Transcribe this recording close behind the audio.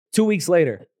2 weeks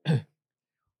later,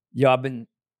 yo, I've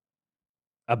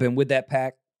been with that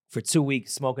pack for 2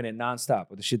 weeks, smoking it nonstop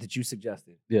with the shit that you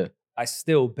suggested. Yeah. I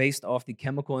still, based off the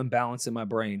chemical imbalance in my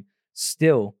brain,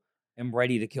 still am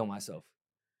ready to kill myself.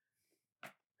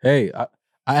 Hey,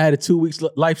 I had a 2 weeks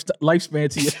lifespan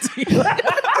to your team.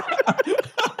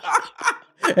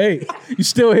 Hey, you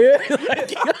still here?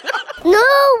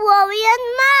 No worrying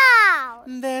now.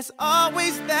 There's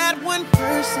always that one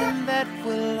person that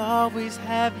will always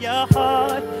have your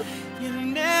heart. You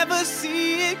never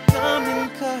see it coming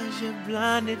 'cause you're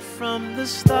blinded from the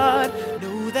start.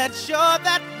 Know that you're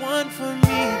that one for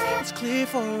me. It's clear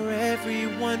for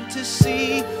everyone to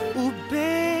see. Ooh,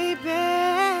 baby.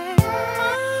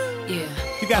 Yeah.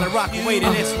 You gotta rock and wait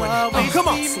in this one. Come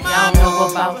on. See, I don't know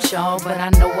about y'all, but I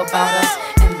know about us.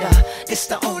 And It's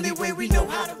the only way we know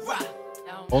how to rock.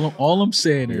 All I'm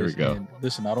saying Here is, we go. man,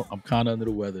 listen, I'm kind of under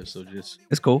the weather, so just,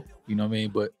 It's cool. you know what I mean?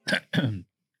 But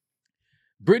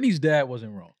Britney's dad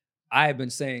wasn't wrong. I have been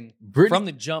saying Britney- from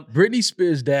the jump. Britney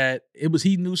Spears' dad,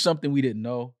 he knew something we didn't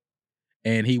know,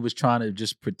 and he was trying to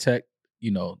just protect,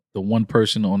 the one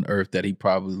person on earth that he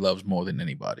probably loves more than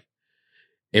anybody.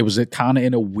 It was kind of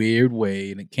in a weird way,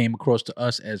 and it came across to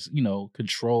us as,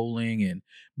 controlling and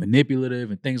manipulative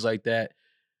and things like that.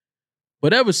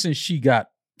 But ever since she got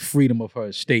freedom of her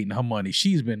estate and her money,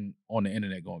 she's been on the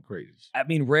internet going crazy. I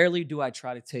mean, rarely do I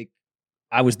try to take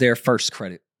I was there first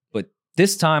credit. But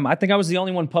this time, I think I was the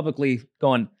only one publicly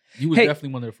going, You was Hey-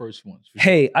 definitely one of the first ones. for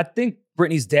sure. hey, I think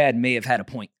Britney's dad may have had a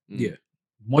point. Yeah.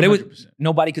 But it was 100%.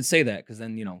 nobody could say that because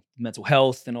then, mental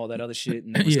health and all that other shit.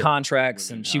 And there was Yeah. contracts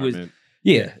and she was, Empowerment.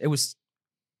 it was.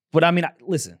 But I mean,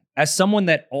 listen, as someone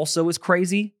that also is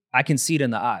crazy, I can see it in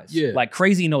the eyes. Yeah. Like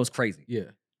crazy knows crazy.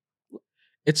 Yeah.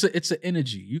 It's an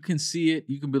energy. You can see it.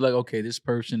 You can be like, okay, this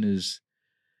person is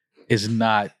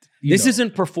not. This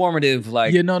isn't performative.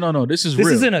 Like, Yeah, no. This is this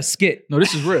real. isn't a skit. No,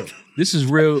 this is real. This is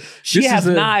real. She This has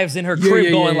is a- knives in her Yeah, crib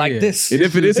yeah, going yeah, like yeah. this. And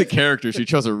if it is a character, she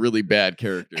chose a really bad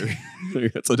character.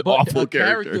 That's an But awful a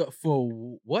character. for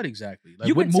what exactly? Like,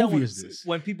 You what can tell movie when, is this?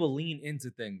 when people lean into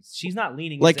things. She's not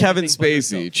leaning Like into Kevin anything but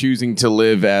Spacey herself. choosing to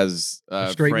live as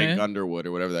straight Frank man? Underwood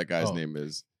or whatever that guy's Oh. name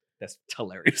is. That's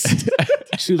hilarious.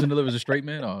 Choosing to live as a straight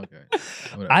man? Oh, okay.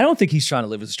 Whatever. I don't think he's trying to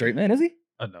live as a straight man, is he?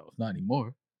 No, not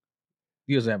anymore.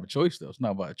 He doesn't have a choice though. It's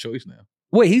not by a choice now.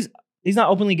 Wait, he's not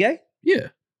openly gay? Yeah,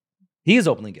 He is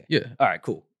openly gay. yeah. All right,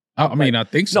 cool. I mean, I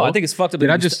think so. No, I think it's fucked up Did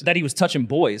that he was touching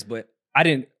boys, but I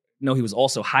didn't know he was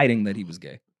also hiding that he was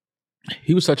gay.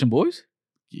 he was touching boys.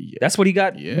 Yeah. That's what he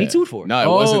got Yeah. Me Too for. No, it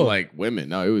Oh. wasn't like women.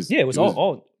 No, it was. Yeah, it was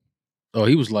all Oh,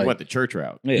 he was He like, went the church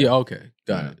route. yeah. Okay,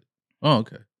 got Yeah. it. Oh,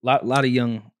 okay. lot of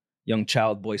young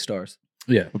child boy stars.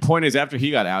 Yeah, The point is, after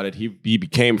he got outed, he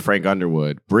became Frank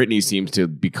Underwood. Britney seems to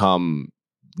become.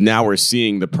 Now we're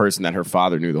seeing the person that her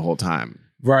father knew the whole time,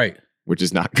 right. which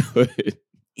is not good.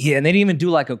 Yeah, and they didn't even do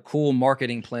like a cool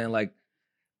marketing plan like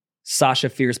Sasha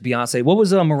Fierce, Beyonce. What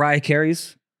was Mariah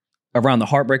Carey's around the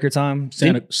Heartbreaker time?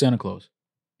 Santa Claus.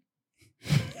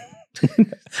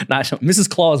 Not Mrs.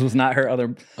 Claus was not her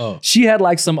other. Oh, She had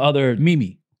like some other.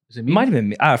 Mimi. Is it Mimi? Might have been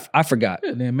me. I forgot.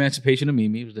 Yeah, the Emancipation of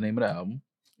Mimi was the name of the album.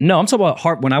 No, I'm talking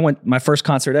about when I went my first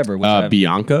concert ever. Was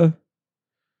Bianca.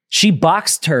 she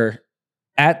boxed her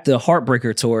at the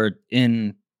Heartbreaker tour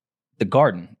in the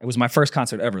Garden. It was my first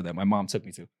concert ever that my mom took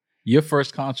me to. Your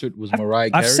first concert was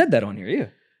Mariah Carey? I've said that on here. Yeah,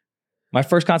 my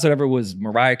first concert ever was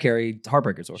Mariah Carey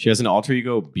Heartbreaker tour. She has an alter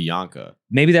ego, Bianca.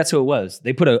 Maybe that's who it was.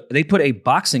 They put a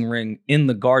boxing ring in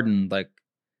the Garden, like,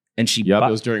 and she Yep, it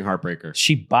was during Heartbreaker.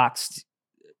 she boxed.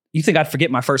 You think I'd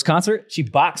forget my first concert? She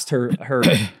boxed her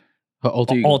Her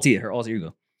alter ego. her alter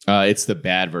ego. It's the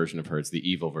bad version of her. It's the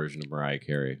evil version of Mariah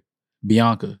Carey.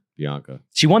 Bianca. Bianca.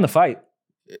 She won the fight.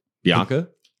 Bianca?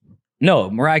 No,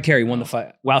 Mariah Carey won the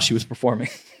fight while she was performing.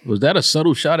 Was that a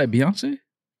subtle shot at Beyonce?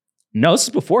 No, this is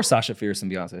before Sasha Fierce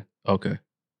and Beyonce. Okay.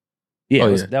 Yeah, Oh,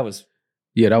 it was- yeah. that was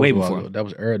Yeah, that was Way a while before. ago.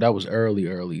 That was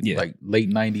early, Yeah. like late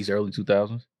 90s, early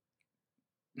 2000s.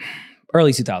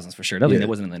 early 2000s for sure. Nothing Yeah. that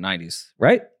wasn't in the 90s,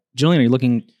 right? Julian, are you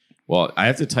looking? Well, I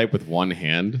have to type with one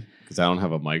hand because I don't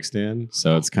have a mic stand.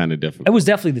 So it's kind of difficult. It was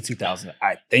definitely the 2000s.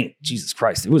 I think. Jesus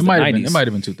Christ, it was It the might have 90s. been. It might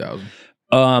have been 2000.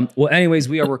 Well, anyways,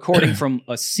 we are recording from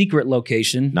a secret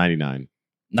location. 99.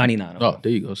 99. Oh,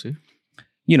 there you go. See,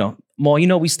 Maul,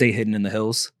 we stay hidden in the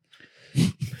hills.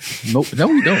 no,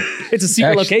 we don't. It's a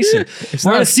secret Actually, location. it's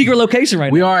We're not in a a secret location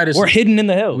right We now. are at a We're se- hidden in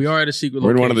the hills. We are at a secret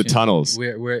We're in location. one of the tunnels.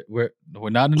 We're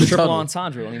not in the Triple tunnel.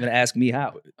 entendre. Don't even ask me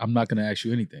how. I'm not going to ask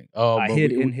you anything. I but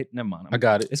hid we- in hit. Never mind. I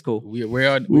got it. It's cool. We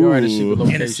are at a secret Ooh.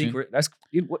 location. In a secret.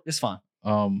 It's fine.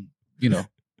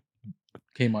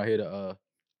 Came out here to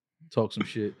talk some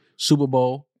shit. Super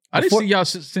Bowl. I didn't see y'all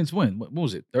since when? What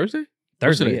was it? Thursday?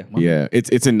 Thursday, yeah. Monday? Yeah,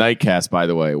 it's a nightcast, by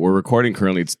the way. We're recording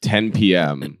currently. It's 10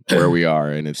 p.m. where we are,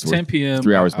 and it's 10 p.m.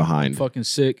 3 hours I'm behind. fucking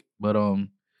sick, but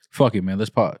fuck it, man. Let's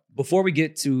pod. Before we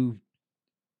get to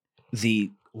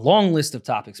the long list of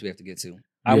topics we have to get to,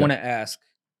 I want to ask,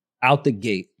 out the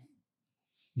gate,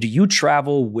 do you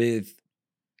travel with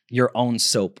your own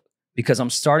soap? Because I'm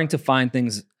starting to find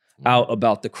things out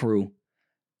about the crew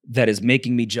that is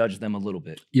making me judge them a little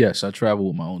bit. Yes, I travel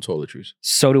with my own toiletries.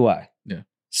 So do I. Yeah.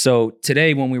 So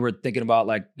today when we were thinking about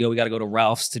like, we got to go to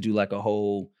Ralph's to do like a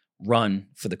whole run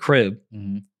for the crib,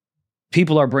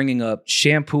 people are bringing up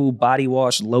shampoo, body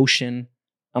wash, lotion.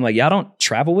 I'm like, y'all don't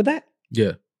travel with that?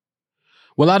 Yeah.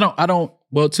 Well, I don't.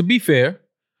 Well, to be fair,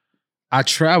 I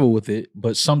travel with it,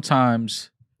 but sometimes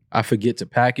I forget to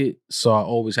pack it. So I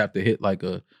always have to hit like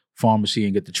a pharmacy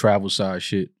and get the travel size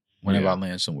shit whenever I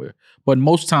land somewhere. But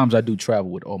most times I do travel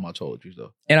with all my toiletries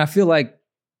though. And I feel like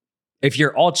if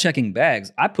you're all checking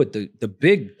bags, I put the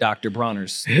big Dr.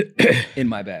 Bronner's in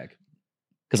my bag.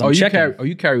 Because I'm checking.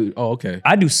 You carry, okay.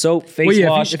 I do soap, face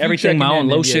wash, everything, my own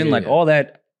lotion, like all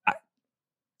that.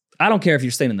 I don't care if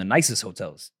you're staying in the nicest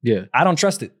hotels. Yeah. I don't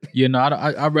trust it. Yeah, no,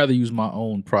 I'd rather use my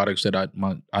own products that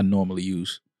I normally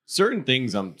use. Certain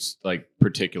things I'm like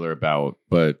particular about,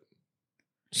 but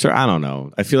sure, I don't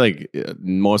know. I feel like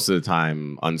most of the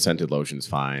time unscented lotion's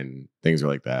fine. Things are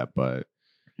like that, but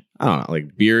I don't know.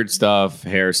 Like beard stuff,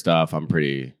 hair stuff, I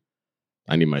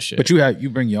need my shit. But you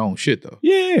bring your own shit though.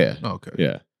 Yeah. Okay.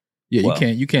 Yeah. Yeah, well,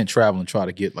 you can't travel and try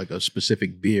to get like a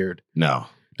specific beard. No.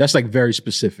 That's like very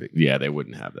specific. Yeah, they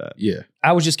wouldn't have that. Yeah.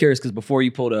 I was just curious because before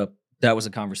you pulled up, that was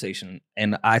a conversation.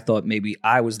 And I thought maybe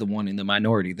I was the one in the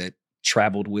minority that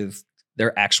traveled with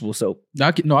their actual soap.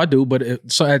 No, I do. But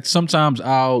sometimes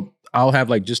I'll have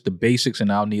like just the basics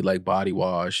and I'll need like body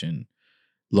wash and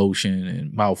lotion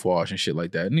and mouthwash and shit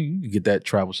like that. And you can get that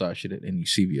travel size shit at any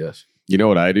CVS. You know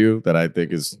what I do that I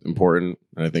think is important?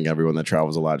 And I think everyone that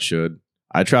travels a lot should.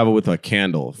 I travel with a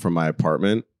candle from my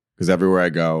apartment. Because everywhere I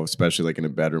go, especially like in a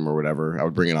bedroom or whatever, I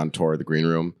would bring it on tour of the green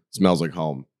room. It smells like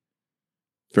home.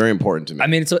 Very important to me. I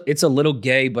mean, it's a little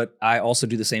gay, but I also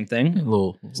do the same thing.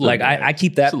 I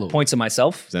keep that point to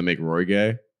myself. Does that make Roy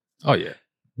gay? Oh, yeah.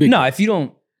 No, if you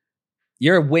don't,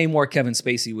 you're way more Kevin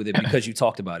Spacey with it because you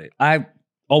talked about it. I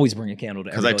always bring a candle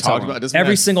to every hotel room. Because I talked about it.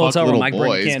 Every single hotel room, I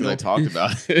bring a candle. I talked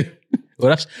about it.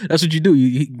 Well, that's what you do.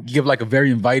 You give like a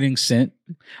very inviting scent.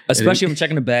 Especially if I'm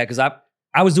checking the bag, because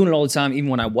I was doing it all the time, even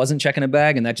when I wasn't checking a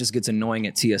bag, and that just gets annoying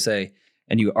at TSA.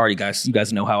 And you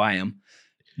guys know how I am.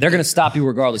 They're gonna stop you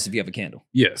regardless if you have a candle.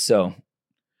 Yeah. So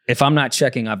if I'm not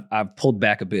checking, I've pulled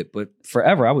back a bit. But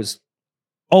forever, I was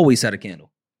always had a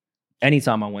candle.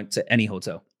 Anytime I went to any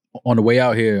hotel. On the way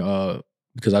out here,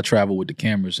 because I travel with the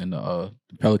cameras in the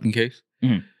Pelican case.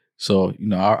 Mm-hmm. So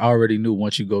I already knew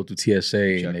once you go through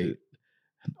TSA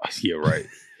yeah, right.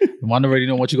 I already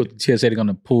know once you go to TSA, they're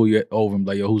gonna pull you over and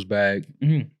be like, yo, whose bag?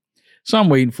 Mm-hmm. So I'm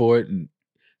waiting for it, and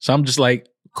so I'm just like,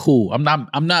 cool. I'm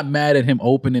not mad at him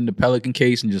opening the Pelican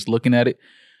case and just looking at it.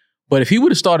 But if he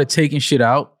would have started taking shit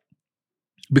out,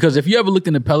 because if you ever looked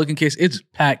in the Pelican case, it's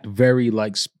packed very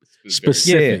like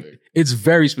specific. Yeah. It's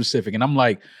very specific, and I'm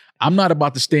like, I'm not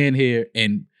about to stand here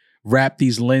and wrap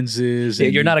these lenses. Yeah,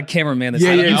 and you're not a cameraman that's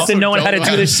used to knowing how to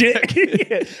do this shit.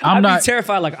 I'd be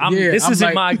terrified. Like, this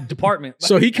isn't my department.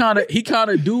 So he kind of,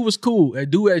 dude was cool. A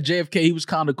dude at JFK, he was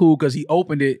kind of cool because he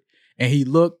opened it and he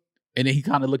looked, and then he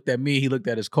kind of looked at me. He looked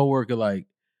at his coworker like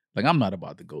I'm not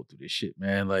about to go through this shit,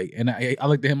 man. Like, and I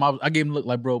looked at him. I gave him a look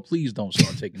like, bro, please don't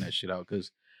start taking that shit out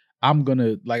because I'm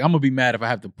gonna be mad if I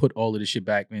have to put all of this shit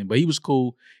back, man. But he was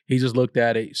cool. He just looked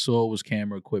at it, saw it was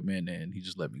camera equipment, and he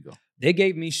just let me go. They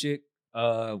gave me shit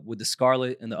with the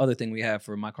Scarlet and the other thing we have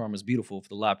for My Karma's Beautiful for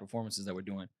the live performances that we're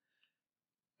doing.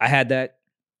 I had that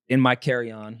in my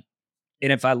carry-on.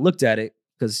 And if I looked at it,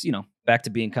 because, back to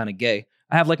being kind of gay,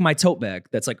 I have like my tote bag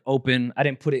that's like open. I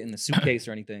didn't put it in the suitcase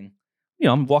or anything.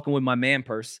 I'm walking with my man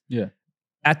purse. Yeah.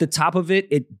 At the top of it,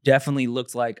 it definitely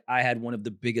looked like I had one of the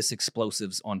biggest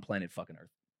explosives on planet fucking Earth.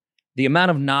 The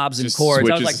amount of knobs and cords,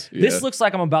 I was like, this looks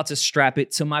like I'm about to strap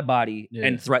it to my body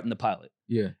and threaten the pilot.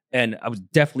 Yeah. And I was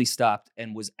definitely stopped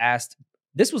and was asked.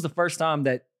 This was the first time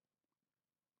that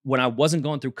when I wasn't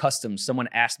going through customs, someone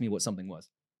asked me what something was.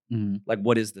 Mm-hmm. Like,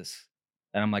 what is this?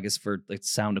 And I'm like, it's for like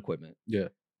sound equipment. Yeah.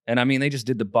 And I mean, they just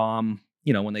did the bomb,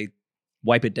 when they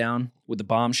wipe it down with the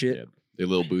bomb shit. Yeah, they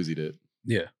little boozied it.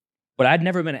 Yeah. But I'd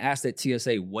never been asked at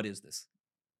TSA, what is this?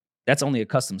 That's only a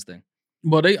customs thing.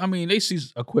 Well, they see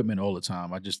equipment all the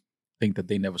time. I just think that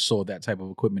they never saw that type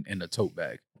of equipment in a tote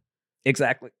bag.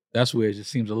 Exactly. That's where it just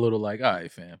seems a little like, all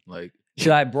right, fam. Like,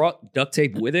 Should I have brought duct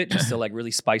tape with it just to like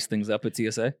really spice things up at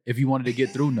TSA? If you wanted to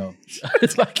get through, no.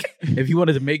 It's like if you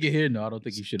wanted to make it here, no, I don't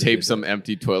think you should Tape some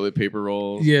empty toilet paper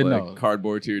rolls. Yeah, like no.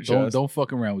 cardboard to your chest. Don't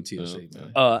fuck around with TSA,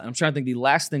 man. I'm trying to think the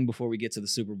last thing before we get to the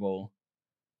Super Bowl.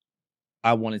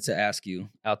 I wanted to ask you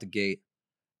out the gate.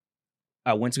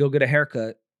 I went to go get a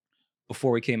haircut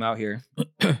before we came out here,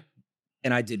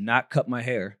 and I did not cut my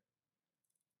hair.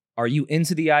 Are you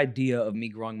into the idea of me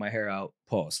growing my hair out?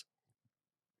 Pause.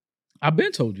 I've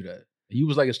been told you that. You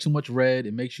was like, it's too much red.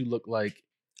 It makes you look like.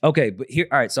 Okay, but here,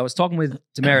 all right. So I was talking with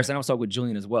Damaris and I was talking with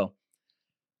Julian as well.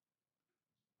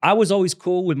 I was always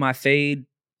cool with my fade,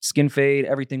 skin fade,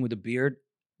 everything with the beard.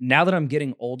 Now that I'm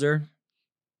getting older,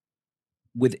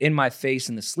 within my face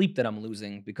and the sleep that I'm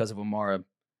losing because of Amara,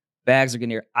 bags are getting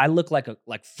here. I look like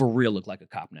for real look like a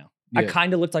cop now. I Yeah.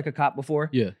 kind of looked like a cop before.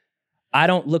 Yeah. I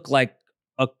don't look like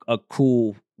a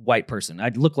cool white person. I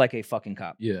look like a fucking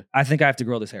cop. Yeah. I think I have to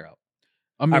grow this hair out.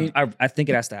 I mean, I think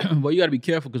it has to happen. well, you got to be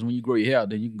careful because when you grow your hair out,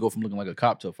 then you can go from looking like a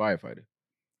cop to a firefighter.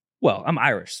 Well, I'm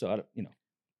Irish, so I don't,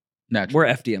 Naturally.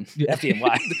 we're FDM.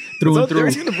 FDMY. through and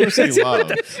It's through. universally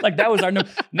loved. Like that was our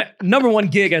number one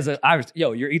gig as an Irish.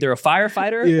 Yo, you're either a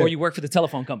firefighter Yeah. or you work for the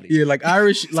telephone company. Yeah, like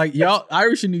Irish, like y'all,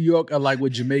 Irish in New York are like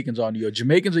what Jamaicans are in New York.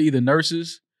 Jamaicans are either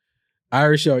nurses,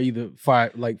 Irish are either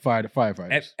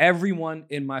firefighters. Everyone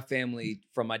in my family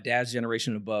from my dad's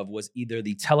generation and above was either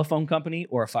the telephone company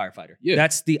or a firefighter. Yeah.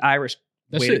 That's the Irish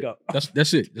That's way it. to go.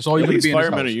 That's it. That's all you're At gonna least be in this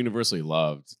firemen are house. universally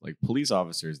loved. Like police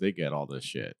officers, they get all this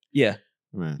shit. Yeah.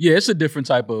 Man. Yeah, it's a different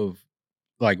type of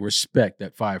like respect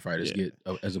that firefighters Yeah.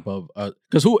 get as above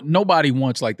because nobody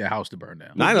wants like their house to burn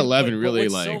down. 9/11 But really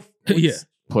what's like Yeah.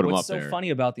 put them What's up so there. funny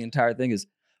about the entire thing is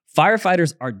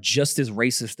firefighters are just as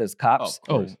racist as cops,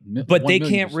 Oh, but they 1,000,000%.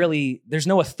 can't really. There's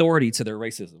no authority to their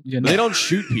racism. Yeah, They don't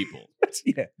shoot people.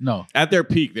 Yeah. no. At their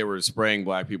peak, they were spraying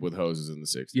black people with hoses in the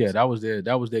 60s. Yeah, that was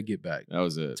their get back. that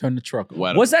was it. Turn the truck on.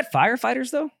 Wet Was that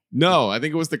firefighters though? No, I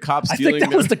think it was the cops I stealing.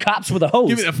 think that was the cops with a hose.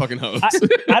 Give me that fucking hose.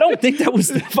 I don't think that was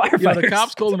the firefighters. Yeah, the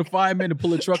cops calling the firemen to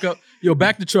pull the truck up. Yo,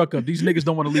 back the truck up. These niggas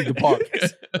don't want to leave the park.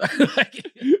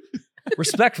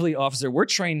 Respectfully, officer, we're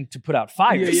trained to put out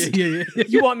fires. Yeah.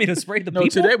 You want me to spray the No,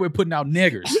 people? today we're putting out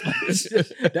niggers.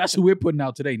 That's who we're putting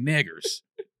out today, niggers.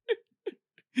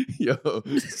 Yo,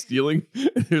 stealing.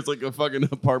 There's like a fucking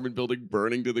apartment building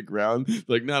burning to the ground.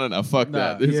 Like, no, fuck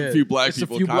that. There's a few black There's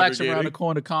people a few blacks around the congregating.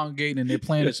 corner congregating and they're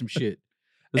planning some shit.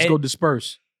 Let's And- go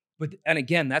disperse. But and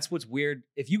again, that's what's weird.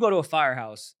 If you go to a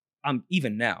firehouse,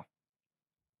 even now,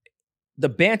 the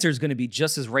banter is going to be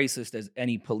just as racist as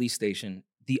any police station.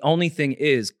 The only thing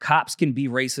is, cops can be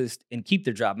racist and keep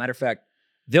their job. Matter of fact,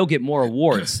 they'll get more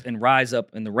awards and rise up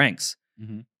in the ranks.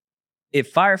 Mhm.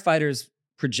 If firefighters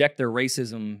project their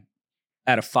racism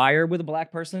at a fire with a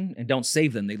black person and don't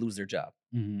save them, they lose their job.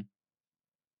 Mm-hmm.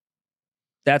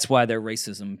 That's why their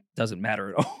racism doesn't matter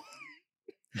at all.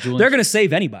 Julian's, They're going to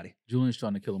save anybody. Julian's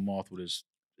trying to kill a moth with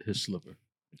his slipper.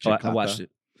 Oh, I watched it.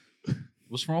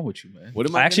 What's wrong with you, man? What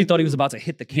am I actually gonna thought he do? was about to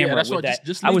hit the camera that's with what- that.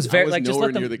 just I leave- was I very was like, just nowhere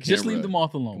let them. near the Just camera. leave the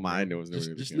moth alone. Come on, I bro. know it was nowhere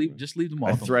near the just camera. leave. Just leave the moth.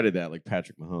 I alone. threaded that like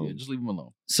Patrick Mahomes. Yeah, just leave him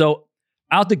alone. So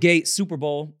out the gate, Super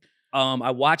Bowl.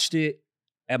 I watched it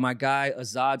at my guy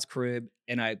Azad's crib,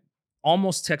 and I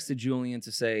almost texted Julian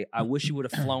to say, I wish you would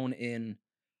have flown in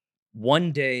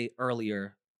one day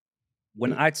earlier.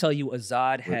 When I tell you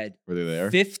Azad had Were they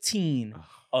there? 15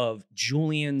 of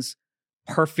Julian's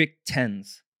perfect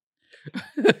 10s.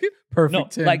 Perfect. No,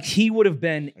 10. like he would have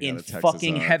been I gotta in text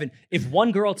fucking Azad. heaven. If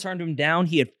one girl turned him down,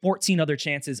 he had 14 other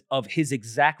chances of his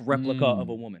exact replica of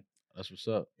a woman. That's what's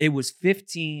up. It was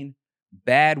 15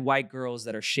 bad white girls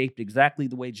that are shaped exactly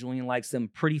the way Julian likes them,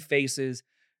 pretty faces.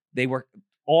 They were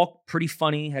all pretty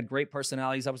funny, had great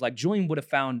personalities. I was like, Julian would have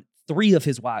found 3 of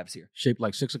his wives here. Shaped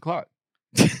like 6 o'clock.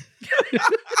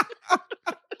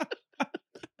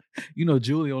 You know,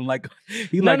 Julian like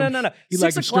he No. He 6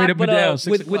 like him straight o'clock, up but and down.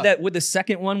 6 with o'clock. that with the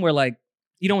second one where like,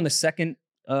 you know, in the second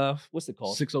what's it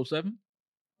called? 607.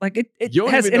 Like it You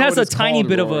don't has even know a what it's tiny called,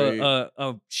 bit Rory. of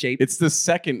a shape. It's the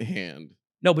second hand.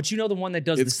 No, but you know the one that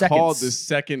does It's the seconds. called the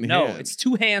second No, hand. it's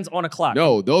 2 hands on a clock.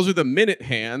 No, those are the minute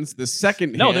hands. The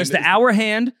second No, hand. there's the is- hour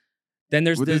hand. Then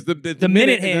there's well, the the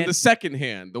minute and then hand. the second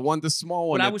hand, the small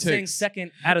one. But I that was saying ticks.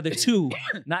 second out of the 2,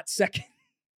 not second.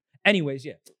 Anyways,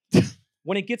 yeah.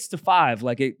 When it gets to 5,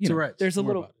 like it, you know, Tourette's. there's a Don't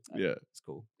worry little. about Yeah. It's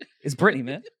cool. It's Brittany,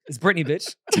 man. It's Brittany,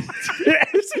 bitch.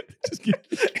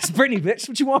 It's Brittany, bitch.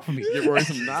 What you want from me? Give Rory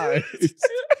some knives.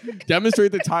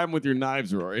 Demonstrate the time with your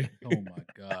knives, Rory. Oh my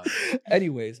god.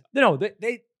 Anyways, no,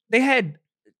 they had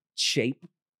shape.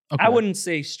 Okay. I wouldn't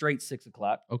say straight 6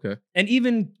 o'clock, Okay. and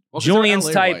even Well, 'cause they're Julian's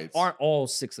LA type whites. aren't all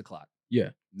 6 o'clock.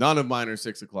 None of mine are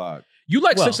 6 o'clock. You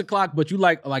like Well- 6 o'clock, but you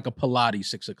like a Pilates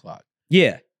 6 o'clock.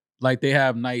 Yeah. Like they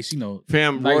have nice,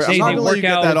 Fam, nice- Roy, I'm They not gonna let you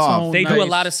get work that out, off. tone. They do a nice.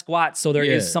 lot of squats, so there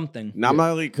is Yeah. something. Now, I'm not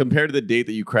really compared to the date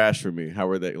that you crashed for me. How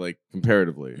were they like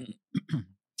comparatively?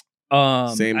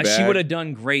 Same She bag? would have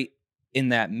done great in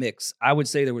that mix. I would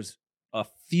say there was a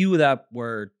few that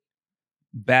were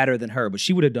better than her, but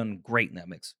she would have done great in that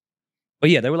mix. But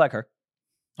yeah, they were like her.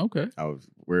 Okay. I'm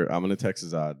gonna text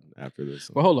Azad after this.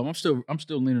 But hold on, I'm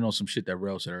still leaning on some shit that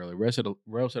Rel said earlier. Rel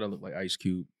said I look like Ice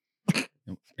Cube.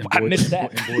 And I missed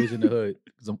that. And Boys in the Hood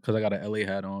because I got an LA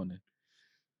hat on.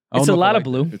 I It's don't a know if I lot of like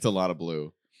blue. It's a lot of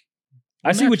blue.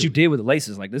 I see what you Naturally. did with the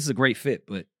laces. Like, this is a great fit,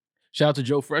 but Shout out to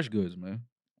Joe Fresh Goods, man.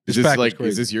 Is This this pack was like crazy.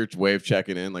 is this your way of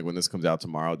checking in? Like when this comes out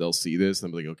tomorrow, they'll see this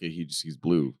and be like, okay, he's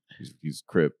blue. He's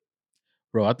Crip.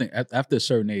 Bro, I think after a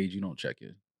certain age, you don't check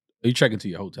in. You check into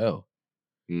your hotel,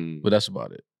 Mm. but that's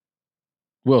about it.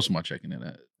 Where else am I checking in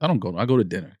at? I go to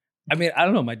dinner. I mean, I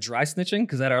don't know. My dry snitching,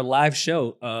 because at our live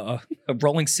show, a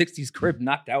Rolling 60s crib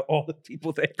knocked out all the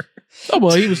people there. Oh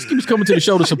well, he was coming to the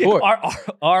show to support.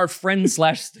 Our friend /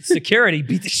 security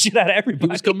beat the shit out of everybody.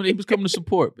 He was coming to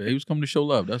support, man. He was coming to show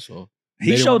love. That's all. He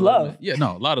They didn't showed wanna let him love. in. Yeah,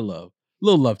 no, a lot of love.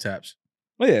 Little love taps.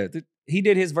 Oh, yeah, he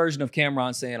did his version of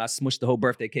Cameron saying, "I smushed the whole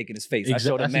birthday cake in his face." I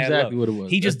showed him That's mad exactly love. what it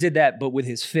was. He just did that, but with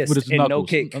his fist with his and no knuckles.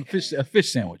 cake. A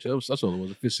fish sandwich. That's all it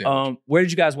was. A fish sandwich. Where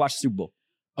did you guys watch the Super Bowl?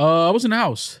 I was in the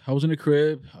house. I was in the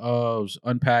crib. I was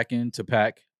unpacking to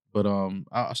pack, but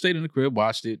I stayed in the crib,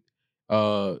 watched it.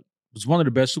 It was one of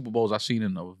the best Super Bowls I've seen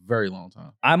in a very long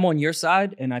time. I'm on your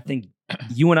side, and I think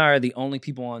you and I are the only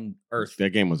people on earth.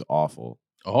 That game was awful.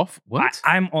 Off? What?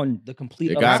 I'm on the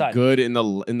complete It other got side. good in the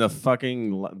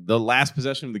last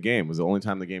possession of the game was the only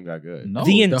time the game got good. No,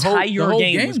 The whole entire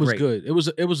game was was great. good. It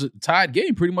was a tied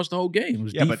game pretty much the whole game. It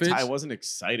was Yeah, defense. but Ty wasn't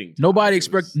exciting. Ty. Nobody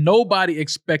It was-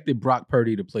 expected Brock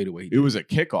Purdy to play the way he It did. was a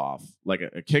kickoff, like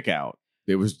a kick out.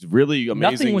 It was really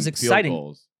amazing. Nothing was field exciting.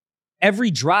 goals. Every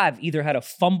drive either had a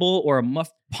fumble or a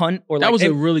muff punt or like That was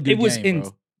it, a really good it was game, in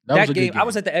bro. that was a good game. I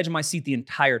was at the edge of my seat the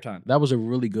entire time. That was a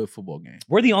really good football game.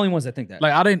 We're the only ones that think that.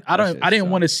 Like I didn't shit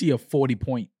want to sucked. see a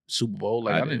 40-point Super Bowl.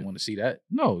 Like I I didn't did. want to see that.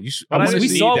 No, you. But I I want to we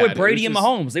didn't see. saw it that. with It Brady was and just-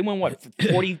 Mahomes. They won what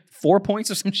 44 points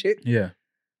or some shit. Yeah,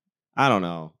 I don't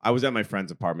know. I was at my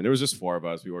friend's apartment. There was just 4 of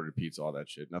us. We ordered pizza, all that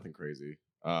shit. Nothing crazy.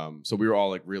 So we were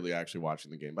all like really actually watching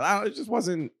the game, but it just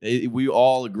wasn't. We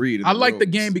all agreed. in I liked the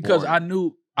room, game it's because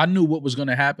boring. I knew what was going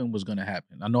to happen was going to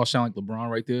happen. I know I sound like LeBron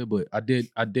right there, but I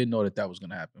did know that was going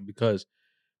to happen because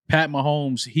Pat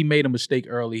Mahomes, he made a mistake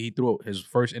early. He threw his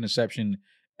first interception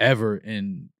ever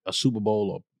in a Super Bowl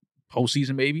or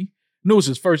postseason, maybe. No, it was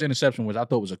his first interception, which I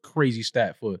thought was a crazy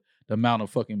stat for the amount of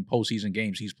fucking postseason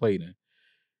games he's played in.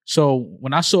 So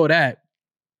when I saw that,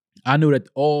 I knew that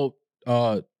all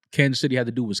Kansas City had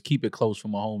to do was keep it close for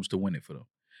Mahomes to win it for them.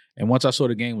 And once I saw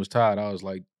the game was tied, I was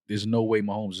like, there's no way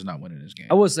Mahomes is not winning this game.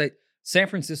 I will say San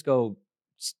Francisco,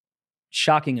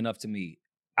 shocking enough to me,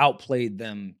 outplayed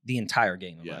them the entire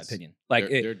game, in my Yes. opinion. Like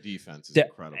their defense is that-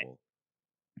 incredible.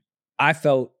 I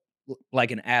felt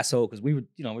like an asshole because we were,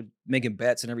 we're making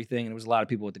bets and everything, and there was a lot of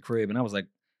people at the crib, and I was like,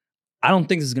 I don't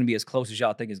think this is going to be as close as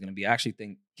y'all think it's going to be. I actually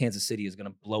think Kansas City is going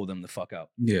to blow them the fuck out.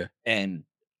 Yeah. And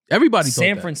Everybody thought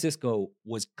San that. Francisco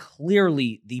was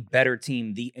clearly the better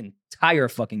team the entire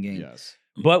fucking game. Yes.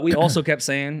 But we also kept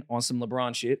saying on some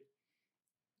LeBron shit,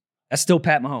 that's still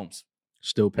Pat Mahomes.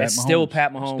 Still Pat That's Mahomes. still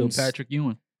Pat Mahomes. Still Patrick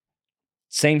Ewing.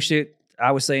 Same shit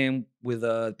I was saying with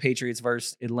Patriots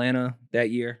versus Atlanta that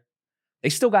year. They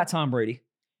still got Tom Brady.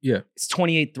 Yeah. It's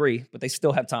 28-3, but they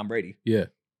still have Tom Brady. Yeah.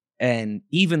 And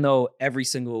even though every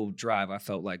single drive I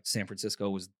felt like San Francisco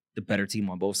was the better team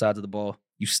on both sides of the ball,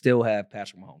 you still have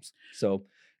Patrick Mahomes. So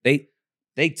they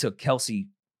took Kelsey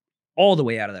all the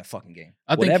way out of that fucking game.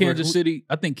 I think Whatever-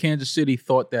 Kansas City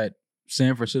thought that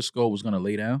San Francisco was going to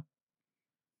lay down.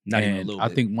 Not even a And little I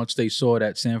bit. think once they saw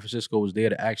that San Francisco was there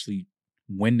to actually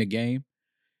win the game,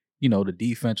 the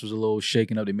defense was a little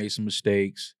shaken up. They made some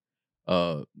mistakes.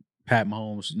 Pat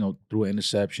Mahomes, threw an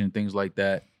interception, things like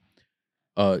that.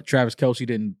 Travis Kelce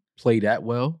didn't play that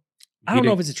well. I don't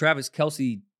know if it's a Travis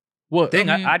Kelsey thing.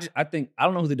 I think I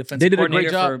don't know who the defensive they did a coordinator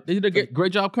great job. for. They did a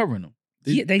great job covering them.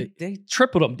 They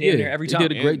tripled him damn near every they time.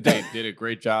 did a great They job. did a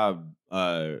great job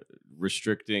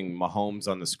restricting Mahomes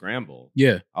on the scramble.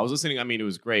 Yeah, I was listening. I mean, it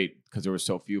was great because there were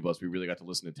so few of us. We really got to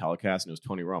listen to telecast, and it was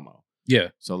Tony Romo. yeah.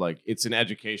 So like, it's an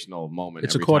educational moment.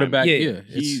 It's a every quarterback. time. Yeah,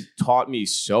 He taught me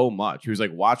so much. He was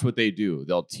like, watch what they do.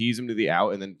 They'll tease him to the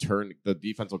out and then the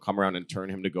defense will come around and turn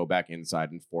him to go back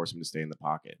inside and force him to stay in the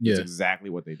pocket. That's Yeah. exactly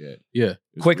what they did. Yeah. It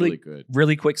was Quickly, really good.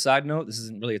 really quick side note. This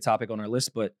isn't really a topic on our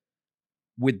list, but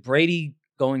with Brady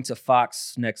going to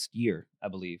Fox next year, I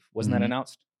believe, wasn't that Mhm.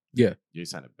 announced? You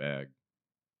signed a bag.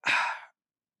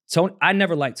 I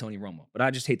never liked Tony Romo, but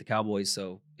I just hate the Cowboys,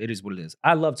 so it is what it is.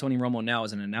 I love Tony Romo now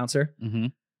as an announcer. Mm-hmm.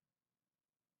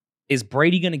 Is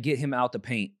Brady going to get him out the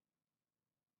paint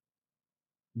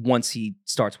once he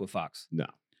starts with Fox? No.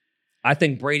 I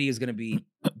think Brady is going to be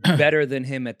better than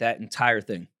him at that entire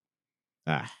thing.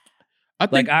 Ah.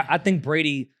 I think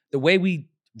Brady, the way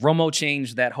Romo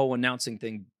changed that whole announcing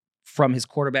thing from his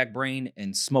quarterback brain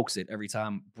and smokes it every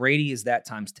time. Brady is that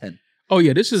times 10. Oh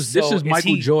yeah, this is So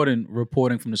Michael he- Jordan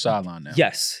reporting from the sideline now.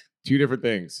 Yes. Two different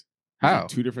things. These How? are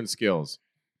two different skills.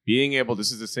 Being able,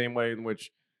 this is the same way in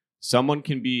which someone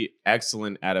can be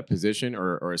excellent at a position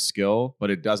or a skill, but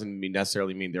it doesn't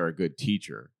necessarily mean they're a good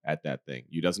teacher at that thing.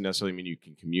 It doesn't necessarily mean you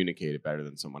can communicate it better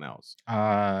than someone else.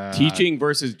 Teaching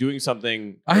versus doing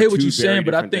something. I are hear what two you're very saying,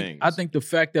 but I different think things. the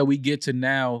fact that we get to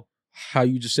now, how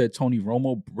you just said Tony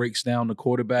Romo breaks down the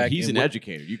quarterback. He's and an what-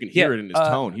 educator. You can hear Yeah, it in his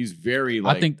tone. He's very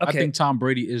like. I Okay. think Tom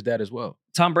Brady is that as well.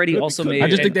 Tom Brady Could- also could- made. I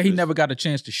just think and- that he never got a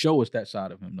chance to show us that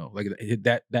side of him, though, like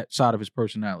that side of his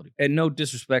personality. and no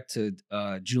disrespect to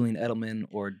Julian Edelman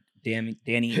or Danny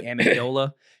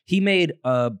Amendola, he made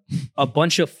a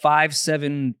bunch of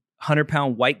 5'7",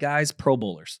 100-pound white guys Pro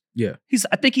Bowlers. Yeah.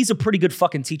 I think he's a pretty good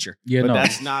fucking teacher. Yeah, but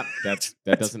no,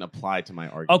 that doesn't apply to my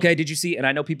argument. Okay, did you see? And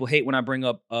I know people hate when I bring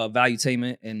up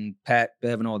Valuetainment and Pat,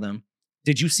 Bev, and all them.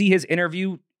 Did you see his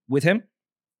interview with him?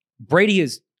 Brady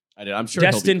is I did. I'm sure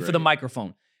he'll be destined for the great.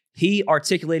 microphone. He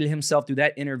articulated himself through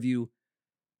that interview.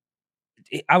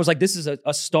 I was like, this is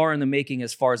a star in the making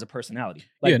as far as a personality.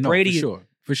 Like yeah, no, Brady,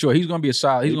 for sure, he's gonna be a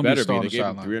solid. He's He gonna be a better star on be. the They gave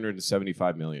him sideline.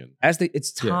 $375 million.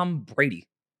 it's Yeah. Tom Brady.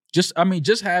 Just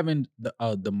having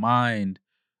the mind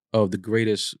of the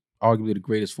greatest, arguably the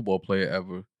greatest football player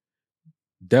ever,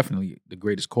 definitely the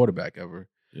greatest quarterback ever.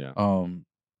 Yeah.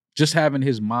 Just having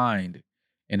his mind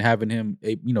and having him,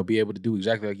 be able to do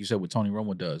exactly like you said what Tony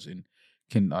Romo does, and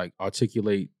can like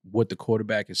articulate what the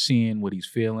quarterback is seeing, what he's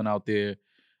feeling out there,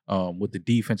 what the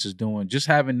defense is doing. Just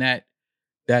having that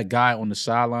guy on the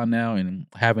sideline now and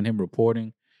having him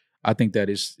reporting, I think that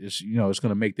it's going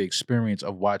to make the experience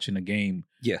of watching a game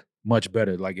much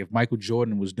better. Like if Michael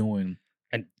Jordan was doing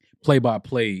And-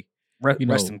 play-by-play,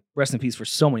 Rest in peace for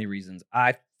so many reasons.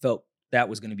 I felt that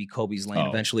was going to be Kobe's lane Oh.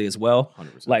 eventually as well.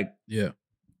 100%. Like yeah,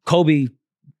 Kobe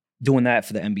doing that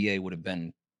for the NBA would have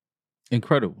been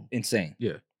incredible. insane.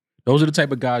 Those are the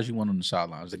type of guys you want on the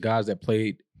sidelines. The guys that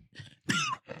played,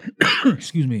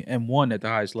 excuse me, and won at the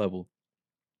highest level.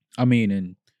 I mean,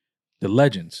 and the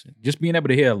legends. Just being able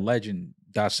to hear a legend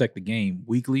dissect the game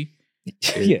weekly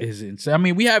is insane. I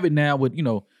mean, we have it now with,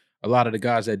 a lot of the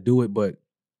guys that do it, but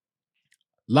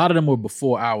a lot of them were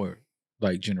before our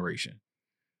generation.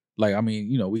 Like, I mean,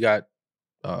 we got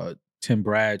Tim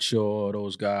Bradshaw,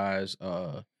 those guys,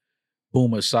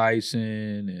 Boomer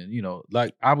Esiason, and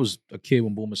like I was a kid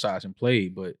when Boomer Esiason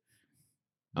played, but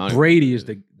I don't Brady even-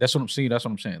 is that's what I'm seeing. That's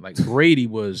what I'm saying. Like Brady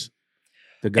was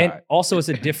the guy. And also, it's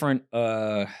a different,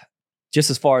 just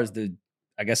as far as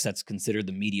I guess that's considered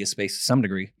the media space to some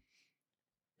degree.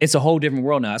 It's a whole different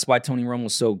world now. That's why Tony Romo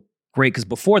was so great, because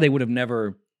before they would have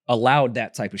never allowed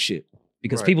that type of shit,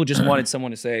 because Right. people just wanted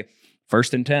someone to say,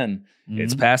 1st and 10,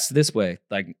 it's Mhm. passed this way.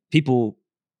 Like people,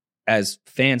 as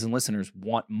fans and listeners,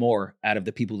 want more out of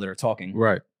the people that are talking.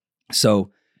 Right.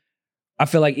 So I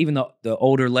feel like even the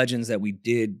older legends that we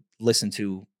did listen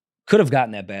to could have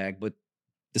gotten that bag, but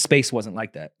the space wasn't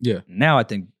like that. Yeah. Now I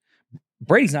think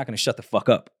Brady's not going to shut the fuck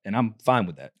up, and I'm fine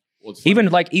with that. Well, it's funny. Even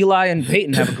like Eli and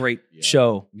Peyton have a great Yeah.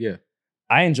 show. Yeah.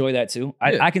 I enjoy that too.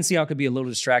 Yeah. I can see how it could be a little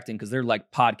distracting because they're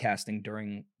like podcasting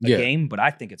during a Yeah. game, but I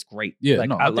think it's great. Yeah. Like,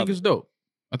 No, I think it's dope.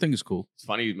 I think it's cool. It's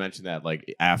funny you mentioned that, like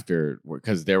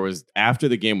because after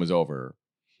the game was over,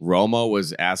 Romo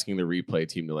was asking the replay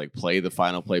team to like play the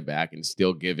final play back and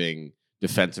still giving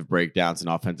defensive breakdowns and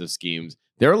offensive schemes.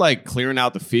 They're like clearing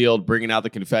out the field, bringing out the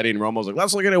confetti, and Romo's like,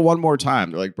 let's look at it one more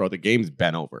time. They're like, bro, the game's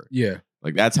been over. Yeah.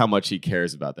 Like that's how much he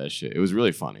cares about that shit. It was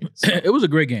really funny. So, It was a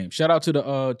great game. Shout out to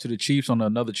the Chiefs on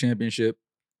another championship.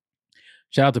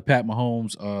 Shout out to Pat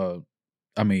Mahomes.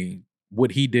 I mean,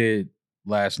 what he did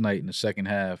last night in the second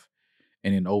half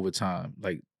and in overtime,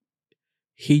 like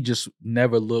he just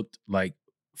never looked like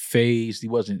phased. He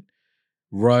wasn't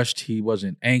rushed. He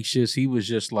wasn't anxious. He was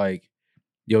just like,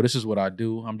 yo, this is what I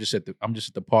do. I'm just at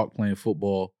the park playing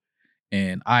football,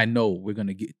 and I know we're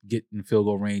gonna get in field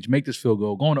goal range, make this field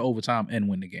goal, go into overtime, and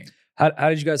win the game. How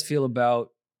did you guys feel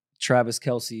about Travis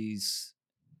Kelce's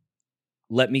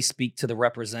 "Let me speak to the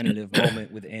representative"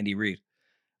 moment with Andy Reid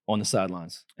on the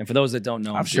sidelines? And for those that don't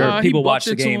know, I'm sure Nah, he people bumped watch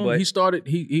the into game, him. but he started.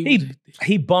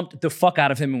 he bumped the fuck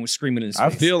out of him and was screaming in his I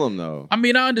face. feel him though. I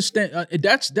mean, I understand.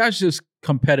 That's just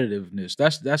competitiveness.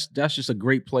 That's just a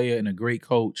great player and a great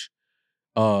coach.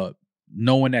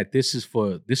 knowing that this is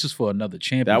for another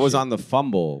championship. That was on the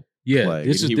fumble. Yeah, play,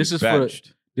 this and he is was for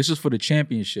benched. this is for the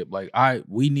championship. Like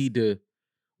we need to,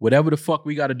 whatever the fuck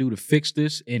we got to do to fix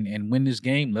this and win this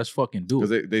game. Let's fucking do it.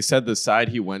 Because they said the side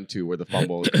he went to where the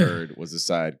fumble occurred was the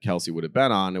side Kelsey would have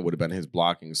been on. It would have been his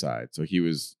blocking side. So he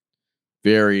was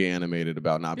very animated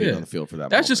about not being on the field for that.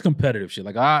 That's just competitive shit.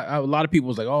 Like a lot of people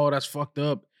was like, "Oh, that's fucked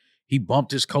up. He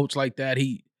bumped his coach like that."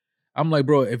 I'm like,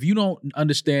 bro, if you don't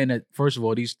understand that, first of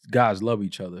all, these guys love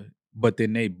each other, but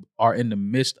then they are in the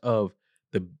midst of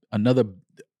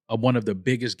one of the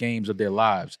biggest games of their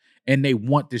lives, and they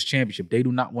want this championship. They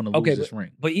do not want to lose this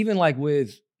ring. But even like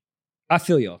I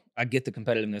feel y'all. I get the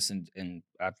competitiveness, and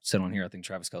I've said on here, I think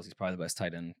Travis Kelce's probably the best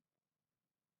tight end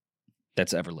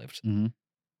that's ever lived. Mm-hmm.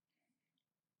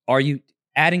 Are you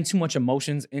adding too much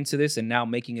emotions into this and now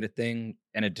making it a thing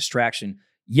and a distraction?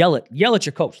 Yell at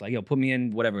your coach, like, yo, put me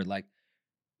in whatever. Like,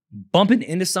 bumping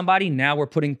into somebody, now we're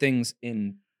putting things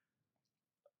in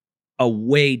a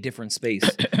way different space.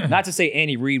 Not to say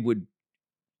Andy Reid would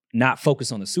not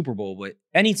focus on the Super Bowl, but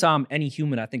anytime any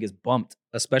human, I think, is bumped,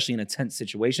 especially in a tense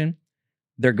situation,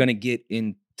 they're going to get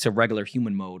into regular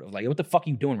human mode of like, what the fuck are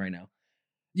you doing right now?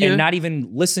 Yeah. And not even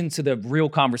listen to the real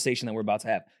conversation that we're about to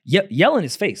have. Yell in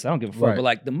his face. I don't give a fuck. Right. But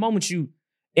like the moment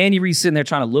Andy Reid's sitting there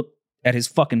trying to look at his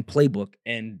fucking playbook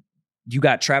and you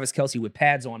got Travis Kelce with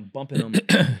pads on bumping him.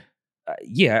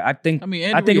 I think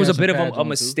it was a bit of a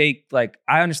mistake. Too. Like,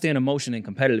 I understand emotion and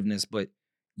competitiveness, but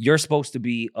you're supposed to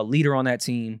be a leader on that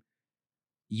team.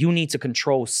 You need to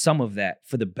control some of that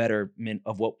for the betterment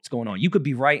of what's going on. You could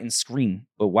be right and scream,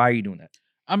 but why are you doing that?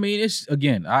 I mean, it's,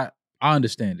 again, I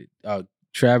understand it.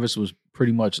 Travis was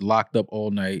pretty much locked up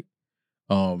all night.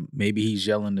 Maybe he's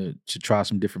yelling to try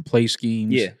some different play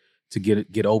schemes to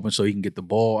get open so he can get the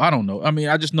ball. I don't know. I mean,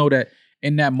 I just know that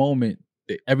in that moment,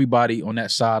 everybody on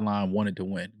that sideline wanted to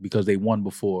win because they won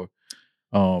before.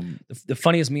 The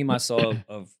funniest meme I saw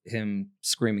of him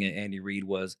screaming at Andy Reid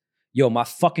was, yo, my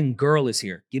fucking girl is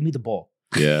here. Give me the ball.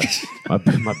 Yeah. my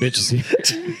bitch is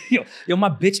here. Yo, my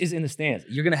bitch is in the stands.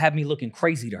 You're going to have me looking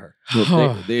crazy to her.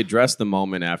 Look, they addressed the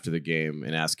moment after the game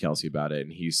and asked Kelsey about it.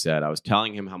 And he said, I was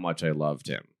telling him how much I loved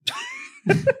him.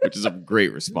 Which is a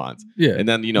great response. Yeah. And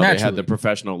then, they had the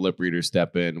professional lip reader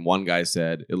step in. One guy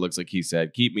said, it looks like he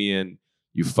said, keep me in,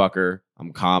 you fucker.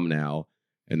 I'm calm now.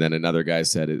 And then another guy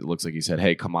said, it looks like he said,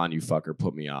 hey, come on, you fucker,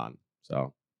 put me on.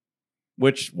 So,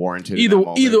 which warranted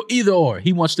either or.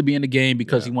 He wants to be in the game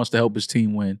because he wants to help his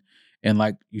team win. And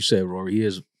like you said, Rory, he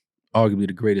is arguably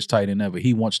the greatest tight end ever.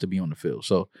 He wants to be on the field.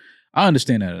 So I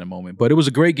understand that in a moment. But it was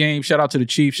a great game. Shout out to the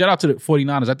Chiefs. Shout out to the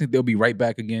 49ers. I think they'll be right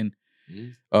back again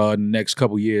in the next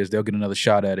couple years. They'll get another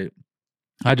shot at it.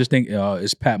 I just think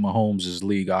it's Pat Mahomes'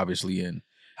 league, obviously. And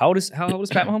how old is Pat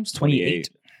Mahomes? 28.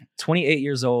 28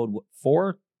 years old.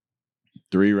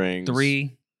 3 rings.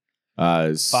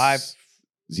 5.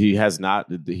 He has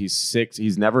not. He's 6.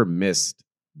 He's never missed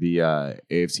the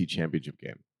AFC Championship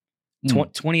game.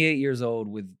 28 years old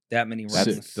with that many rings.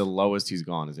 That's the lowest he's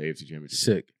gone is AFC Championship.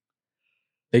 Sick.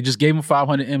 They just gave him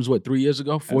 500 M's, 3 years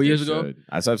ago? 4 years ago?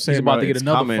 As I've said, he's about to get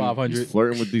another 500. He's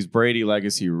flirting with these Brady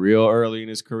legacy real early in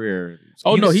his career.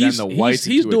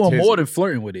 He's doing more than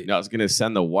flirting with it. No, I was going to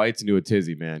send the whites into a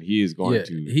tizzy, man. He is going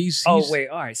to.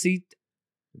 All right. See,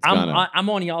 I'm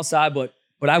on y'all's side, but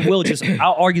I will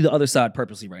I'll argue the other side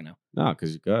purposely right now. No,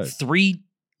 because you're good. 3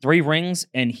 rings,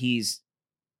 and he's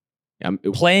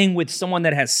playing with someone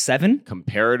that has 7.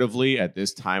 Comparatively, at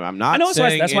this time, I'm not. I know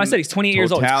that's why I said he's 28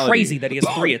 years old. It's crazy that he has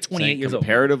 3 at 28 years old.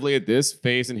 Comparatively, at this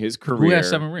phase in his career, who has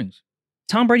 7 rings?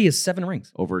 Tom Brady has 7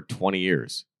 rings over 20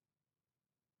 years.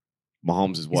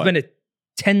 Mahomes is what? He's been to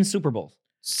 10 Super Bowls.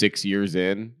 6 years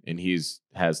in, and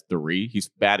has 3. He's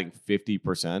batting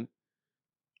 50%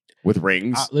 with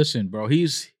rings. Listen, bro,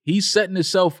 he's setting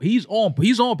himself. He's on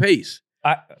pace.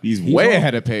 He's way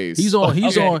ahead of pace. He's on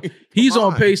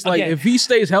pace. Like, if he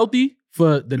stays healthy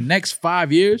for the next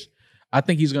 5 years, I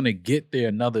think he's gonna get there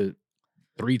another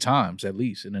 3 times at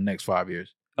least in the next 5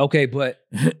 years. Okay, but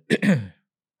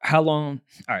how long?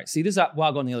 All right, see, this is why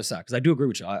I'll go on the other side because I do agree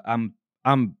with you.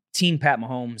 I'm team Pat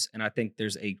Mahomes, and I think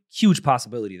there's a huge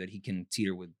possibility that he can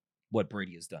teeter with what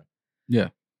Brady has done. Yeah.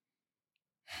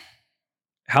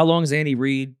 How long is Andy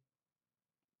Reid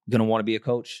gonna want to be a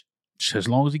coach? As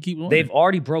long as he keeps winning. They've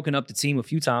already broken up the team a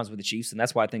few times with the Chiefs, and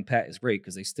that's why I think Pat is great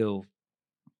because they still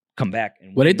come back.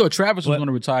 Well, they thought Travis was going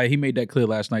to retire. He made that clear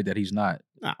last night that he's not.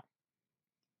 No.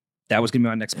 That was going to be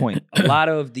my next point. A lot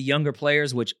of the younger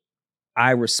players, which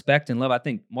I respect and love, I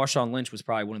think Marshawn Lynch was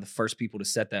probably one of the first people to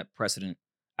set that precedent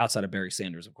outside of Barry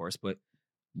Sanders, of course, but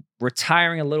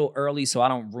retiring a little early so I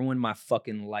don't ruin my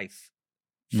fucking life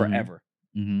forever.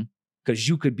 Mm-hmm. Because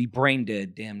you could be brain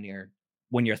dead damn near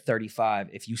when you're 35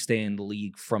 if you stay in the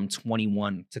league from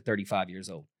 21 to 35 years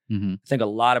old. Mm-hmm. I think a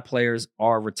lot of players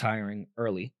are retiring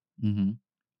early. Mm-hmm.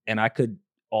 And I could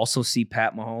also see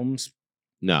Pat Mahomes.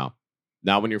 No,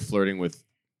 not when you're flirting with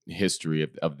history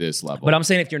of this level. But I'm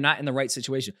saying if you're not in the right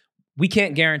situation, we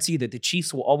can't guarantee that the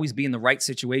Chiefs will always be in the right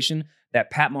situation, that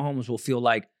Pat Mahomes will feel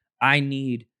like I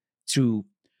need to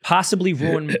possibly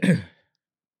ruin.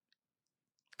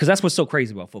 Because that's what's so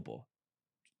crazy about football.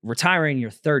 Retiring in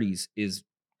your 30s is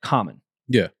common.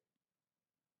 Yeah.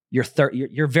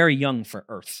 You're very young for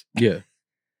Earth. Yeah.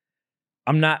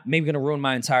 I'm not maybe going to ruin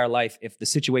my entire life if the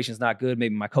situation's not good.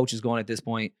 Maybe my coach is going at this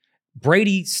point.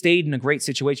 Brady stayed in a great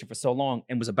situation for so long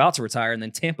and was about to retire, and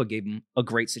then Tampa gave him a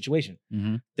great situation.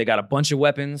 Mm-hmm. They got a bunch of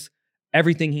weapons,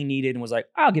 everything he needed, and was like,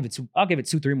 I'll give it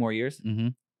 2-3 more years. Mm-hmm.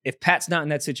 If Pat's not in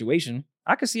that situation,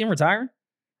 I could see him retiring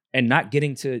and not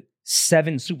getting to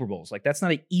 7 Super Bowls. Like, that's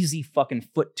not an easy fucking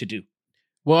foot to do.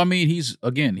 Well, I mean, he's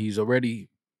already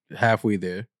halfway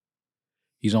there.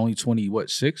 He's only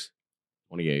 6?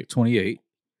 28.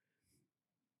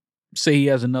 Say he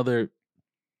has another.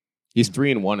 He's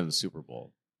 3-1 in the Super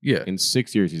Bowl. Yeah. In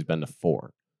 6 years, he's been to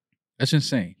 4. That's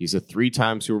insane. He's a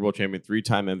 3-time Super Bowl champion,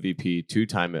 3-time MVP,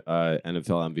 2-time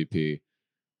NFL MVP,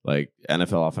 like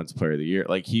NFL Offensive Player of the Year.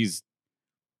 Like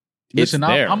Listen,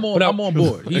 I'm on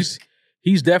board.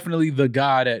 He's definitely the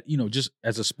guy that, just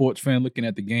as a sports fan looking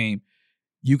at the game,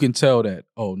 you can tell that,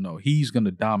 oh no, he's going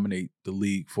to dominate the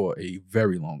league for a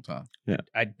very long time. Yeah.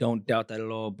 I don't doubt that at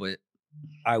all, but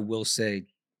I will say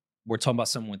we're talking about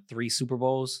someone with 3 Super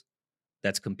Bowls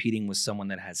that's competing with someone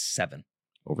that has 7.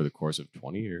 Over the course of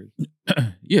 20 years.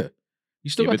 Yeah. You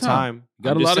still Give got it time.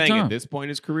 Got a lot of time. At this point in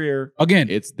his career, again,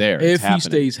 it's there. If it's he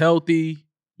stays healthy,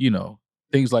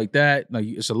 things like that. Like,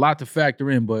 it's a lot to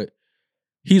factor in, but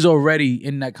he's already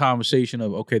in that conversation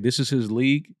of, okay, this is his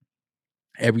league.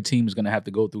 Every team is going to have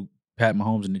to go through Pat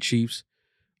Mahomes and the Chiefs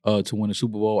to win a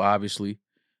Super Bowl, obviously.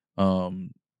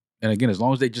 And again, as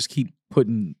long as they just keep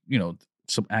putting,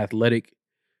 some athletic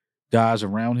guys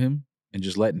around him and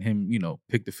just letting him,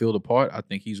 pick the field apart, I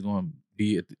think he's going to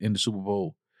be in the Super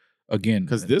Bowl again.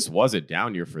 Because this was a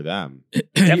down year for them.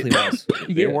 It definitely was.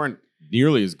 They weren't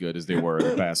nearly as good as they were in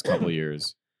the past couple of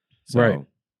years. So, Right.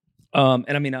 And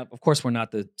I mean, of course, we're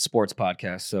not the sports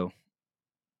podcast, so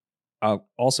I'll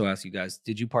also ask you guys,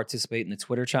 did you participate in the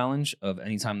Twitter challenge of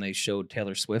anytime they showed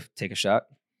Taylor Swift take a shot?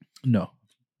 No.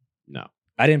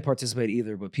 I didn't participate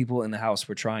either, but people in the house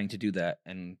were trying to do that.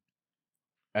 And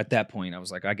at that point, I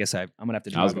was like, I guess I'm going to have to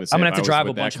drive. I'm going to have to drive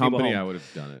a bunch of people home. I would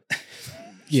have done it.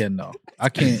 Yeah, no. I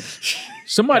can't.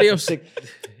 Somebody else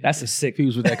That's a sick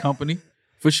fuse with that company,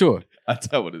 for sure. That's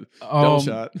how it is. Double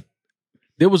shot.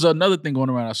 There was another thing going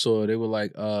around I saw. They were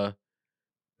like,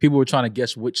 people were trying to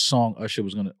guess which song Usher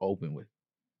was going to open with.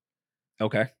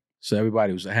 Okay. So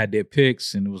everybody had their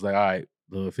picks, and it was like, all right,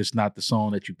 if it's not the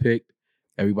song that you picked,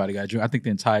 everybody got a drink. I think the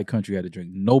entire country had a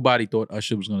drink. Nobody thought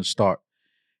Usher was going to start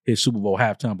his Super Bowl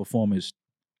halftime performance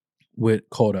with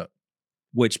Caught Up.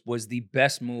 Which was the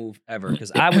best move ever.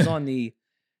 Because I was on the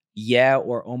yeah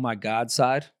or oh my God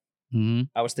side. Mm-hmm.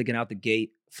 I was thinking out the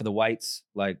gate for the whites,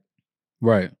 like,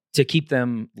 right, to keep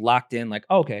them locked in, like,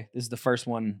 okay, this is the first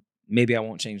one. Maybe I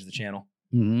won't change the channel.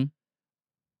 Mm-hmm.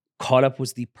 Caught Up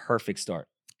was the perfect start.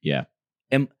 Yeah.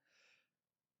 Am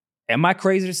I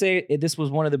crazy to say this was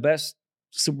one of the best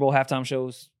Super Bowl halftime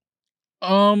shows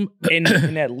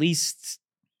in at least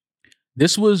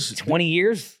this was 20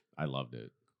 years? I loved it.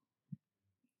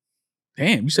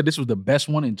 Damn, you said this was the best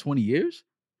one in 20 years?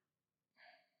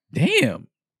 Damn.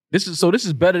 This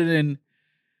is better than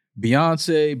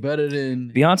Beyonce, better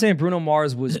than Beyonce and Bruno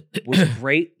Mars was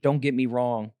great, don't get me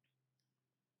wrong.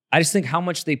 I just think how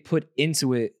much they put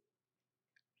into it.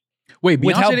 Wait,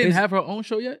 Beyonce didn't have her own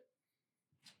show yet?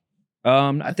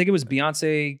 I think it was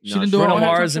Beyonce, she didn't do her Bruno own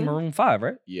Mars, halftime and show? Maroon 5,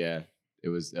 right? Yeah. It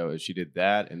was she did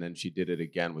that, and then she did it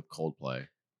again with Coldplay.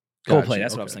 Gotcha. Coldplay,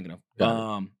 that's what I was Okay. thinking of.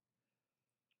 Got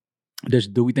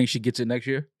do we think she gets it next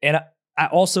year? And I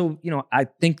also, I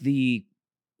think the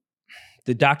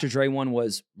Dr. Dre one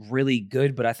was really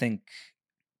good, but I think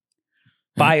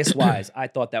bias-wise, I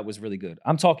thought that was really good.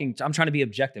 I'm trying to be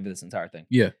objective in this entire thing.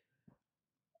 Yeah.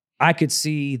 I could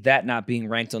see that not being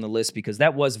ranked on the list because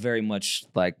that was very much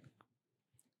like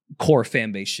core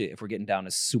fan base shit if we're getting down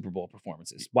to Super Bowl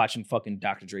performances. Watching fucking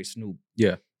Dr. Dre, Snoop,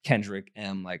 Yeah. Kendrick,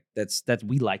 and like that's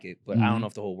we like it, but I don't know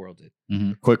if the whole world did.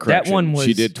 Mm-hmm. Quick correction. one was-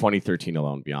 She did 2013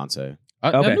 alone, Beyonce.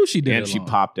 I Okay. knew she did And it she alone.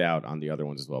 popped out on the other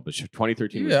ones as well. But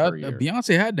 2013 was Yeah, her year.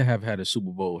 Beyonce had to have had a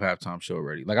Super Bowl halftime show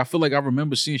already. Like, I feel like I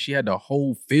remember seeing she had the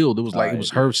whole field. It was like, it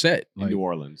was her set. in Like, New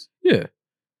Orleans. yeah.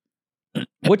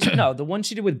 Which no, the one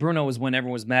she did with Bruno was when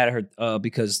everyone was mad at her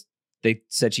because they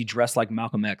said she dressed like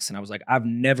Malcolm X, and I was like, I've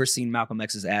never seen Malcolm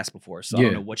X's ass before, so I Yeah.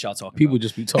 don't know what y'all talking People about.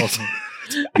 just be talking.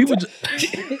 People just,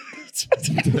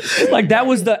 Like that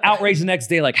was the outrage the next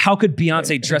day. Like, how could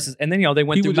Beyonce dress as? And then they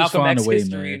went People through just Malcolm find X a way,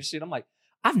 history man. and shit. I'm like,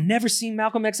 I've never seen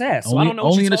Malcolm X ass, so I only don't know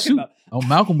what only you're in a talking suit. about. Oh,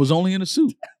 Malcolm was only in a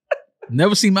suit.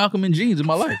 Never seen Malcolm in jeans in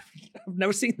my life. I've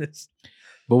never seen this.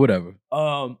 But whatever.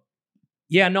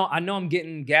 Yeah, no, I know I'm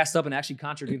getting gassed up and actually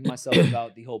contradicting myself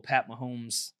about the whole Pat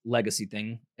Mahomes legacy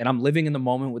thing. And I'm living in the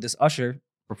moment with this Usher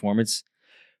performance.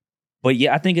 But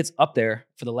yeah, I think it's up there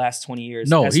for the last 20 years.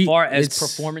 No, as far as it's-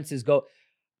 performances go,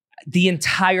 the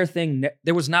entire thing,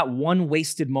 there was not one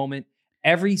wasted moment.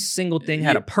 Every single thing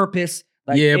had a purpose.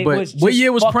 Like, yeah, it but was what just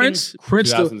year was fucking- Prince? Prince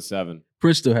still 2007.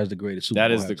 has the greatest Super That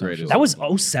Bowl is the halftime greatest. show. That was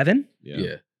 07?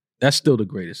 Yeah. That's still the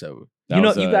greatest ever. That You know-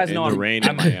 was, you guys in know the I'm- rain in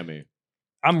I'm- Miami.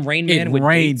 I'm Rain It Man with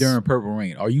rained dates. during Purple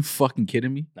Rain. Are you fucking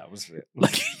kidding me? That was it.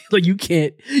 Like you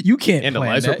can't And the plan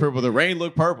lights were that. purple. The rain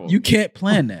looked purple. You can't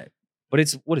plan that. But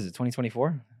it's, what is it,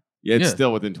 2024? Yeah, it's Yeah.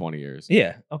 still within 20 years.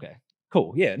 Yeah. Okay.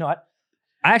 Cool. Yeah. No, I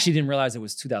actually didn't realize it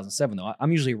was 2007 though.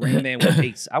 I'm usually Rain Man with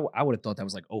dates. I would have thought that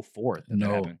was like 04 that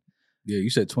No. happened. Yeah,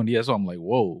 you said 20 years, so I'm like,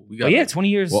 whoa. We got But yeah, 20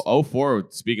 years. Well, 04,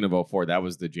 speaking of 04, that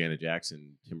was the Janet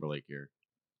Jackson Timberlake year.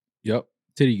 Yep.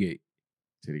 Tittygate.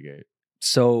 Tittygate.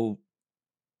 So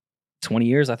 20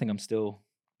 years, I think I'm still.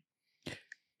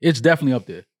 It's definitely up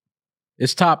there.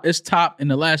 It's top in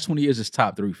the last 20 years, it's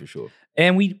top 3 for sure.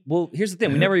 And here's the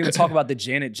thing. We never even talk about the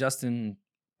Janet Justin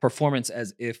performance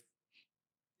as if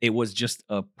it was just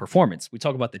a performance. We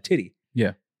talk about the titty.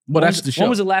 But When that's was- the show. When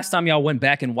was the last time y'all went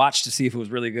back and watched to see if it was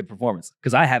really a good performance?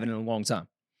 Because I haven't in a long time.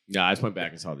 Yeah, I just went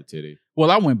back and saw the titty.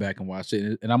 Well, I went back and watched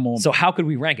it, and I'm on. So how could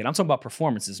we rank it? I'm talking about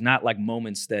performances, not like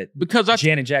moments that because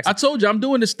Janet Jackson. I told you, I'm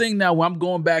doing this thing now where I'm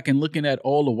going back and looking at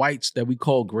all the whites that we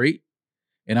call great,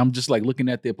 and I'm just like looking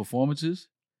at their performances.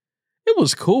 It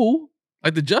was cool.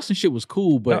 Like the Justin shit was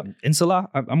cool, but Insala,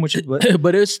 I'm with you. But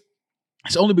but it's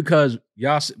only because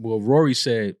Rory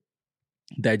said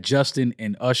that Justin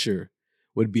and Usher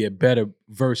would be a better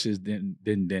versus than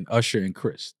Usher and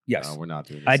Chris. yes, No, we're not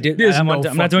doing this. I did. There's I'm no not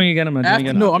doing fucking- it again. I'm not doing it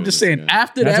again. No, Not I'm doing just this saying again.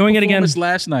 after Not that doing it again. performance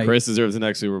last night, Chris deserves the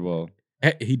next Super Bowl.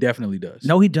 he definitely does.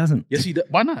 No, he doesn't. Yes, he does.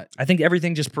 Why not? I think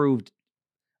everything just proved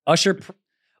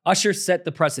Usher set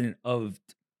the precedent of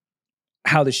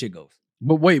how this shit goes.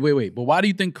 But wait. But why do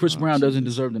you think Chris Oh, Brown doesn't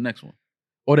Jesus. deserve the next one?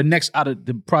 Or the next out of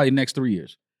the probably next 3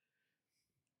 years?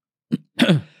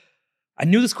 I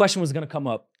knew this question was going to come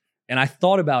up, and I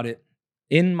thought about it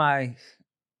in my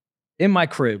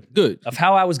crib Good. of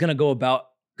how I was going to go about,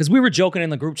 because we were joking in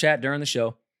the group chat during the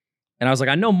show, and I was like,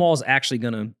 I know Maul's actually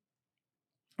going to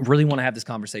really want to have this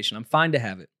conversation. I'm fine to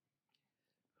have it.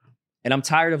 And I'm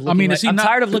tired of looking is he I'm not-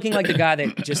 tired of looking like the guy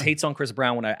that just hates on Chris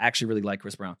Brown when I actually really like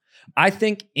Chris Brown. I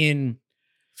think in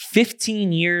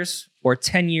 15 years or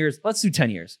 10 years, let's do 10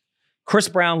 years, Chris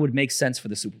Brown would make sense for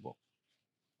the Super Bowl.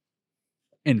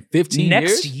 In 15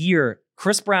 Next years? year,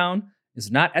 Chris Brown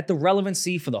is not at the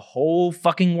relevancy for the whole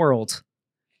fucking world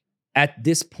at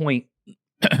this point,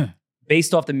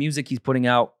 based off the music he's putting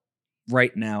out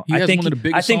right now. He has one of the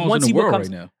biggest songs in the world right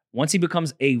now. Once he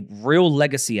becomes a real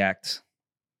legacy act,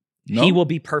 No? he will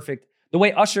be perfect. The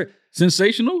way Usher,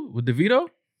 Sensational with DeVito?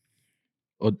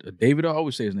 Or David, I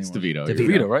always say his name It's wrong. DeVito. DeVito.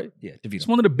 DeVito, right? yeah, It's DeVito.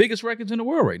 one of the biggest records in the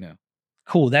world right now.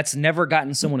 Cool. That's never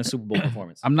gotten someone a Super Bowl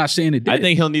performance. I'm not saying it did. I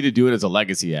think he'll need to do it as a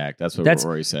legacy act. That's what That's-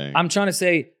 Rory's saying. I'm trying to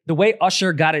say the way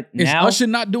Usher got it Is now. Usher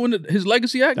not doing his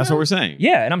legacy act That's now? what we're saying.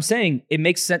 Yeah, and I'm saying it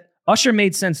makes sense. Usher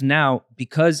made sense now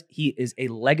because he is a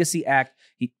legacy act.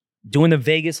 He doing the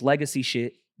Vegas legacy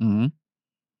shit. Mhm.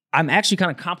 I'm actually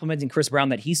kind of complimenting Chris Brown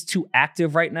that he's too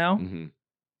active right now Mhm.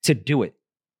 to do it.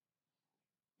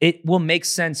 It will make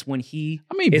sense when he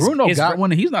I mean, is- Bruno is got re-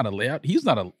 one. He's not a layout. He's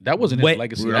not a. That wasn't Way- his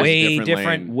legacy. Bruno's act. way a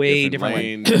different, lane, way different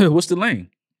lane. What's the lane?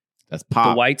 That's the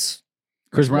pop. whites.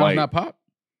 Chris Brown's White. not pop.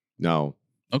 No.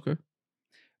 Okay,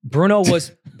 Bruno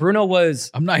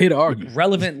was I'm not here to argue.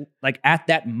 relevant. Like at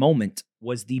that moment,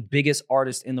 was the biggest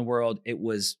artist in the world. It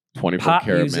was 24 pop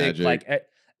karat music. magic. Like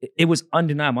it was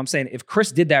undeniable. I'm saying if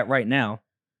Chris did that right now,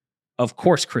 of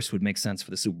course Chris would make sense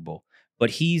for the Super Bowl. But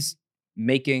he's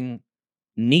making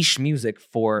niche music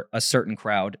for a certain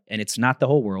crowd, and it's not the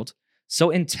whole world. So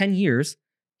in 10 years,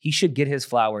 he should get his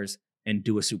flowers and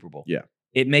do a Super Bowl. Yeah.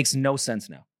 It makes no sense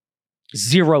now.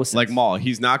 Zero sense. Like Maul,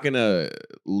 he's not going to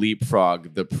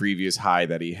leapfrog the previous high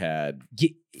that he had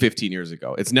Ye- 15 years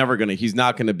ago. It's never going to, he's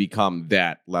not going to become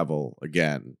that level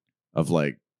again of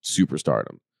like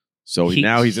superstardom. So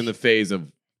now he's in the phase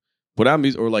of put out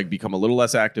music or like become a little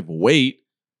less active, wait,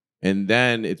 and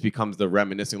then it becomes the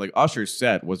reminiscing. Like Usher's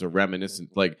set was a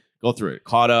reminiscent, like go through it.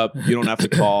 Caught Up, You Don't Have to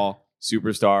Call,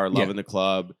 Superstar, Love Yeah. in the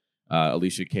Club,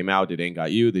 Alicia came out, did Ain't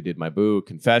Got You. They did My Boo,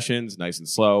 Confessions, Nice and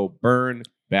Slow, Burn,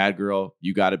 Bad Girl,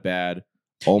 You Got It Bad.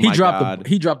 Oh my God.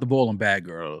 He dropped the ball on Bad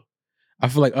Girl. I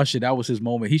feel like Usher, that was his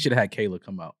moment. He should have had Kayla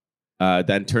come out.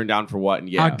 Then Turned Down for What? And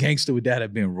yeah. How gangster would that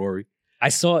have been, Rory? I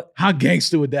saw it. How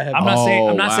gangster would that have I'm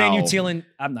been? not saying you're wow. stealing.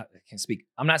 I can't speak.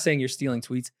 I'm not saying you're stealing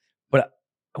tweets, but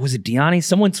was it Deani?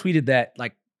 Someone tweeted that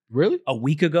like Really? a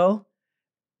week ago,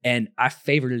 and I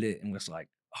favorited it and was like,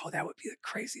 "Oh, that would be the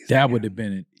craziest." That thing would have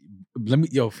been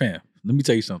it. Fam, let me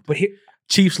tell you something. But here,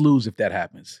 Chiefs lose if that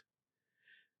happens.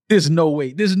 There's no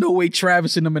way. There's no way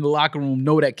Travis and them in the locker room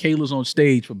know that Kayla's on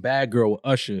stage for Bad Girl with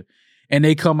Usher, and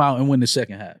they come out and win the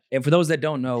second half. and for those that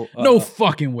don't know, No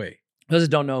fucking way. those that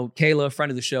don't know, Kayla, friend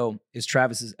of the show, is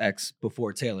Travis's ex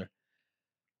before Taylor.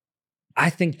 I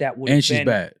think that would. And she's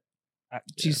bad.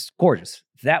 She's gorgeous.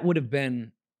 That would have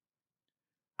been.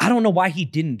 I don't know why he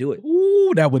didn't do it.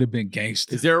 Ooh, that would have been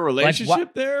gangster. Is there a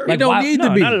relationship there? It don't need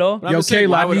to be. Not at all. But I'm Yo, just saying,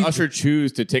 Kayla, why I would need- Usher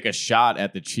choose to take a shot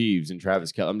at the Chiefs and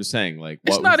Travis Kelce? I'm just saying, like,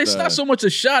 It's what not. was It's the- not so much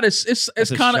a shot. It's That's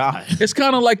a kind of. shot. It's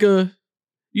kind of like a.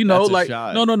 You know, That's a like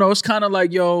shot. no. It's kind of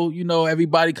like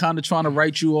everybody kind of trying to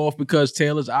write you off because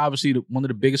Taylor's obviously one of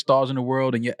the biggest stars in the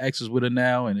world, and your ex is with her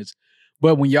now, and it's.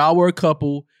 But when y'all were a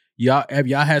couple, y'all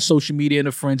had social media in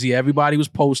a frenzy. Everybody was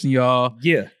posting y'all.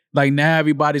 Yeah. Like now,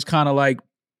 everybody's kind of like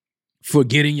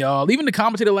forgetting y'all. Even the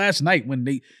commentator last night when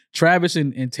Travis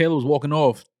and Taylor was walking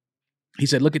off, he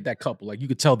said, "Look at that couple. Like you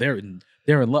could tell they're in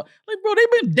love. Like bro,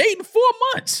 they've been dating 4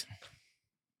 months.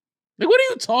 Like what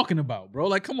are you talking about, bro?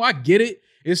 Like come on, I get it.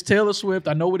 It's Taylor Swift.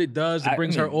 I know what it does. It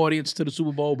brings her audience to the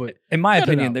Super Bowl, but In my cut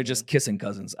it opinion, out, they're man. just kissing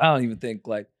cousins. I don't even think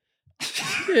like.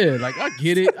 Yeah, like I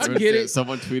get it. I get it.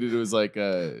 Someone tweeted it was like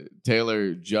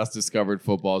Taylor just discovered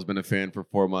football, has been a fan for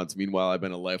 4 months. Meanwhile, I've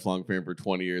been a lifelong fan for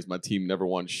 20 years. My team never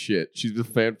won shit. She's been a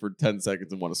fan for 10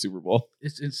 seconds and won a Super Bowl.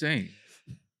 It's insane.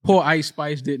 Poor Ice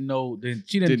Spice didn't know.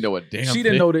 She Didn't know a damn She thing.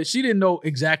 didn't know that. She didn't know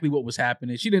exactly what was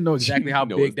happening. She didn't know exactly how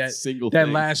Didn't know big a that single that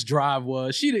thing. last drive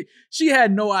was. She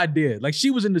had no idea. Like she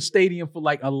was in the stadium for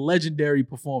like a legendary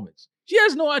performance. She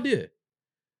has no idea.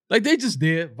 Like they just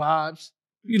did vibes.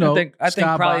 You know, I think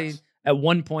skybox. probably at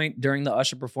one point during the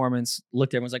Usher performance,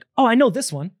 looked at everyone's like, "Oh, I know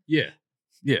this one." Yeah.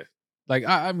 Like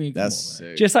I mean, come That's on,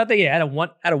 man. sick. Just I think out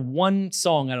of one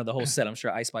song out of the whole set, I'm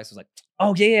sure Ice Spice was like,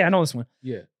 "Oh yeah, I know this one."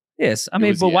 Yeah. Yes, I It mean,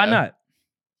 was, but why yeah. not?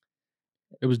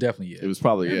 It was definitely It was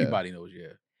probably, yeah. Everybody knows, yeah.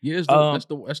 Yeah, that's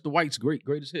the White's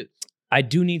greatest hit. I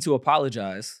do need to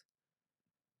apologize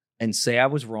and say I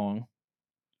was wrong.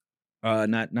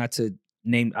 Not to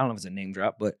name. I don't know if it's a name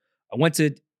drop, but I went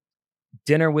to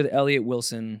dinner with Elliot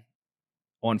Wilson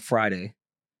on Friday,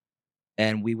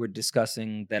 and we were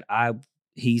discussing that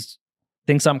he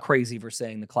thinks I'm crazy for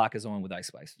saying the clock is on with Ice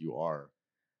Spice. You are.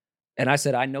 And I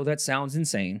said, I know that sounds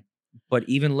insane, but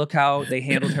even look how they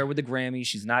handled her with the Grammy.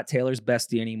 She's not Taylor's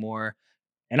bestie anymore.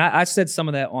 And I said some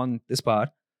of that on this pod.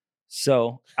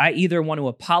 So I either want to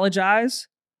apologize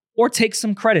or take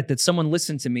some credit that someone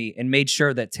listened to me and made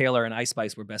sure that Taylor and Ice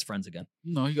Spice were best friends again.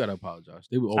 No, you gotta apologize.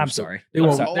 They were always I'm still- sorry. They I'm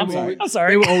were sorry. they I'm were sorry. always- I'm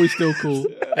sorry. They were always still cool.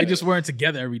 They just weren't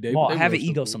together every day. Well, but I they have were an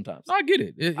still ego cool. sometimes. No, I get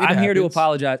it. It I'm here to happens.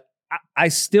 apologize. I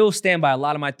still stand by a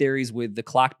lot of my theories with the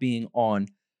clock being on.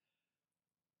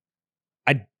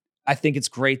 I think it's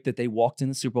great that they walked in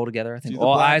the Super Bowl together. I think She's the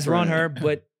all black eyes were on friend. her.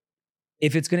 But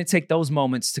if it's going to take those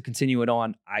moments to continue it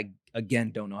on, I,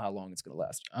 again, don't know how long it's going to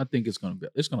last. I think it's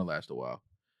gonna last a while.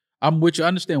 I'm with you. I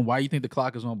understand why you think the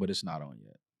clock is on, but it's not on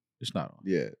yet. It's not on.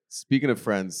 Yeah. Speaking of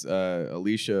friends,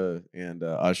 Alicia and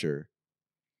Usher,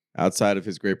 outside of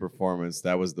his great performance,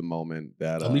 that was the moment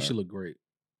that Alicia looked great.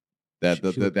 that she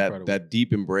looked incredible. that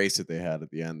deep embrace that they had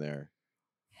at the end there.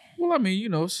 Well, I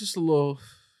mean, it's just a little,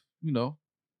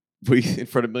 In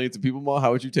front of millions of people, Ma,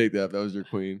 how would you take that if that was your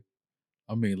queen?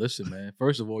 I mean, listen, man.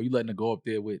 First of all, you letting her go up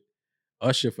there with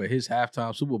Usher for his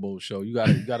halftime Super Bowl show. You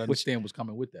gotta understand what's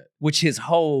coming with that. Which his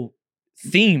whole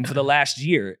theme for the last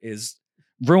year is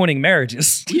ruining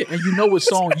marriages. Yeah, and you know what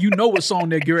song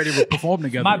they're getting ready to perform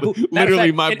together. My boo. Literally, Matter of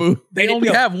fact, my and- boo. They and only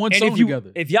yo, have one and song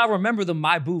together. If y'all remember the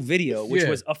My Boo video, which Yeah.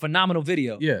 was a phenomenal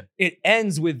video, Yeah, it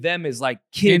ends with them as like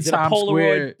kids in a Times Polaroid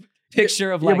Square.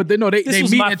 picture of Yeah, like, but they this they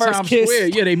was meet my in first Times kiss. Square.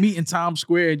 Yeah, they meet in Times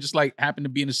Square and just like happen to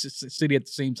be in the city at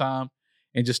the same time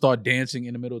and just start dancing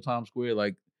in the middle of Times Square.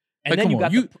 Like, and then come you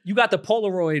on, got you got the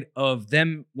Polaroid of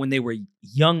them when they were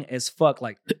young as fuck.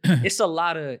 Like, it's a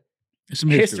lot of it's some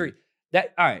history.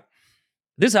 That all right.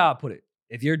 This is how I put it.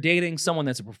 If you're dating someone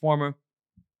that's a performer,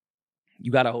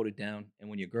 you got to hold it down. And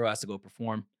when your girl has to go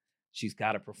perform, she's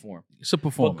got to perform. It's a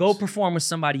performance. But go perform with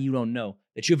somebody you don't know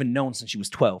that you haven't known since you was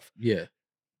 12. Yeah,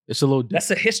 It's a little. That's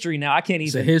a history now. I can't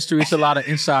It's even. a history. It's a lot of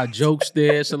inside jokes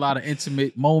there. It's a lot of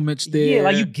intimate moments there. Yeah,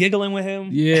 like you giggling with him.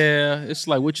 Yeah, it's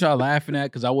like what y'all laughing at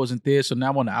because I wasn't there. So now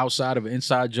I'm on the outside of an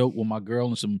inside joke with my girl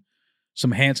and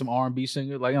some handsome R&B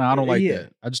singer. Like, I don't like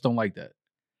that. I just don't like that.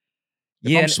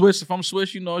 If I'm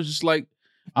Swiss, it's just like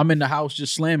I'm in the house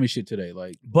just slamming shit today.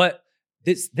 Like, but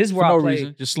this is where for I no play.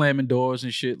 reason, just slamming doors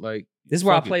and shit. Like, This is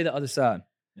where I fuck it. play the other side.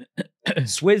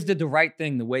 Swizz did the right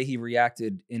thing the way he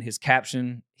reacted in his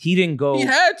caption. He didn't go. He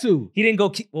had to. He didn't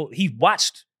go. Well, he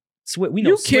watched. Swizz. We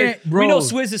know You Swizz. can't, bro. We know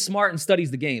Swizz is smart and studies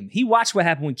the game. He watched what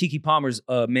happened when Keke Palmer's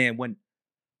man when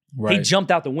Right. he jumped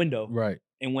out the window Right.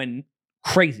 and went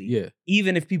crazy. Yeah.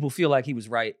 Even if people feel like he was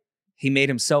right, he made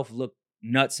himself look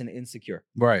nuts and insecure.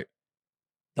 Right.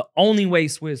 The only way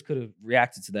Swizz could have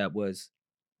reacted to that was,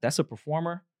 that's a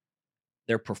performer.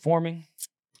 They're performing.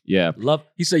 Yeah. Love.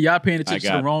 He said, y'all paying attention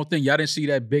to got- the wrong thing. Y'all didn't see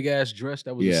that big ass dress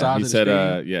that was the Yeah. size He of said,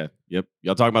 the stadium? yep.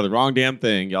 Y'all talking about the wrong damn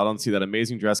thing. Y'all don't see that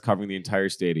amazing dress covering the entire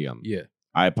stadium. Yeah.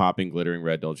 Eye-popping, glittering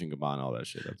red Dolce & Gabbana, all that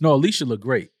shit. No, Alicia looked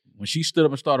great. When she stood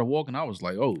up and started walking, I was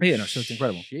like, oh, Yeah, no, she looked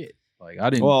incredible. Shit. Like,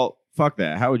 I didn't. Well, fuck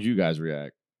that. How would you guys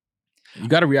react? You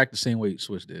got to react the same way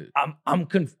Swiss did. I'm oh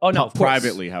no, of course.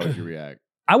 Privately, how would you react?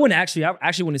 I wouldn't actually. I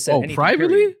actually wouldn't have said anything. Privately?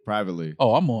 period. Privately.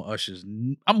 Oh, I'm on Usher's.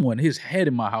 I'm on his head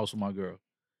in my house with my girl.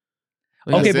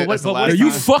 Okay, That's it. but That's the what? last Are you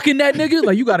time. fucking that nigga?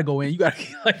 Like, you got to go in. You got to,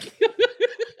 like.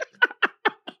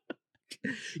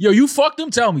 Yo, you fucked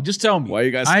him? Tell me. Just tell me. Why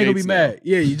you guys I ain't gonna be skates now? mad.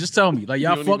 Yeah, you just tell me. Like,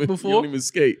 y'all You don't fucked even- before? You don't even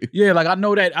skate. Yeah, like I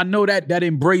know that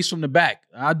embrace from the back.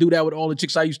 I do that with all the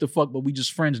chicks I used to fuck, but we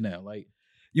just friends now. Like,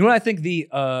 You know what I think the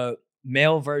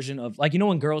male version of, like, you know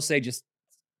when girls say, just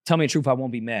tell me the truth, I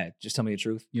won't be mad. Just tell me the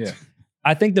truth. yeah.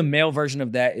 I think the male version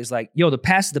of that is like, yo, the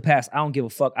past is the past. I don't give a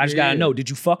fuck. I just Yeah, gotta yeah. know. Did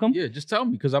you fuck him? Yeah, just tell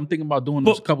me because I'm thinking about doing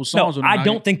But a couple songs. No, with him. I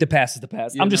don't think the past is the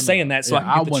past. Yeah, I'm just no. saying that so Yeah,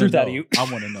 I can get the wanna truth out of know. you.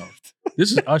 I want to know.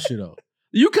 This is Usher though.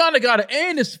 You kind of got to,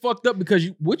 and it's fucked up because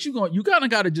you kind of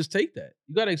got to just take that.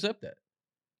 You got to accept that.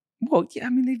 Well, yeah, I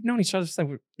mean, they've known each other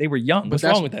since they were young. But What's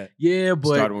that's- wrong with that? Yeah,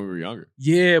 but Started when we were younger.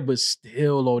 yeah, but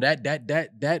still, though, that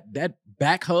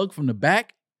back hug from the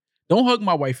back. Don't hug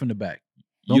my wife from the back.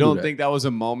 You do don't that. think that was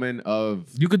a moment of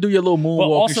You could do your little moonwalk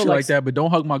and also, shit like, like that, but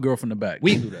don't hug my girl from the back.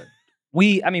 We- Don't do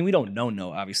that. I mean, we don't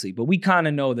know, obviously, but we kind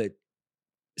of know that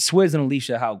Swizz and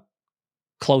Alicia, how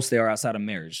close they are outside of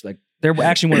marriage. Like, they're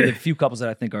actually one of the few couples that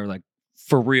I think are like,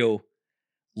 for real,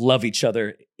 love each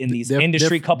other in these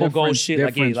industry couple goals friends- shit. they're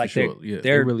Like, yeah, friends for like sure. Yeah, they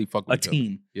they're really fuck a with each other.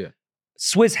 team. Yeah.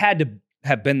 Swizz had to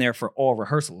have been there for all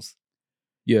rehearsals.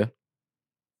 Yeah.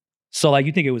 So, like,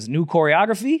 you think it was new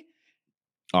choreography?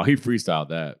 oh, he freestyled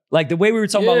that. Like the way we were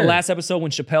talking about Yeah. the last episode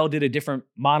when Chappelle did a different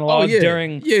monologue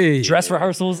during dress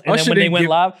rehearsals, and Usher then when they didn't went give-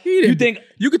 live, he you didn't- think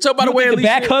You could tell by the you way think the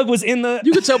Alicia back hug was in the?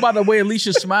 You could tell by the way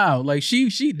Alicia smiled. Like she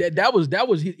that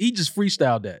was he just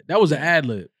freestyled that. That was an ad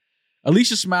lib.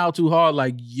 Alicia smiled too hard.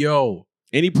 Like yo,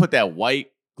 And he put that white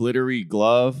glittery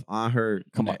glove on her.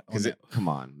 Come on, On that- come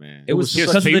on, man. It was His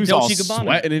because of the face all Dolce Gabbana,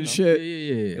 sweating and you know? shit.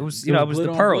 Yeah. It was, you know, it was the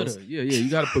glitter on pearls. glitter. Yeah. You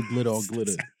got to put glitter on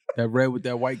glitter. That red with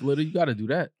that white glitter. You got to do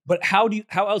that. But how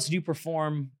else do you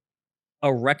perform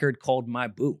a record called My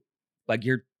Boo? Like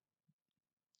your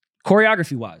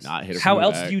choreography wise. Not hit it How from the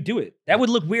else back. do you do it? That would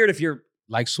look weird if you're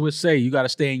Like Swiss say, you got to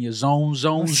stay in your zone,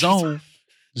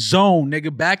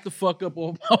 nigga. Back the fuck up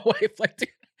on my wife like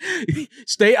that.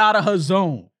 Stay out of her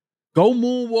zone. Go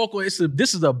moonwalk on.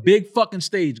 This is a big fucking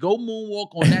stage. Go moonwalk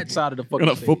on that side of the fucking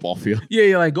On a stage. football field.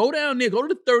 Yeah, like go down there. Go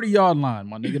to the 30-yard line,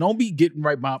 my nigga. Don't be getting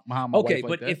right behind my okay. wife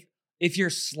like But that. if you're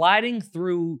sliding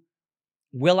through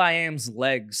Will.i.am's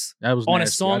legs That was on a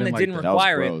nasty. I song that like didn't that. That was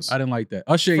require it, gross. I didn't like that.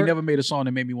 Usher ain't For- never made a song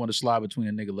that made me want to slide between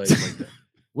a nigga legs like that.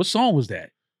 What song was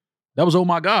that? That was Oh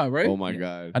My God, right? Oh my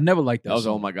god. I never liked that. That was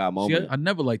song. oh my god See, moment. I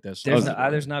never liked that song.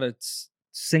 there's not a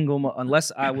single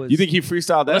unless I was. You think he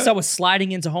freestyled that? Unless I was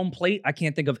sliding into home plate, I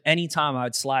can't think of any time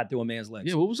I'd slide through a man's legs.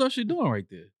 Yeah, what was Usher doing right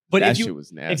there? but that if shit you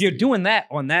was nasty. if you're doing that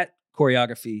on that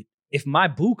choreography, if My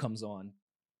Boo comes on,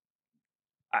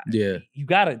 Yeah. you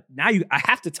gotta I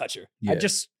have to touch her. Yeah. I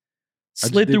just I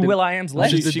just slid did through the- Will.i.am's I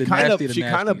legs. just did she the kind nasty of the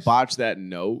of nasties. botched that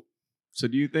note. So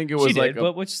do you think it was She like did,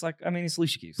 but which is like, I mean, it's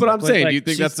Alicia Keys. But Like, I'm saying, like, do you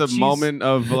think she's- that's a she's- moment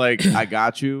of like, I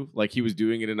got you? Like he was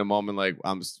doing it in a moment like,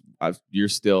 you're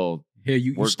still, Here,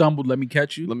 you We're- stumbled. Let me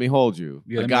catch you. let me hold you.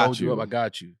 Yeah, I let me got hold you up. I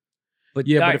got you. But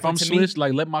Yeah, all but right, if I'm to me- Swiss,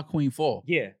 like let my queen fall.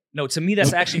 yeah, no, to me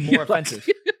that's actually more offensive.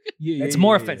 Yeah, It's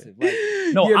more offensive. Like,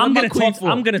 no, Yeah, let I'm my gonna queen talk. fall.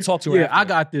 I'm gonna talk to her. Yeah, after. I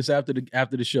got this after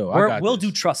the show. We'll this.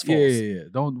 do trust Yeah,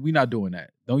 falls. yeah. We not doing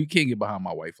that. You can't get behind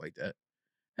my wife like that.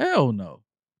 Hell no.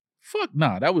 Fuck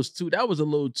nah. That was a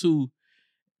little too.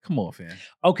 Come on, fam.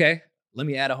 Okay, let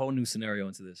me add a whole new scenario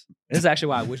into this. This is actually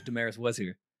why I wish Damaris was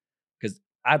here, because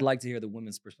I'd like to hear the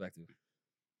women's perspective.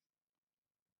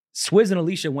 Swizz and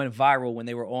Alicia went viral when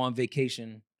they were all on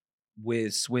vacation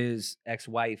with Swizz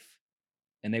ex-wife,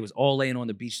 and they was all laying on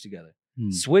the beach together.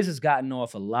 Swizz has gotten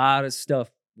off a lot of stuff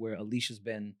where Alicia's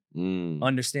been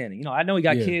understanding. You know, I know he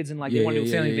got kids and like they want to do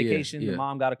a family vacation. The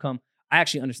mom got to come. I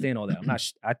actually understand all that. I'm not.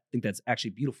 I think that's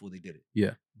actually beautiful they did it.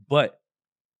 Yeah. But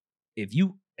if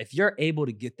you're able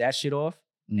to get that shit off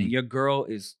and your girl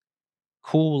is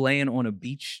cool laying on a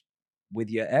beach with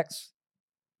your ex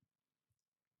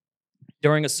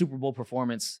during a Super Bowl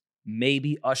performance,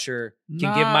 maybe Usher can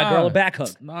give my girl a back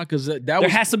hug. Nah, because there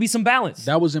has to be some balance.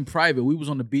 That was in private. We was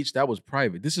on the beach. That was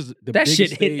private. This is the that biggest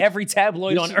shit stage. hit every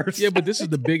tabloid on earth. Yeah, but this is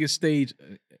the biggest stage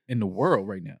in the world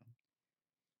right now.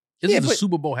 This is the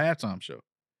Super Bowl halftime show.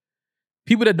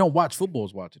 People that don't watch football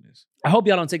is watching this. I hope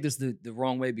y'all don't take this the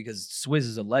wrong way because Swizz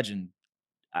is a legend.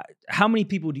 How many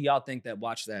people do y'all think that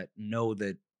watch that know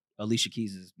that Alicia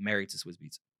Keys is married to Swizz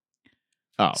Beatz?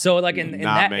 Oh, so like in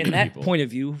that point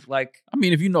of view, like I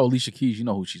mean, if you know Alicia Keys, you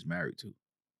know who she's married to.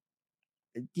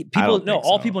 People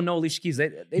know Alicia Keys.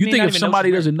 They you think if somebody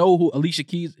doesn't know who Alicia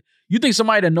Keys, you think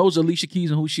somebody that knows Alicia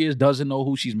Keys and who she is doesn't know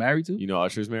who she's married to? You know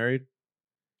Usher's married?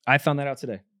 I found that out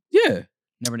today. Yeah,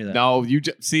 never knew that. No, you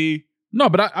see. No,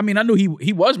 but I mean, I knew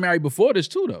he was married before this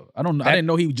too, though. I didn't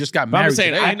know he just got married. I'm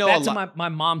saying, I know back to my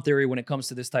mom theory when it comes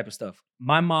to this type of stuff.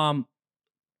 My mom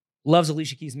loves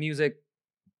Alicia Keys' music.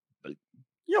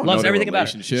 Loves everything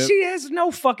about it. She has no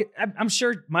fucking. I'm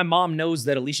sure my mom knows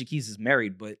that Alicia Keys is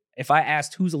married, but if I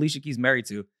asked who's Alicia Keys married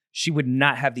to, she would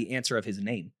not have the answer of his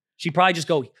name. She'd probably just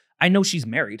go, "I know she's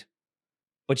married,"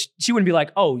 but she wouldn't be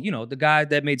like, "Oh, you know, the guy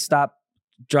that made Stop,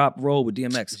 Drop, Roll with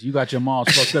DMX." You got your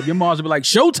mom's fucked up. Your mom's would be like,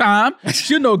 "Showtime."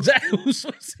 She'll know exactly who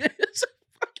Swizz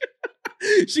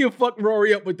is. She'll fuck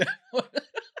Rory up with that.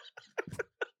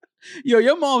 Yo,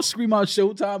 your mom scream out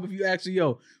Showtime if you ask her,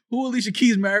 yo, who Alicia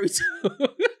Keys married to?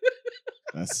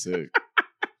 That's sick.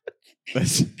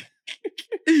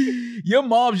 Your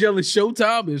mom's yelling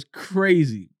Showtime is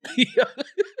crazy.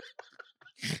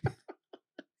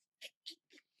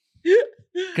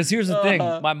 Because here's the thing.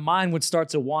 My mind would start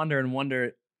to wander and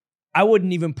wonder. I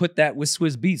wouldn't even put that with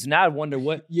Swizz Beatz. Now I'd wonder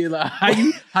what. Yeah, like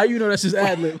how you know that's his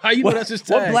ad lib? How you know that's his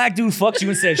tag? What black dude fucks you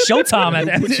and says Showtime at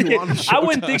that? I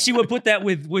wouldn't think she would put that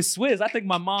with Swizz. I think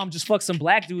my mom just fucked some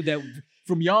black dude that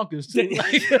from Yonkers too.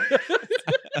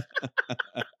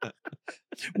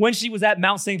 When she was at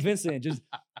Mount St. Vincent, just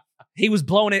he was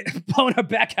blowing her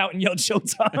back out and yelled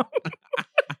Showtime.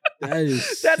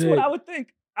 That's sick. what I would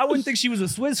think. I wouldn't think she was a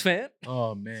Swizz fan.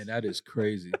 Oh man, that is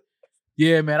crazy.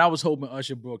 Yeah, man, I was hoping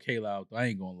Usher brought Kayla out. I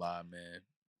ain't gonna lie, man.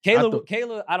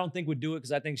 Kayla, I don't think would do it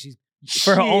because I think she's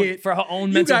for her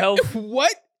own mental health.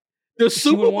 What? The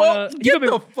Super Bowl?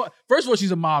 First of all,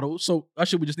 she's a model, so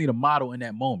Usher would just need a model in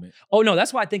that moment. Oh no,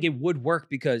 that's why I think it would work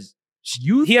because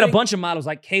he had a bunch of models.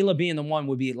 Like Kayla being the one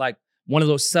would be like one of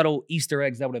those subtle Easter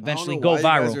eggs that would eventually go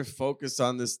viral. You guys are focused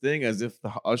on this thing as if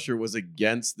the Usher was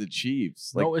against the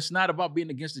Chiefs. No, it's not about being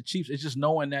against the Chiefs. It's just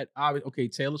knowing that, okay,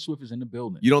 Taylor Swift is in the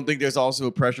building. You don't think there's also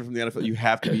a pressure from the NFL? You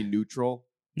have to be neutral?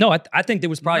 No, I think there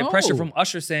was probably pressure from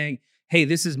Usher saying, hey,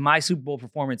 this is my Super Bowl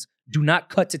performance. Do not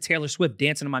cut to Taylor Swift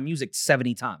dancing to my music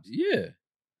 70 times. Yeah.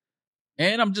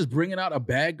 And I'm just bringing out a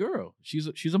bad girl. She's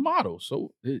a model.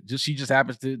 So she just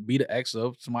happens to be the ex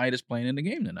of somebody that's playing in the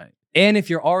game tonight. And if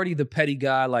you're already the petty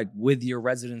guy, like with your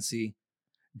residency,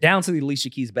 down to the Alicia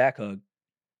Keys back hug,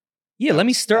 let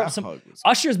me stir up some.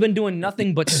 Usher's been doing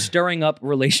nothing but stirring up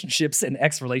relationships and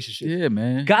ex-relationships. Yeah,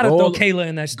 man. Gotta throw Kayla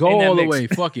in that. Go all the way.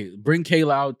 Fuck it. Bring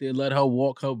Kayla out there. Let her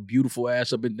walk her beautiful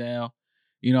ass up and down.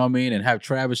 You know what I mean? And have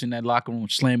Travis in that locker room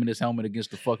slamming his helmet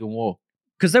against the fucking wall.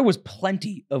 Because there was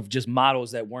plenty of just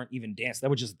models that weren't even dancing. That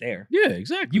were just there. Yeah,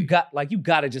 exactly. You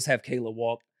got to just have Kayla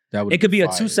walk. It could be a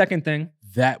 2-second thing.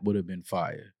 That would have been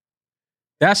fire.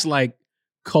 That's like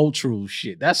cultural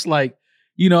shit. That's like,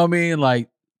 you know what I mean? Like,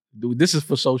 this is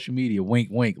for social media. Wink,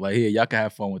 wink. Like, here, y'all can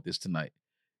have fun with this tonight.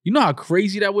 You know how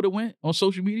crazy that would have went on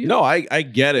social media? No, I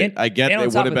get it. I get it.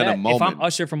 It would have been a moment. If I'm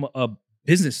Usher from a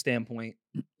business standpoint,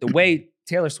 the way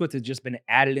Taylor Swift has just been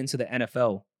added into the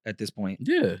NFL at this point.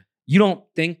 Yeah. You don't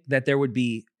think that there would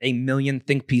be a million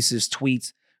think pieces,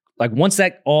 tweets? Like, once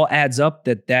that all adds up,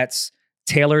 that's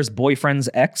Taylor's boyfriend's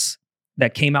ex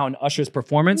that came out in Usher's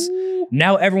performance. Ooh.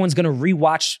 Now everyone's going to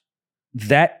rewatch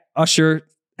that Usher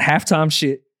halftime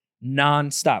shit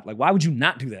nonstop. Like, why would you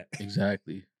not do that?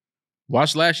 Exactly.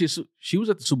 Watch last year. She was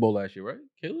at the Super Bowl last year, right?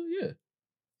 Kayla? Yeah.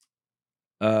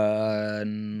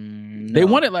 No. They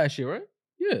won it last year, right?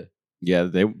 Yeah. Yeah,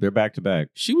 they're back to back.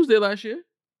 She was there last year.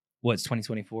 What's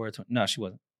 2024? No, she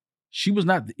wasn't. She was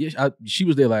not. She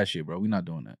was there last year, bro. We're not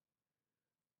doing that.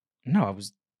 No, I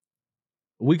was.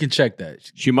 We can check that.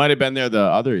 She might have been there.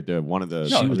 The one of the.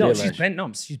 She was there last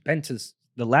year. She's been to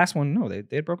the last one. No, they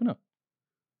had broken up.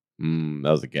 That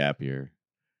was a gap year.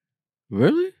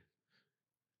 Really?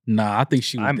 Nah, I think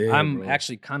she was there. I'm bro.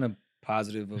 actually kind of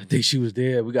positive. I think she was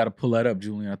there. We got to pull that up,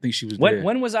 Julian. I think she was there.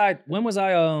 When was I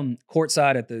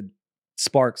courtside at the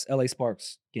LA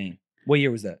Sparks game? What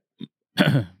year was that?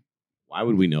 Why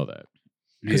would we know that?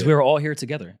 Because we were all here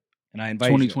together, and I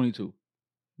invited 2022.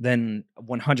 Then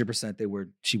 100%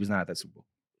 she was not at that Super Bowl.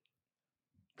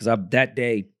 Because that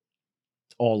day,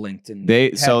 all linked and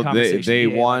They Yeah.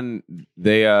 won.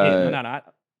 They No.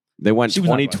 they went She was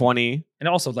not 2020, And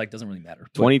also, doesn't really matter.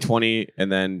 But 2020,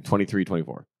 and then 23,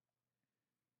 24.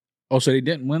 Oh, so they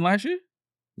didn't win last year?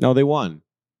 No, they won.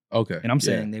 Okay. And I'm Yeah.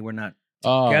 saying they were not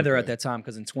Oh, together okay. at that time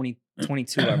because in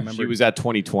 2022, I remember. She was at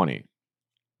 2020.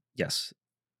 Yes.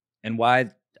 And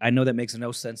why I know that makes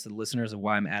no sense to the listeners of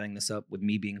why I'm adding this up with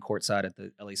me being courtside at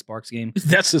the LA Sparks game.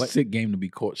 That's a What? sick game to be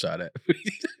courtside at.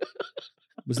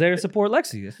 Was there to support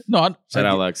Lexi. No, Shout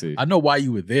out Lexi. I know why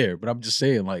you were there, but I'm just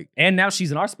saying, like, And now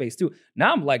she's in our space too.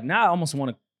 Now I almost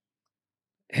want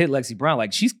to hit Lexi Brown.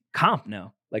 Like she's comp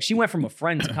now. Like she went from a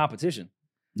friend to competition.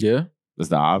 yeah, That's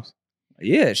the Obs.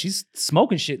 Yeah, she's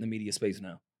smoking shit in the media space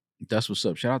now. that's what's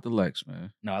up. Shout out to Lex,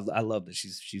 man. No, I love that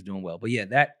she's doing well. But yeah,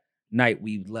 that night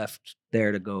we left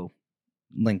there to go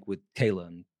link with Kayla,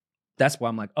 and that's why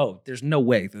I'm like, oh, there's no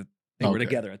way that they were Okay.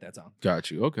 together at that time. Got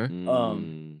you. Okay.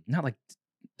 Not like,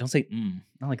 don't say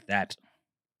not like that.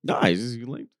 No, it's just you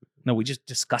linked. No, we just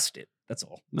discussed it. That's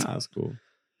all. Nah, that's cool.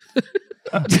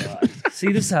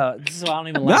 See, this is why I don't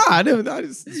even Nah, like. I didn't.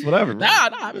 It's whatever. bro.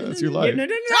 Nah, That's your life.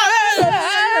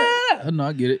 No,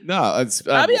 I get it. No, it's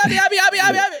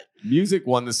music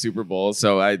won the Super Bowl,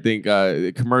 so I think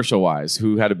commercial wise,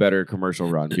 who had a better commercial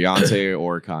run, Beyonce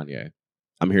or Kanye?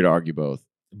 I'm here to argue both.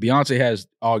 Beyonce has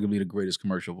arguably the greatest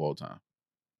commercial of all time.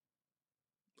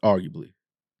 Arguably.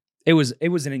 It was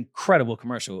an incredible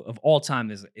commercial of all time.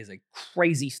 Is a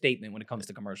crazy statement when it comes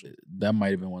to commercials. That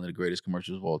might have been one of the greatest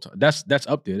commercials of all time. That's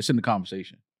up there. It's in the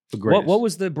conversation. The greatest. What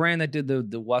was the brand that did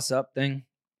the What's Up thing?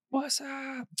 What's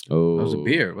up? Oh, That was a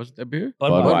beer. Was it that beer?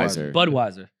 Budweiser.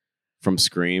 Budweiser. From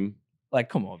Scream. Like,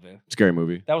 come on, man. Scary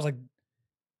movie. That was like,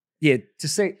 yeah. To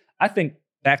say, I think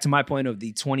back to my point of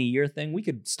the 20-year thing, we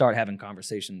could start having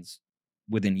conversations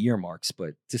within year marks.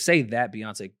 But to say that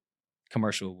Beyonce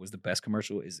commercial was the best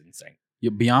commercial is insane.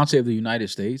 Yeah, Beyonce of the United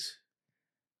States.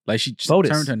 Like she Botus.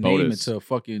 turned her name Botus. into a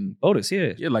fucking Otis,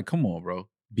 yeah. yeah. Like come on, bro.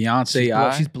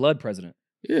 Beyonce, She's blood president.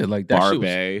 yeah, like that. shit was-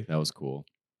 Barbie. That was cool.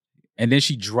 and then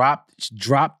she dropped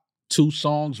 2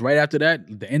 songs right after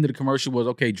that. The end of the commercial was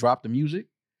okay. Drop the music.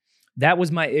 That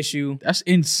was my issue. That's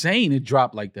insane. It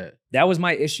dropped like that. That was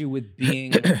my issue with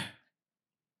being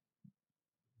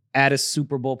at a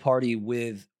Super Bowl party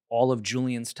with all of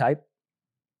Julian's type.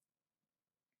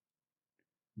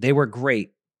 They were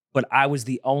great, but I was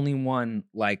the only one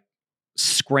like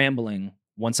scrambling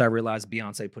once I realized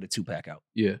Beyonce put a 2-pack out.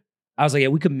 Yeah. I was like, yeah,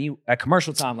 we could mute at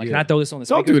commercial time. Like, Yeah. can I throw this on the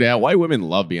Don't speaker? do that. White women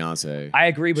love Beyonce. I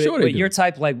agree, but, Sure they but do. your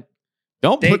type, like,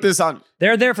 Don't they- put this on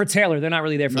they're there for Taylor. They're not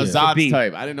really there for Azad's B.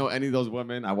 type. I didn't know any of those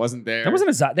women. I wasn't there. That wasn't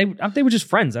Azad. They were just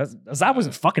friends. Azad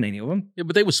wasn't fucking any of them. Yeah,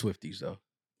 but they were Swifties though.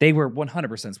 They were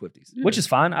 100% Swifties, Yeah. which is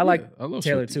fine. I like I love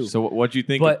Taylor Swifties. too. So what do you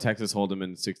think But- of Texas Hold'em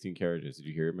and 16 Carriages? Did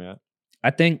you hear it, Matt? I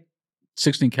think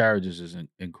 16 Carriages is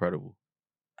incredible.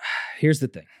 here's the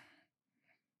thing.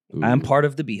 I'm Ooh. part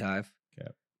of the Beehive. Okay.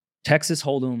 Texas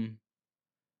Hold'em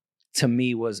to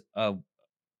me was a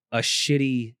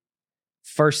shitty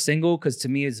first single because to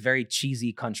me it's very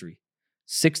cheesy country.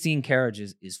 16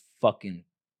 Carriages is fucking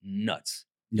nuts.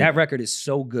 Yeah. That record is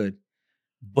so good.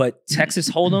 But Texas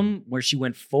Hold'em, where she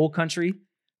went full country,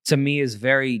 to me is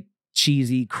very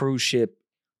cheesy cruise ship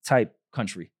type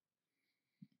country.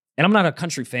 And I'm not a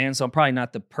country fan, so I'm probably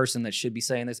not the person that should be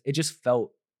saying this. It just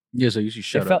felt Yeah, so you should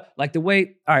shut it felt up. like the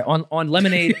way all right on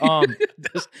Lemonade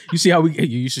You see how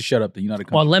you should shut up. Then you're not a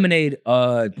country. on Lemonade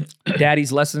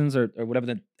Daddy's Lessons or whatever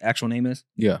the actual name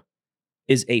Yeah.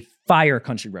 is a fire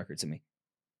country record to me.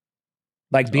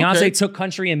 Like Beyonce Okay. took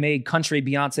country and made country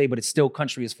Beyonce, but it's still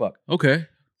country as fuck. Okay.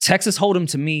 Texas Hold'em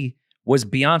to me was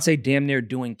Beyonce damn near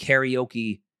doing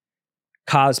karaoke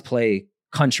cosplay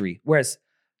country, whereas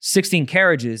 16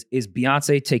 Carriages is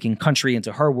Beyonce taking country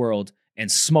into her world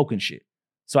and smoking shit.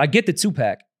 So I get the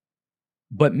 2-pack,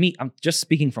 but me, I'm just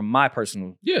speaking from my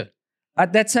personal. Yeah.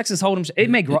 That Texas Hold'em, it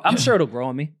may grow. I'm sure it'll grow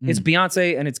on me. It's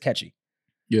Beyonce and it's catchy.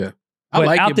 Yeah. But I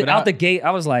like out it, the but out the gate,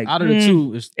 I was like, out of the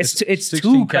two, it's 16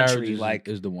 too country. Carriages Like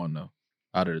is the one though.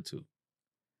 Out of the two.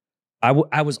 I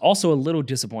was also a little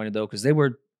disappointed though because they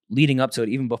were leading up to it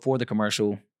even before the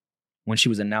commercial when she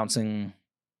was announcing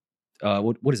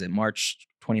what is it, March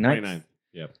 29th? 29th.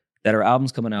 Yep. That her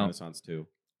album's coming out. Renaissance 2.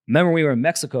 Remember we were in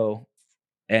Mexico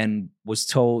and was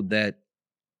told that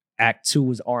Act 2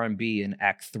 was R&B and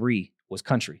Act 3 was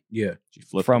country. Yeah. She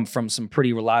flipped From some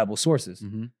pretty reliable sources.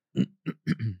 Mm-hmm.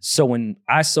 So when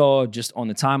I saw just on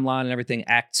the timeline and everything,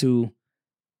 Act 2,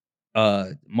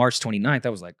 March 29th, I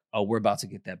was like, oh, we're about to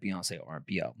get that Beyonce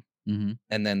R&B album. Mm-hmm.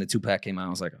 And then the 2-pack came out. I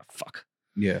was like, oh, fuck.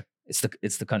 Yeah.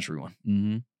 It's the country one.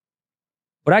 Mm-hmm.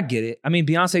 But I get it. I mean,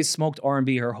 Beyonce smoked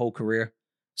R&B her whole career.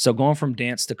 So going from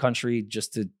dance to country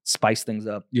just to spice things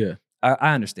up, Yeah.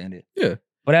 I understand it. Yeah.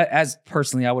 But as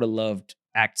personally, I would have loved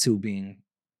Act 2 being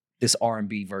this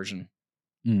R&B version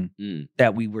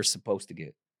that we were supposed to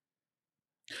get.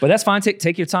 But that's fine.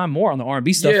 Take your time more on the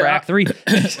R&B stuff for Act 3.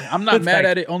 I'm not mad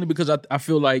at it only because I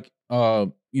feel like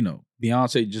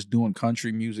Beyonce just doing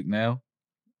country music now.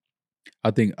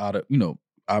 I think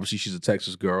obviously she's a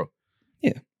Texas girl.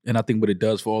 Yeah. And I think what it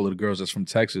does for all of the girls that's from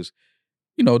Texas,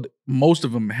 most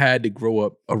of them had to grow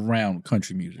up around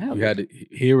country music. You had to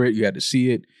hear it, you had to see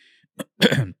it.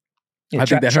 I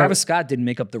think that Travis Scott didn't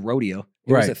make up the rodeo.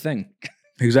 It was a thing.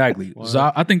 Exactly.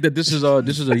 So I think that this is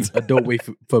a dope way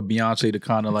for Beyonce to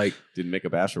kind of like didn't make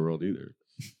up Astroworld either.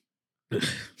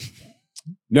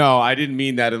 No, I didn't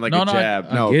mean that in like a jab.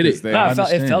 I get it.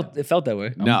 It felt that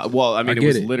way. No, well, I mean, it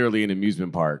was it. literally an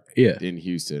amusement park in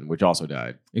Houston, which also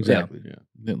died. Exactly.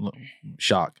 Yeah.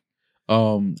 Shock.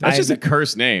 That's just a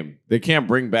cursed name. They can't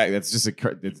bring back. That's just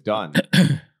it's done.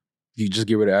 You just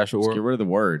get rid of Astroworld. Just get rid of the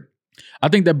word. I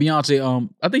think that Beyonce.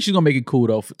 I think she's gonna make it cool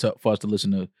though for us to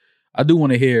listen to. I do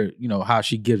want to hear, how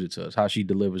she gives it to us, how she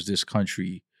delivers this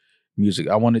country music.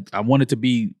 I want it to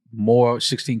be more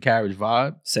 16 Carats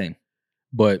vibe. Same.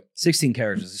 But 16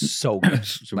 Carats is so good.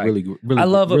 It's a really I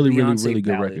love really, a Beyonce really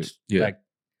good ballad. record. Yeah.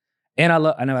 And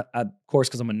I know, of course,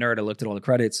 because I'm a nerd, I looked at all the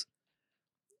credits.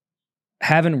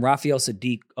 Having Raphael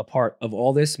Sadiq a part of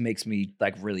all this makes me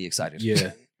like really excited.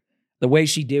 Yeah. The way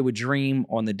she did with Dream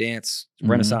on the dance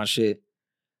Renaissance shit.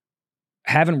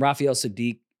 Having Raphael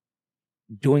Sadiq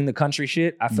doing the country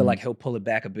shit, I feel like he'll pull it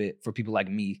back a bit for people like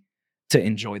me to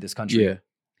enjoy this country. Yeah.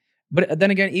 But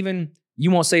then again, even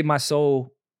You Won't Save My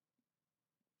Soul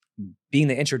being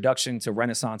the introduction to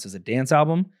Renaissance as a dance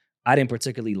album, I didn't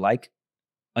particularly like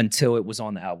until it was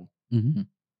on the album. Mm-hmm.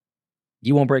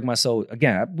 You Won't Break My Soul,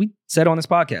 again, we said on this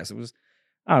podcast, it was,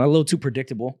 I don't know, a little too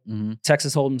predictable. Mm-hmm.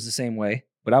 Texas Hold'em's the same way,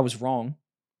 but I was wrong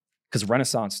because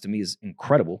Renaissance to me is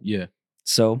incredible. Yeah.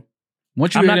 So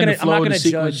once you in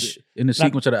the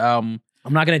sequence of the album,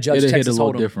 I'm not going to judge Texas Texas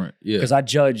Hold'em different. Yeah. Because I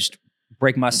judged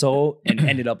Break My Soul and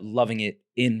ended up loving it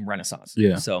in Renaissance.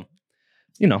 Yeah. So,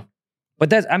 but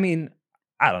that's, I mean,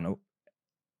 I don't know.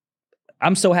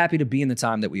 I'm so happy to be in the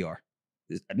time that we are.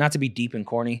 Not to be deep and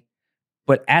corny,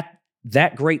 but at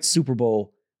that great Super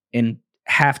Bowl in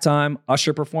halftime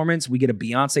Usher performance, we get a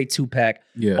Beyonce 2-pack,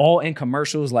 all in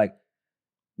commercials. Like,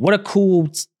 what a cool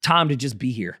time to just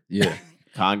be here. Yeah.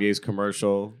 Kanye's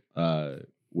commercial,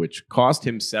 which cost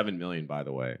him $7 million, by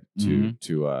the way,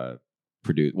 to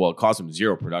produce. Well, it cost him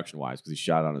zero production wise because he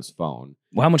shot it on his phone.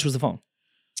 Well, how much was the phone?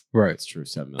 Right, it's true,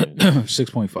 $7 million,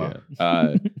 6.5.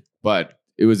 Yeah. But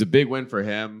it was a big win for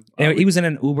him. And he was in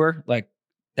an Uber. Like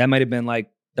that might have been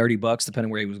like $30,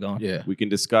 depending where he was going. Yeah, we can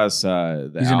discuss the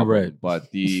He's album, in the red.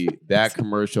 But that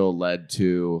commercial led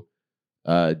to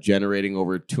generating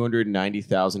over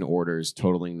 290,000 orders,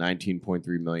 totaling 19.3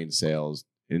 million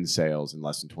in sales in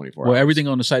less than 24 hours. Well, everything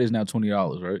on the site is now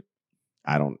 $20, right?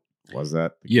 Was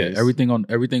that the case? Everything on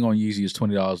Yeezy is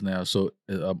 $20 now. So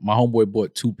my homeboy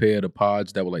bought 2 pair of the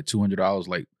pods that were like $200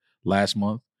 like last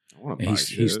month. And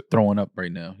he's throwing up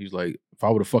right now. He's like, if I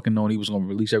would have fucking known he was going to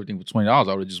release everything for $20, I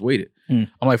would have just waited. I'm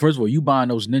like, first of all, you buying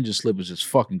those ninja slippers is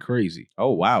fucking crazy. Oh,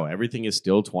 wow. Everything is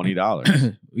still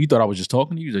 $20. You thought I was just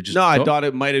talking to you? I thought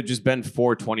it might have just been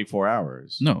for 24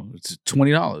 hours. No, it's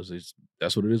 $20.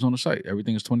 That's what it is on the site.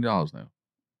 Everything is $20 now.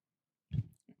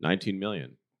 19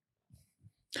 million.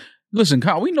 Listen,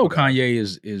 we know Kanye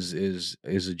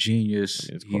is a genius.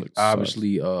 He's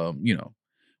obviously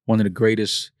one of the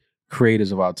greatest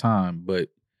creators of our time, but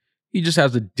he just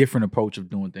has a different approach of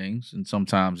doing things, and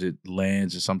sometimes it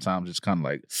lands, and sometimes it's kind of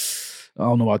like, I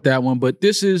don't know about that one, but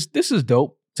this is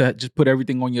dope to just put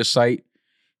everything on your site.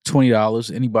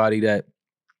 $20. Anybody that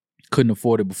couldn't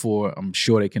afford it before, I'm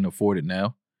sure they can afford it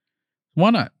now.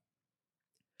 Why not?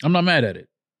 I'm not mad at it.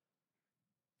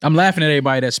 I'm laughing at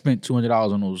everybody that spent $200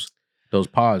 on those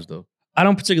pods, though. I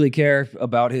don't particularly care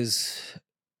about his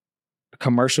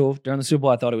commercial during the Super Bowl.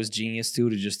 I thought it was genius too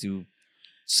to just do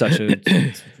such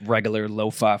a regular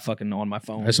lo-fi fucking on my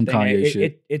phone. That's some thing. Kanye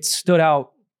shit. It stood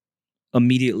out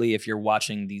immediately if you're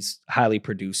watching these highly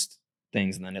produced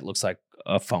things, and then it looks like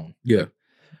a phone. Yeah.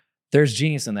 There's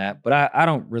genius in that, but I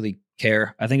don't really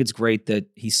care. I think it's great that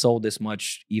he sold this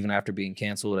much even after being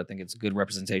canceled. I think it's a good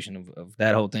representation of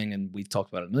that whole thing, and we've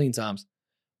talked about it a million times.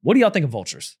 What do y'all think of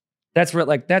Vultures? That's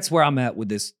where I'm at with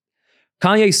this.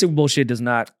 Kanye Super Bowl shit does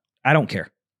not, I don't care.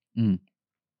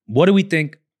 What do we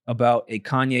think about a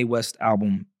Kanye West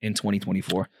album in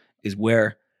 2024 is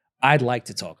where I'd like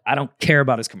to talk. I don't care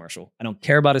about his commercial. I don't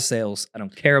care about his sales. I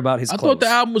don't care about his clothes. I thought the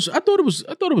album was, I thought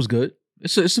it was good.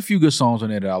 It's a few good songs on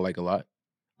there that I like a lot.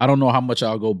 I don't know how much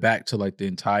I'll go back to like the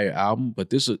entire album,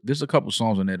 but there's a couple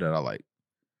songs on there that I like.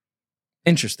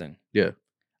 Interesting. Yeah.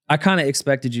 I kind of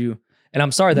expected you, and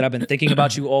I'm sorry that I've been thinking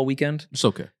about you all weekend. It's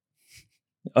okay.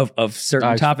 Of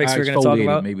certain topics we're going to talk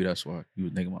about. Maybe that's why you were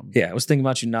thinking about me. Yeah, I was thinking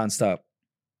about you nonstop.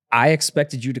 I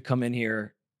expected you to come in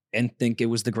here and think it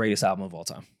was the greatest album of all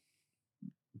time.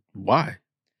 Why?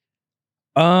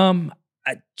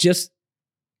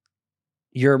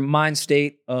 Your mind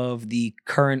state of the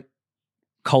current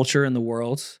culture in the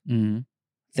world. Mm-hmm.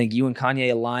 I think you and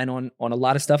Kanye align on a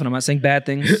lot of stuff, and I'm not saying bad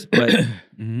things, but I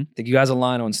think you guys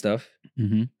align on stuff.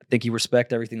 Mm-hmm. I think you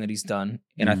respect everything that he's done,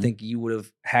 and I think you would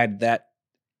have had that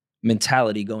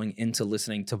mentality going into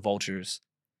listening to Vultures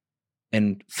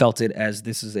and felt it as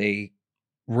this is a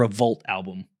revolt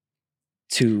album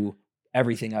to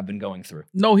everything I've been going through.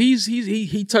 No,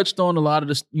 he touched on a lot of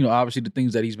this, obviously the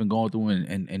things that he's been going through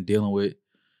and dealing with.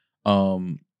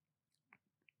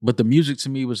 But the music to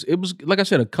me was like I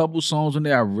said, a couple songs in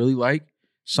there I really like.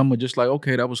 Some were just like,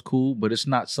 okay, that was cool, but it's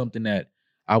not something that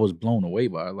I was blown away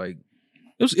by. Like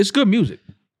it's good music,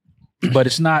 but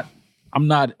it's not. I'm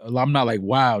not like,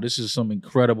 wow, this is some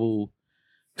incredible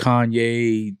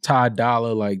Kanye, Ty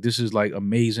Dolla. Like this is like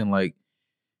amazing. Like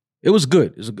it was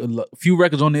good. There's a few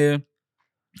records on there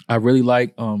I really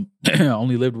like. I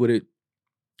only lived with it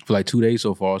for like 2 days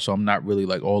so far, so I'm not really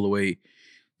like all the way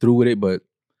through with it. But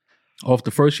off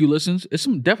the first few listens, it's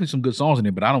definitely some good songs in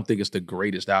there. But I don't think it's the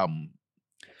greatest album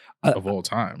of all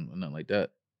time or nothing like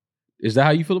that. Is that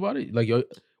how you feel about it? Like,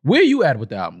 where you at with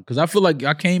the album? Because I feel like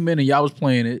I came in and y'all was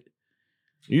playing it.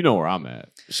 You know where I'm at.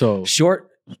 So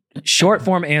short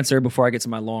form answer before I get to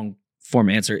my long form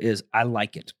answer is I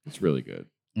like it. It's really good.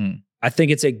 I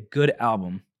think it's a good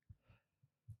album.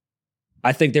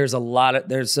 I think there's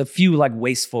a few like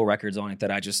wasteful records on it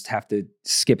that I just have to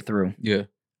skip through. Yeah.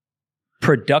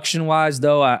 Production wise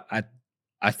though,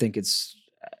 I think it's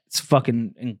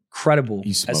fucking incredible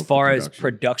as far as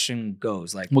production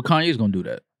goes. Like, well, Kanye's gonna do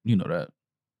that. You know that.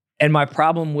 And my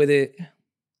problem with it,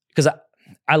 because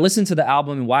I listen to the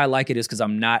album and why I like it is because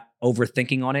I'm not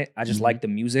overthinking on it. I just like the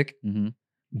music. Mm-hmm.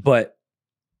 But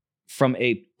from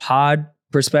a pod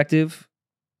perspective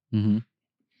and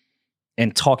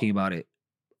talking about it,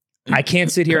 I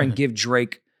can't sit here and give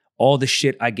Drake all the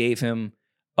shit I gave him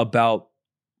about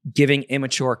giving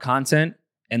immature content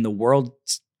and the world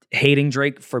hating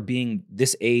Drake for being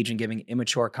this age and giving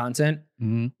immature content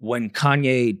when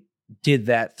Kanye did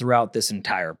that throughout this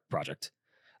entire project.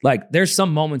 Like, there's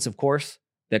some moments, of course,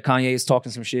 that Kanye is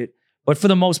talking some shit, but for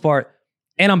the most part,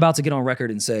 and I'm about to get on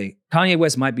record and say, Kanye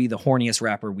West might be the horniest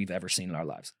rapper we've ever seen in our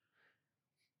lives.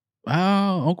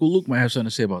 Uncle Luke might have something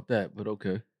to say about that, but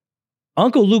okay.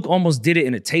 Uncle Luke almost did it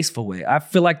in a tasteful way. I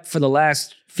feel like for the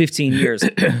last 15 years,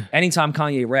 anytime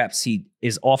Kanye raps, he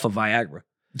is off of Viagra.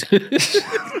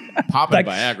 Popping like,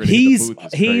 Viagra.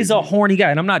 He's a horny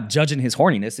guy, and I'm not judging his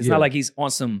horniness. It's not like he's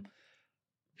on some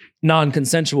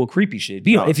non-consensual creepy shit.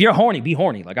 If you're horny, be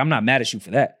horny. Like, I'm not mad at you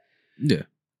for that. Yeah.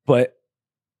 But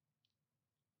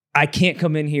I can't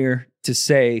come in here to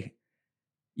say,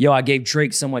 yo, I gave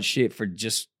Drake so much shit for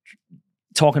just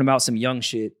talking about some young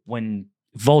shit when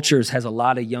Vultures has a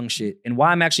lot of young shit. And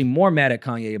why I'm actually more mad at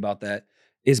Kanye about that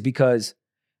is because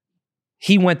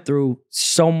he went through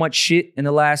so much shit in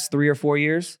the last 3 or 4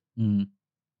 years. Mm-hmm.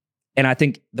 And I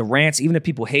think the rants, even if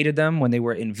people hated them when they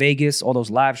were in Vegas, all those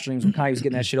live streams when Kanye was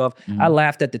getting that shit off, I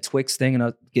laughed at the Twix thing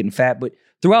and getting fat. But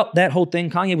throughout that whole thing,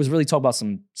 Kanye was really talking about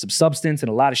some substance and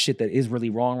a lot of shit that is really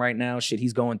wrong right now, shit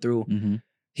he's going through. Mm-hmm.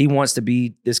 He wants to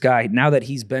be this guy. Now that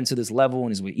he's been to this level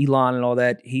and is with Elon and all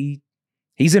that,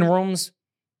 he's in rooms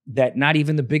that not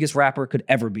even the biggest rapper could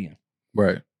ever be in.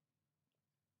 Right.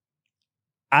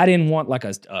 I didn't want like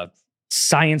a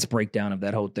science breakdown of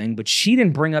that whole thing, but she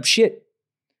didn't bring up shit.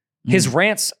 His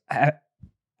rants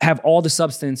have all the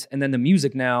substance, and then the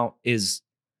music now is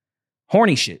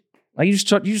horny shit. Like you just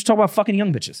talk about fucking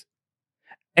young bitches.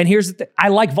 And here's the thing. I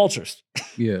like Vultures.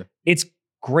 Yeah. It's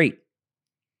great.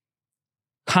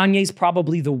 Kanye's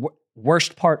probably the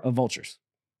worst part of Vultures.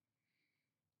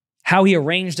 How he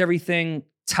arranged everything,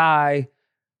 Ty,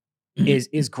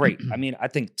 is great. I mean, I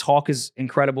think Talk is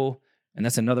incredible. And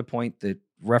that's another point that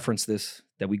referenced this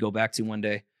that we go back to one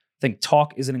day. I think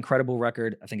Talk is an incredible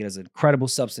record. I think it has an incredible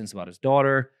substance about his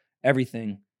daughter,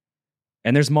 everything.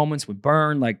 And there's moments with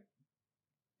Burn, like,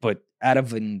 but out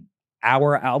of an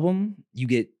hour album, you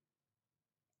get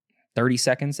 30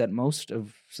 seconds at most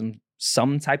of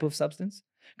some type of substance.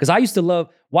 Because I used to love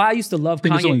I think Kanye.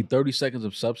 there's only 30 seconds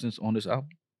of substance on this album.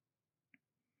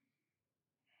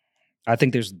 I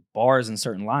think there's bars and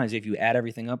certain lines. If you add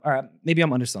everything up, all right, maybe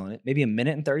I'm underselling it. Maybe a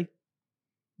minute and 30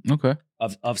 Okay.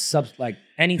 of like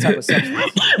any type of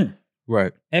substance.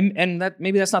 Right. And that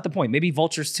maybe that's not the point. Maybe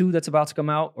Vultures 2 that's about to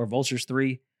come out or Vultures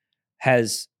 3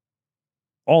 has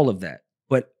all of that.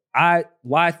 But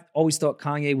why I always thought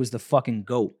Kanye was the fucking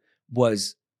GOAT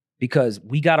was because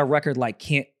we got a record like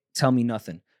Can't Tell Me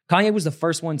Nothing. Kanye was the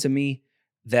first one to me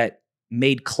that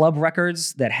made club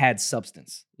records that had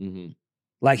substance. Mm-hmm.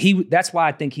 Like that's why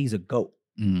I think he's a GOAT.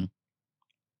 Mm-hmm.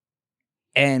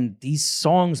 And these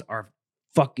songs are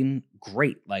fucking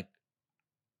great. Like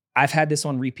I've had this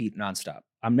on repeat nonstop.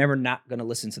 I'm never not gonna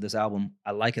listen to this album.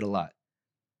 I like it a lot.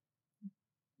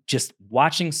 Just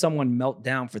watching someone melt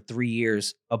down for 3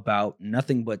 years about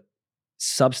nothing but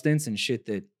substance and shit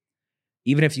that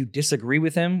even if you disagree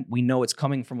with him, we know it's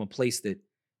coming from a place that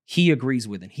he agrees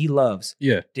with and he loves.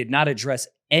 Yeah. Did not address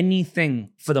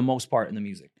anything for the most part in the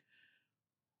music.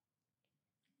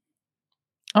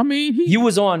 I mean,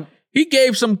 he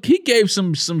gave some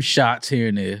shots here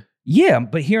and there. Yeah,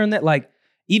 but hearing that, like,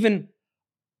 even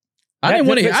I didn't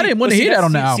want to hear that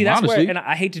on the album. See, that's honestly, where, and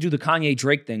I hate to do the Kanye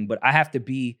Drake thing, but I have to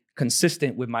be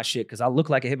consistent with my shit because I look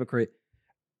like a hypocrite.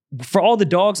 For All the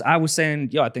Dogs, I was saying,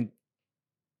 yo, I think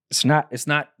it's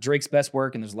not Drake's best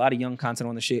work, and there's a lot of young content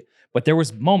on the shit. But there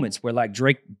was moments where like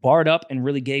Drake barred up and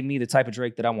really gave me the type of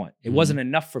Drake that I want. It wasn't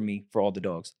enough for me for All the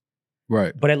Dogs,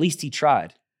 right? But at least he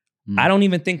tried. I don't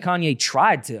even think Kanye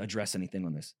tried to address anything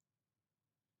on this.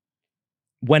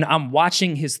 When I'm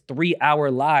watching his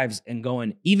 3-hour lives and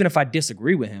going, even if I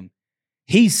disagree with him,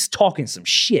 he's talking some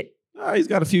shit. He's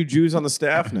got a few Jews on the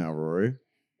staff now, Rory.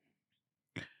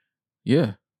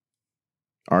 Yeah.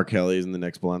 R. Kelly's in the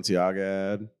next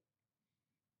Balenciaga ad.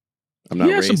 I'm not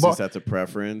racist, that's a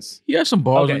preference. He has some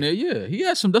bars on there, yeah. He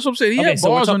has some, that's what I'm saying. He had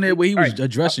bars on there where he was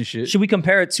addressing shit. Should we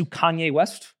compare it to Kanye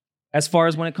West? As far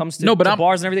as when it comes to,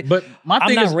 bars and everything, but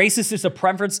I'm not racist. It's a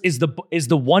preference. Is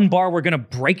the one bar we're gonna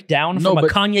break down from a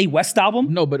Kanye West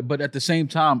album? No, but at the same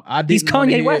time, he's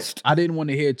Kanye West. I didn't want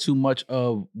to hear too much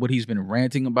of what he's been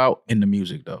ranting about in the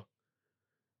music, though.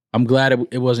 I'm glad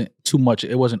it wasn't too much.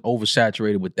 It wasn't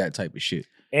oversaturated with that type of shit.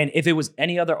 And if it was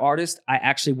any other artist, I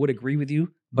actually would agree with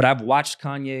you. But I've watched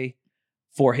Kanye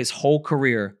for his whole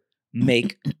career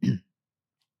make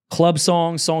club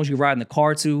songs you ride in the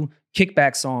car to,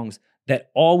 kickback songs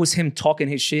that all was him talking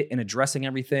his shit and addressing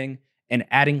everything and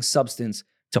adding substance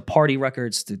to party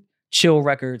records, to chill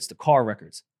records, to car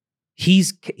records.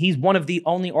 He's one of the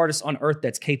only artists on earth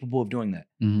that's capable of doing that.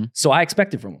 Mm-hmm. So I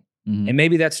expect it from him. Mm-hmm. And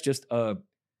maybe that's just a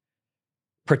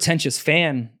pretentious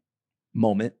fan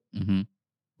moment. Mm-hmm.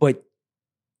 But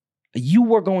you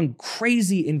were going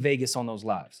crazy in Vegas on those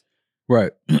lives.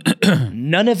 Right.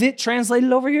 None of it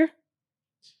translated over here?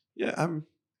 Yeah,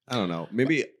 I don't know.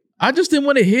 Maybe I just didn't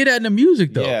want to hear that in the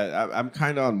music, though. Yeah, I'm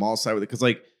kind of on Maul's side with it because,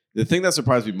 like, the thing that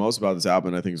surprised me most about this album,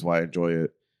 and I think is why I enjoy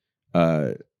it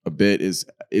a bit, is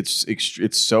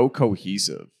it's so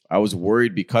cohesive. I was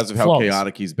worried because of how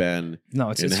chaotic he's been.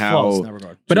 No, it's flawless in that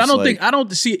regard. But I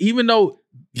don't see, even though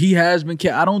he has been,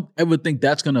 I don't ever think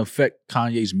that's going to affect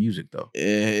Kanye's music, though.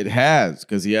 It has,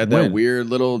 because he had that weird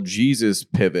little Jesus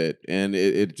pivot, and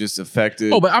it just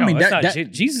affected. Oh, but I mean,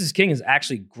 Jesus is King is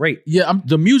actually great. Yeah,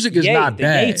 the music is not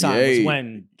bad. Ye time is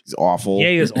when it's awful.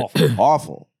 Ye is awful.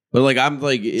 Awful. But like, I'm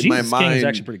like, in Jesus my mind, King is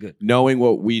actually pretty good. Knowing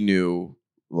what we knew,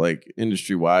 like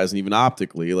industry wise and even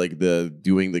optically, like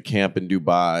doing the camp in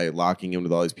Dubai, locking him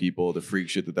with all these people, the freak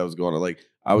shit that was going on. Like,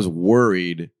 I was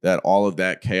worried that all of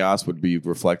that chaos would be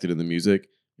reflected in the music,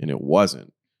 and it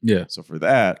wasn't. Yeah. So for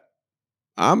that,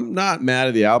 I'm not mad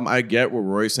at the album. I get what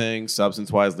Roy's saying,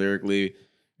 substance wise, lyrically.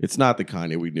 It's not the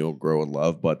Kanye we knew, grow and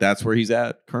love, but that's where he's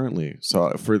at currently. So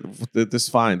for this is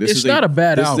fine. It's not a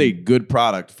bad album. This is a good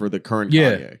product for the current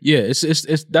Kanye. Yeah.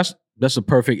 That's a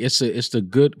perfect. It's the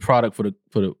good product for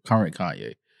the current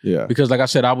Kanye. Yeah. Because like I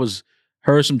said,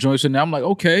 heard some joints in there. I'm like,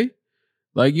 okay,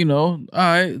 like, you know, all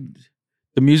right.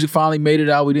 The music finally made it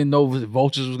out. We didn't know if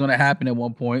Vultures was gonna happen at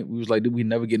one point. We was like, did we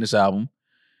never get this album?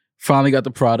 Finally got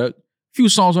the product. Few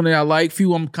songs on there I like.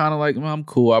 Few I'm kind of like, well, I'm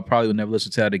cool. I probably will never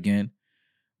listen to that again.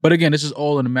 But again, this is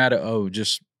all in a matter of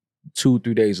just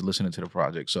 2-3 days of listening to the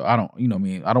project. So I don't,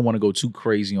 I don't want to go too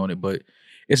crazy on it, but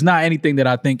it's not anything that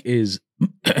I think is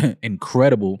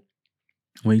incredible.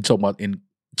 when you talk about in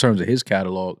terms of his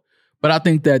catalog. But I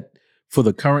think that for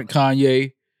the current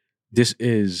Kanye, this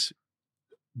is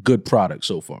good product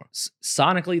so far.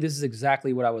 Sonically, this is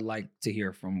exactly what I would like to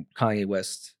hear from Kanye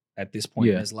West at this point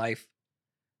in his life.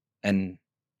 And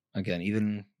again,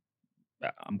 even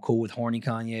I'm cool with horny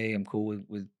Kanye. I'm cool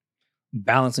with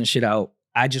balancing shit out.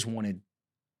 I just wanted,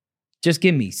 just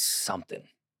give me something.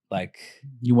 Like,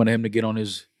 you wanted him to get on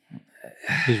his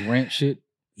rant shit?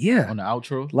 Yeah. On the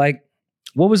outro? Like,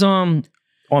 what was on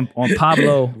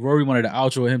Pablo? Rory wanted the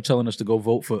outro of him telling us to go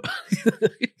vote for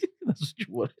that's what you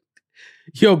wanted.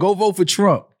 Yo, go vote for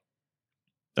Trump.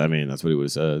 I mean, that's what he would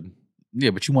have said. Yeah,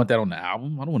 but you want that on the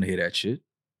album? I don't want to hear that shit.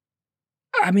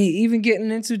 I mean, even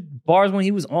getting into bars when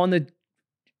he was on the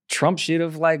Trump shit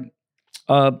of like,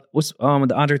 what's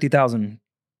the Andre 3000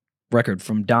 record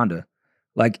from Donda?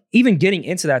 Like, even getting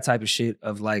into that type of shit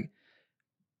of like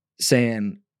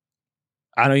saying,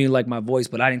 I know you like my voice,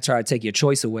 but I didn't try to take your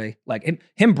choice away. Like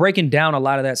him breaking down a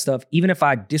lot of that stuff, even if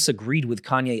I disagreed with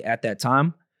Kanye at that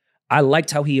time, I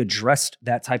liked how he addressed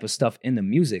that type of stuff in the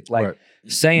music. Like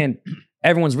saying,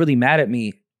 everyone's really mad at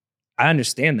me. I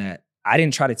understand that. I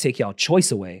didn't try to take y'all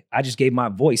choice away. I just gave my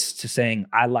voice to saying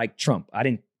I like Trump. I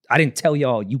didn't tell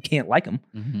y'all you can't like him.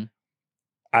 Mm-hmm.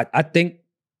 I think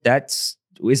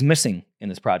is missing in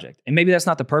this project. And maybe that's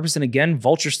not the purpose. And again,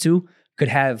 Vultures 2 could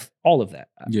have all of that.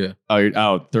 Yeah.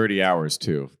 Oh, 30 hours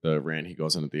too. The rant he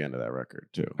goes on at the end of that record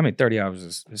too. I mean, 30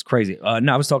 hours is crazy.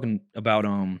 No, I was talking about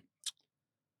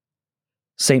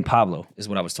Saint Pablo is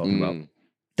what I was talking about.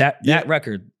 That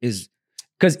record is,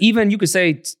 because even you could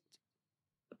say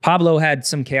Pablo had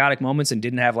some chaotic moments and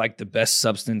didn't have like the best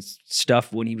substance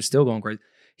stuff when he was still going crazy.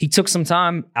 He took some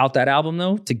time out that album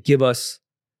though to give us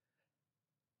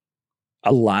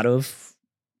a lot of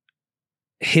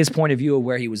his point of view of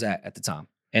where he was at the time.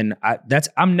 And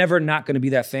I'm never not going to be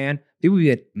that fan. People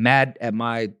get mad at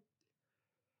my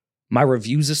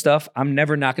reviews of stuff. I'm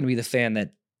never not going to be the fan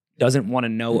that doesn't want to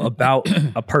know about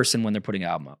a person when they're putting an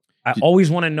album up. I always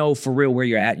want to know for real where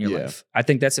you're at in your life. I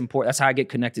think that's important. That's how I get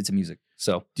connected to music.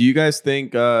 So, do you guys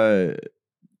think, because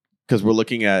we're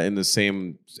looking at in the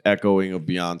same echoing of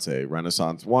Beyonce,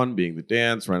 Renaissance 1 being the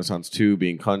dance, Renaissance 2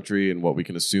 being country, and what we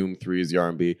can assume 3 is the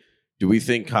R&B. Do we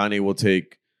think Kanye will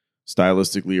take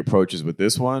stylistically approaches with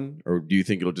this one? Or do you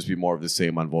think it'll just be more of the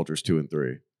same on Vultures 2 and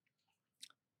 3?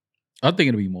 I think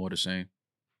it'll be more the same.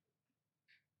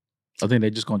 I think they're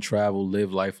just going to travel,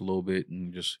 live life a little bit,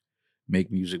 and just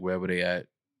make music wherever they at,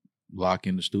 lock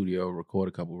in the studio, record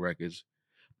a couple records.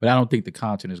 But I don't think the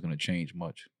content is going to change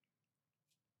much.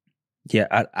 Yeah,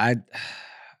 I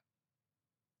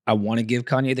want to give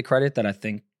Kanye the credit that I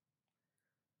think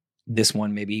this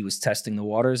one, maybe he was testing the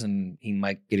waters and he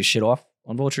might get his shit off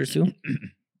on Vultures too.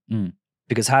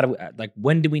 Because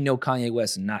when do we know Kanye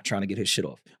West not trying to get his shit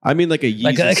off? I mean, like a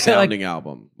Yeezus sounding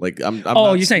album. Like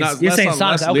you're saying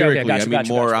songs. Okay, gotcha, I mean,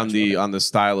 more on the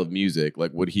style of music.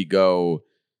 Like, would he go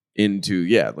into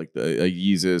like a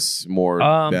Yeezus more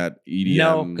that EDM?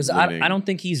 No, because I don't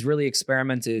think he's really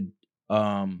experimented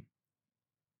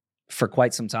for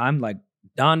quite some time. Like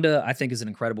Donda, I think is an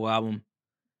incredible album.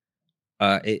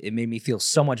 It made me feel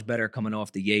so much better coming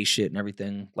off the Ye shit and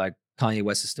everything. Like Kanye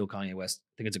West is still Kanye West.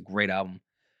 I think it's a great album.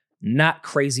 Not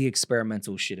crazy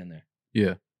experimental shit in there.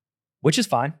 Yeah. Which is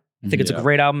fine. I think it's a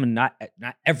great album, and not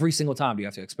every single time do you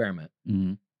have to experiment.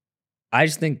 Mm-hmm. I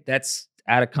just think that's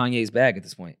out of Kanye's bag at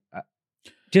this point.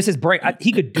 Just his brain,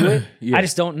 he could do it. Yeah. I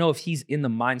just don't know if he's in the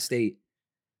mind state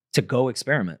to go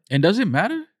experiment. And does it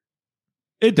matter?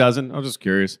 It doesn't. I was just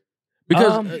curious.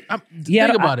 Because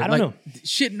think about it. I don't know.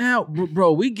 Shit now,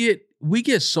 bro, we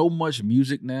get so much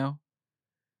music now.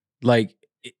 Like,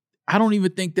 I don't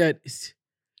even think that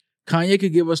Kanye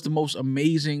could give us the most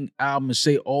amazing album and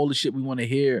say all the shit we want to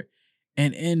hear.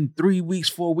 And in 3 weeks,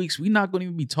 4 weeks, we're not going to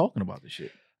even be talking about this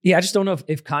shit. Yeah, I just don't know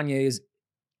if Kanye is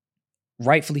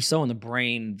rightfully so in the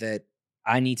brain that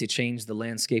I need to change the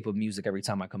landscape of music every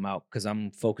time I come out because I'm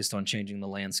focused on changing the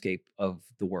landscape of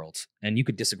the world. And you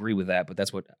could disagree with that, but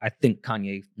that's what I think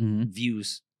Kanye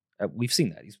views. We've seen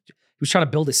that. He was trying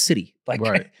to build a city. Like,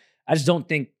 right. I just don't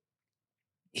think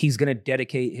he's going to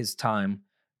dedicate his time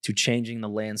to changing the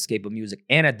landscape of music.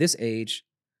 And at this age,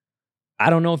 I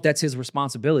don't know if that's his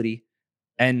responsibility.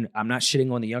 And I'm not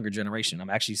shitting on the younger generation. I'm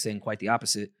actually saying quite the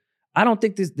opposite. I don't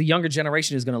think the younger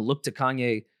generation is going to look to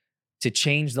Kanye to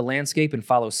change the landscape and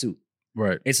follow suit.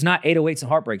 Right. It's not 808s and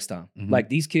Heartbreaks time. Mm-hmm. Like,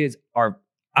 these kids are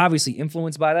obviously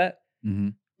influenced by that, mm-hmm.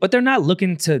 but they're not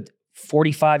looking to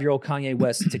 45-year-old Kanye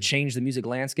West to change the music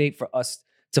landscape for us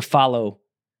to follow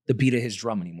the beat of his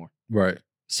drum anymore. Right.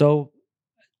 So,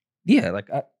 yeah,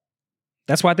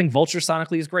 that's why I think Vulture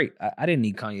sonically is great. I didn't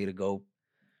need Kanye to go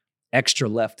extra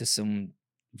left to some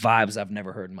vibes I've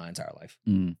never heard in my entire life.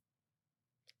 Mm.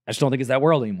 I just don't think it's that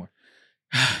world anymore.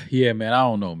 Yeah, man. I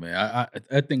don't know, man.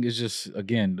 I think it's just,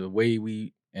 again, the way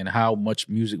we and how much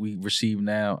music we receive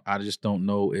now. I just don't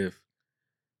know if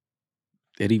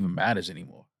it even matters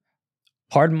anymore.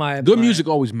 Pardon my Good music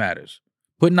always matters.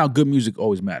 Putting out good music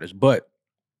always matters, but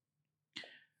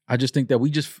I just think that we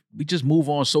just move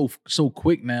on so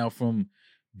quick now from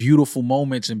beautiful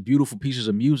moments and beautiful pieces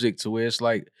of music to where it's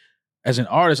like, as an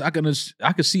artist, I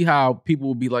can see how people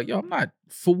will be like, yo, I'm not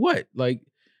for what? Like,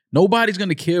 nobody's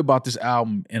gonna care about this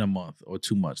album in a month or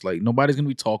 2 months. Like, nobody's gonna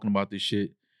be talking about this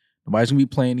shit. Nobody's gonna be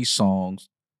playing these songs.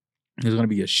 There's gonna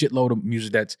be a shitload of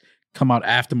music that's come out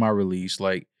after my release.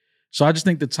 Like, so I just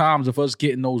think the times of us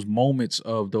getting those moments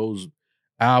of those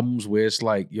albums where it's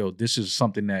like, yo, this is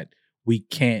something that we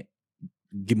can't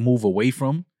move away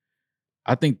from.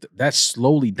 I think that's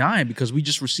slowly dying because we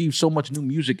just receive so much new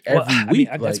music every week.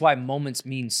 That's why moments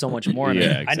mean so much more.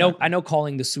 Yeah, exactly. I know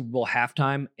calling the Super Bowl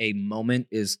halftime a moment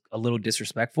is a little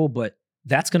disrespectful, but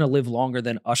that's going to live longer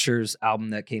than Usher's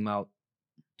album that came out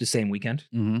the same weekend.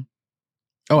 Mm-hmm.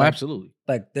 Oh, like, absolutely.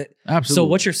 Like that. Absolutely. So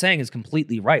what you're saying is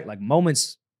completely right. Like,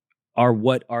 moments are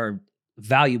what are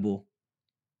valuable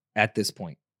at this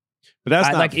point. But that's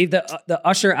not like the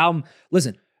Usher album.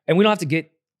 Listen, and we don't have to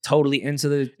get totally into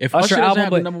the if Usher doesn't album, have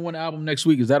but the #1 album next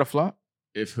week, is that a flop?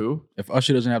 If who? If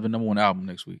Usher doesn't have the #1 album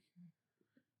next week,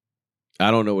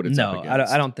 I don't know what it's up no,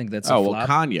 against. I don't think that's a Oh, flop.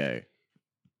 well, Kanye.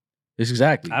 it's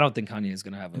exactly. I don't think Kanye is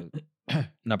going to have a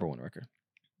 #1 record.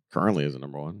 Currently is a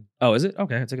 #1. Oh, is it?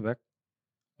 Okay, I take it back.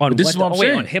 On But this is what I'm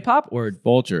saying. on hip hop or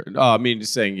Vulture. Oh, I mean,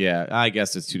 just saying, yeah, I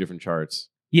guess it's two different charts.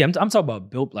 yeah, I'm talking about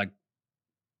built like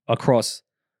across.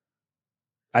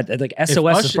 I think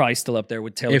SOS is Usher- probably still up there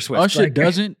with Taylor If Swift. Usher Like,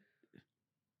 doesn't,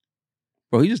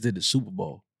 bro, he just did the Super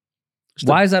Bowl.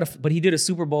 why is that? But he did a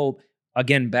Super Bowl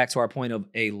again. Back to our point of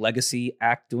a legacy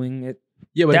act doing it.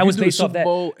 Yeah, but That if was you do a based off Super that.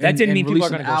 Bowl That didn't and mean people are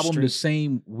release gonna an go album straight. the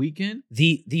same weekend.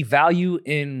 The value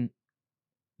in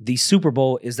the Super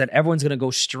Bowl is that everyone's going to go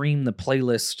stream the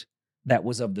playlist that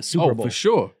was of the Super Bowl. For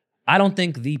sure. I don't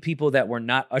think the people that were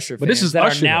not Usher But fans this is that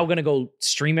Usher, are now though. going to go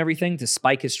stream everything to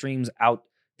spike his streams out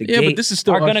the Yeah, gate but this is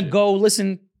still are going to Usher. go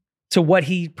listen to what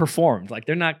he performed. Like,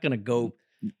 they're not going to go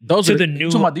Those to are the new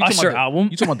you talking about- you talking Usher about the- album.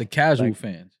 You talking about the casual Like-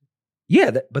 fans? Yeah,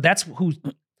 but that's who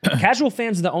casual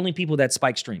fans are the only people that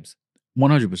spike streams.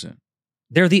 100%.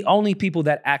 They're the only people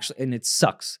that actually, and it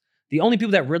sucks. The only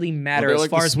people that really matter they're as like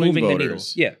far the as swing moving the needle.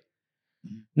 voters. Yeah.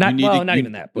 You Not need to- not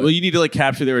even that. But Well, you need to like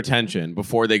capture their attention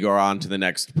before they go on to the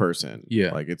next person.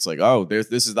 Yeah. Like it's like, oh, this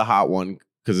is the hot one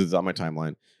because it's on my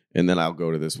timeline, and then I'll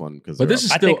go to this one because. But this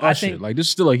is I still think- I Usher. think- Like, this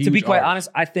is still a huge to be quite artist.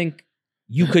 honest, I think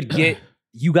you could get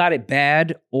you got it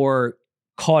bad or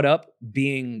caught up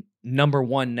being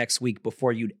 #1 next week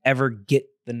before you'd ever get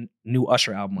the new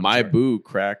Usher album. On the My chart. Boo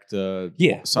cracked some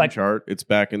like- chart. It's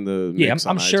back in the Yeah, mix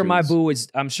I'm on sure My iTunes. Boo is.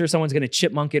 I'm sure someone's going to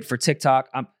chipmunk it for TikTok.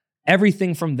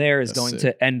 Everything from there is That's going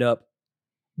sick. to end up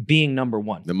being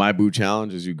 #1. The My Boo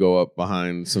challenge is you go up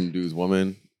behind some dude's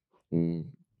woman,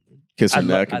 kiss her I'd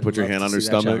neck, I'd and put your love hand to on her see that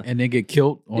stomach, challenge. And then get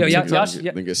killed. On Yo, yeah, TikTok. y'all-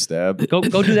 yeah. then get stabbed. Go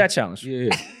do that challenge.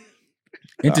 Yeah.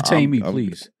 Entertain me, I'm-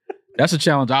 please. That's a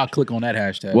challenge. I'll click on that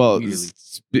hashtag. Well,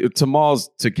 immediately.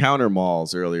 to counter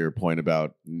Maul's earlier point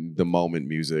about the moment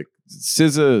music,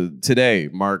 SZA today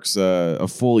marks a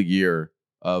full year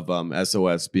of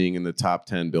SOS being in the top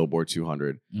 10 Billboard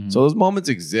 200. Mhm. So those moments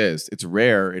exist. It's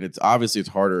rare, and it's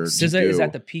harder. to SZA is do.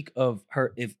 at the peak of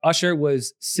her. If Usher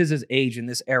was SZA's age in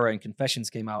this era and Confessions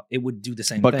came out, it would do the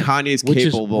same But thing. Kanye's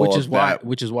capable of that.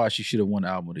 which is why she should have won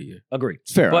album of the year. Agree.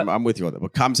 Fair, But- I'm with you on that.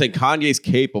 But I'm saying Kanye's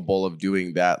capable of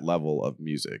doing that level of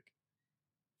music.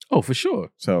 Oh, for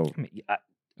sure. So, I mean,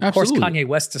 of course, Absolutely. Kanye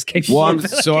West is capable. well, of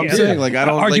it. I'm Yeah. saying like I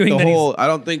don't like Arguing the that he's- whole. I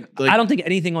don't think like I don't think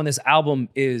anything on this album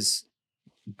is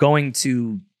going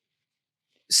to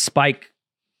spike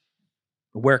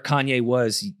where Kanye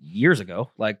was years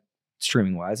ago, like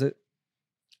streaming wise.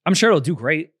 I'm sure it'll do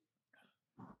great,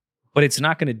 but it's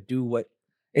not going to do what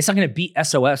it's not going to beat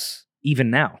SOS even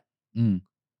now.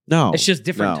 no. It's just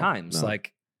different no, times. no.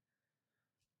 Like,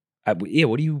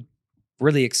 what do you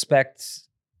really expect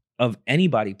of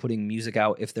anybody putting music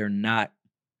out if they're not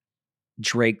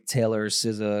Drake, Taylor,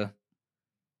 SZA,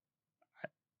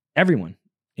 everyone,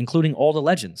 including all the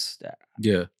legends?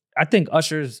 Yeah. I think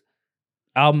Usher's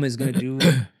album is going to do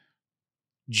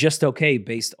just okay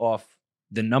based off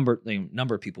the number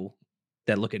of people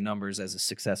that look at numbers as a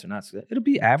success or not. It'll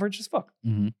be average as fuck.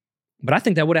 Mm-hmm. But I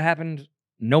think that would have happened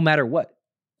no matter what.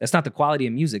 That's not the quality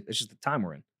of music. That's just the time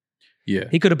we're in. Yeah.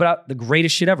 He could have put out the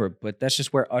greatest shit ever, but that's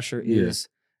just where Usher Yeah. is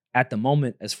at the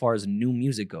moment as far as new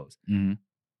music goes. Mm-hmm.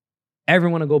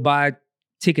 everyone to go buy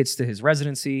tickets to his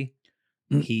residency.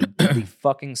 He did the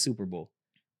fucking Super Bowl.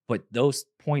 But those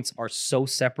points are so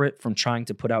separate from trying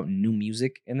to put out new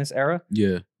music in this era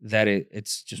that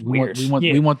it's just weird.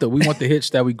 We want the hits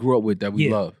that we grew up with, that we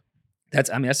love.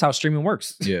 That's how streaming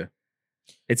works. Yeah.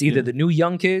 It's either the new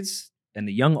young kids and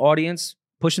the young audience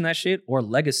pushing that shit, or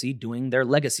Legacy doing their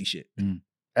legacy shit.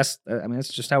 That's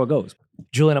just how it goes.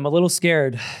 Julian, I'm a little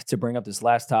scared to bring up this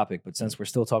last topic, but since we're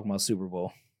still talking about Super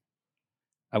Bowl,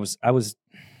 I was.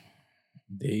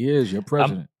 There he is, your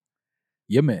president.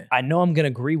 Yeah, man. I know I'm gonna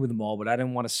agree with them all, but I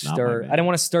didn't want to stir. I didn't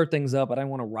want to stir things up. I didn't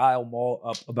want to rile them all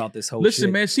up about this whole. Listen,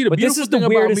 shit. man. See, the but beautiful this is thing the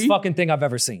about weirdest me, fucking thing I've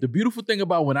ever seen. The beautiful thing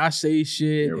about when I say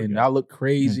shit and go. I look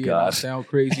crazy and I God. sound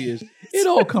crazy is it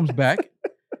all comes back.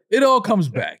 It all comes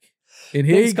back. And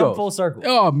here Things you come go. full circle.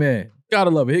 Oh man, gotta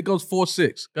love it. Here goes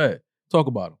 4-6. Go ahead, talk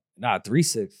about him. Nah,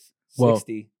 3-6, Well,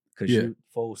 60. Could yeah. shoot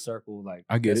full circle. Like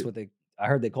I get that's it. what I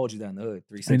heard they called you that in the hood.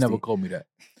 360. They never called me that.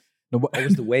 It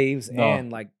was the waves No. and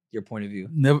like your point of view.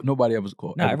 Nobody ever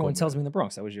called. No, ever everyone called tells that. me in the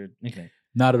Bronx that was your nickname.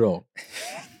 Not at all.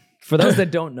 For those that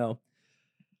don't know,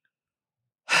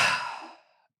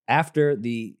 after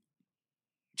the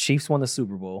Chiefs won the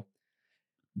Super Bowl,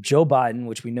 Joe Biden,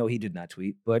 which we know he did not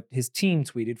tweet, but his team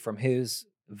tweeted from his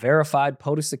verified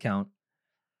POTUS account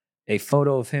a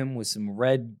photo of him with some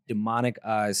red demonic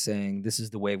eyes saying, "This is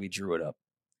the way we drew it up."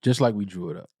 Just like we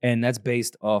drew it up. And that's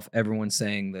based off everyone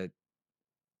saying that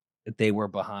they were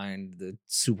behind the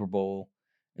Super Bowl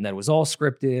and that it was all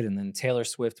scripted. And then Taylor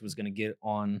Swift was going to get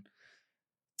on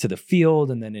to the field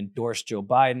and then endorse Joe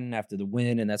Biden after the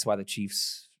win. And that's why the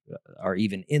Chiefs are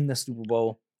even in the Super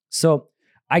Bowl. So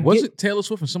Was it Taylor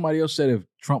Swift and somebody else said if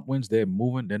Trump wins, they're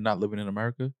moving, they're not living in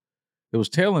America? It was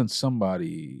Taylor and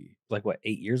somebody. like what,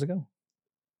 8 years ago?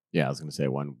 Yeah, I was gonna say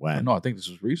when. No, I think this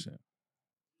was recent.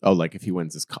 Oh, like if he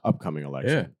wins this upcoming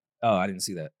election. Oh, I didn't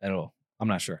see that at all. I'm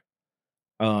not sure.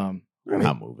 We're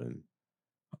not moving.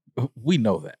 We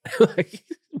know that. Like,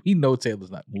 we know Taylor's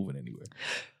not moving anywhere.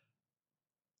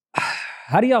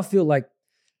 How do y'all feel? Like,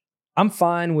 I'm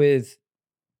fine with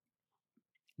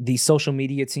the social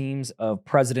media teams of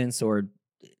presidents or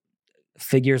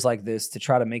figures like this to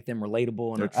try to make them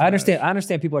relatable. And They're I understand. trash. I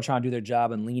understand people are trying to do their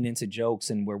job and lean into jokes,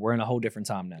 and we're in a whole different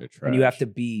time now, They're and you have trash. to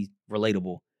be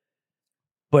relatable.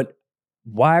 But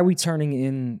why are we turning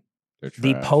in They're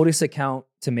the trash. POTUS account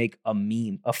to make a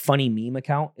meme, a funny meme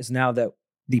account? Is now that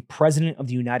the president of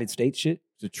the United States shit.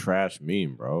 It's a trash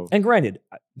meme, bro. And granted,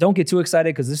 don't get too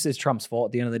excited because this is Trump's fault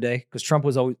at the end of the day. Because Trump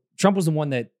was the one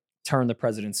that turned the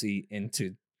presidency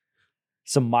into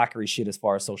some mockery shit as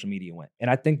far as social media went. And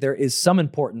I think there is some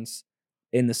importance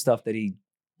in the stuff that he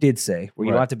did say, where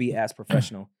you Right. don't have to be as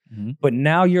professional. Mhm. But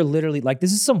now you're literally like,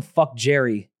 this is some fuck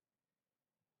Jerry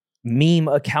meme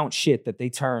account shit that they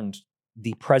turned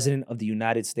the president of the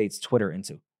United States Twitter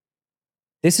into.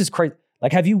 This is crazy.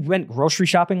 Like, have you went grocery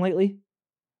shopping lately?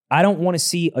 I don't want to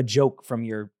see a joke from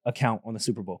your account on the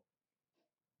Super Bowl.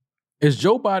 Is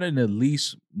Joe Biden the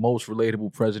least most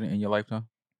relatable president in your lifetime?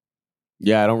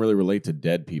 Yeah, I don't really relate to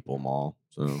dead people, Maul.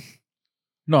 So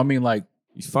No, I mean like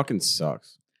he fucking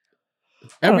sucks.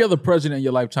 every other president in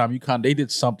your lifetime, they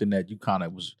did something that you kind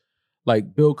of was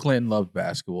like. Bill Clinton loved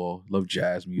basketball, loved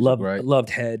jazz music, right? Loved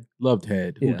Head. Loved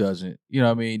Head. Who Yeah. doesn't? You know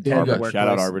what I mean? Then you Arbor got- work. Shout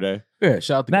out Workplace. Arbor Day. yeah,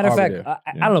 shout out to Matter of Arbor fact,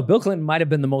 there. I don't know. Bill Clinton might have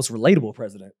been the most relatable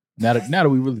president. Now that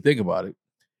we really think about it,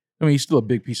 I mean, he's still a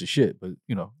big piece of shit, but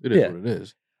you know, it is Yeah. what it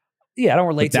is. Yeah, I don't But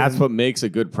relate to that's him. what makes a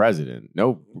good president.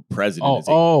 No president is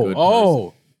a good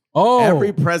person. Oh,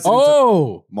 Every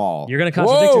president's Maul. You're going to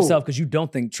contradict Whoa. yourself because you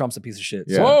don't think Trump's a piece of shit.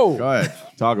 Yeah. So Whoa. Go ahead.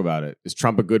 Talk about it. Is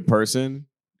Trump a good person?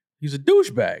 He's a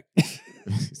douchebag.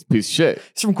 He's a piece of shit.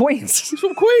 he's from Queens. He's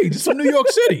from Queens. He's from New York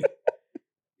City.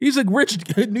 He's a rich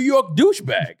New York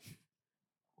douchebag.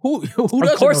 Who doesn't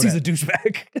Of course know he's that? a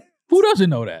douchebag. Who doesn't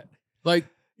know that? Like,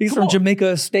 He's come from on. Jamaica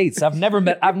Estates. I've never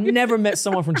met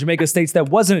someone from Jamaica Estates that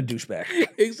wasn't a douchebag.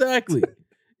 Exactly.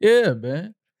 Yeah,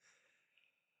 man.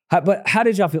 But how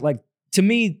did y'all feel? Like, to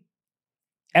me,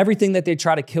 everything that they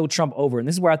try to kill Trump over, and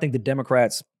this is where I think the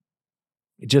Democrats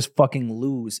just fucking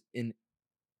lose in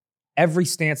every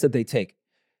stance that they take.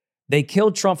 They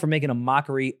killed Trump for making a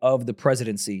mockery of the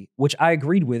presidency, which I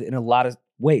agreed with in a lot of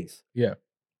ways. Yeah.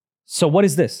 So what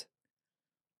is this?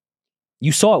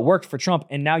 You saw it worked for Trump,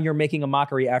 and now you're making a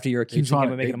mockery after you're accusing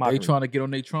him of making a mockery. They trying to get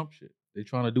on their Trump shit. They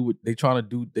trying to do what they trying to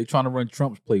do. They trying to run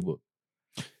Trump's playbook.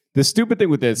 The stupid thing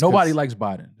with this, 'cause Nobody likes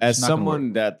Biden. as It's not gonna work.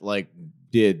 someone that like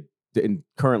did and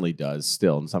currently does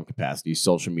still in some capacity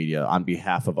social media on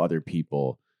behalf of other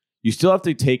people, you still have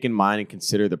to take in mind and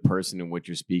consider the person in which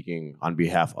you're speaking on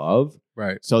behalf of.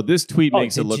 Right. So this tweet Oh,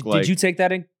 makes it look like Did you take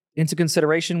that into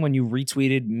consideration when you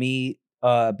retweeted me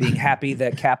being happy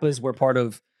that Kappas were part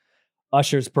of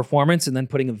Usher's performance, and then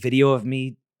putting a video of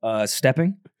me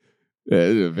stepping. Yeah,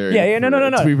 it is a very No. tweet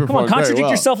Come on, performed contradict very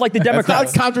well. yourself like the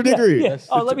Democrats. That's not contradictory. Yeah.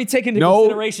 Oh, let me take into No.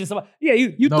 consideration.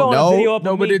 You throwing a video up.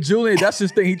 No, of but me. then Julian, that's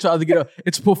his thing. He tries to get up.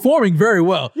 It's performing very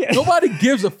well. Yeah. Nobody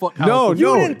gives a fuck. How No, it's You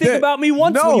no. didn't think about me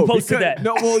once when you posted that.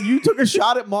 No, well, you took a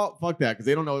shot at Maul. Fuck that, because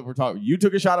they don't know what we're talking. You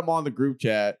took a shot at Maul in the group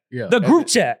chat. Yeah. The group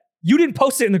chat. You didn't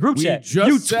post it in the group We chat. just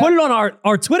You said- put it on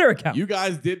our Twitter account. You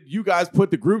guys did. You guys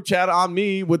put the group chat on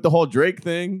me with the whole Drake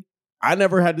thing. I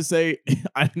never had to say.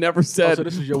 I never said so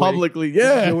this was your publicly. This is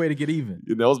Yeah, your way to get even.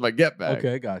 that was my get back.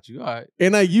 Okay, got you. All right.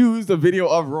 And I used a video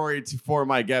of Rory for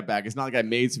my get back. It's not like I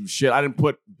made some shit. I didn't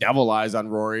put devil eyes on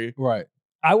Rory. Right.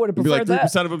 I would have It'd be like preferred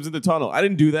 3% that. of him's in the tunnel. I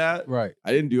didn't do that. Right.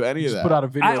 I didn't do any of Just that. put out a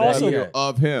video. I of that. also- Yeah.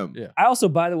 of him. Yeah. I also,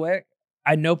 by the way,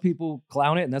 I know people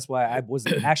clown it, and that's why I was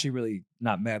actually really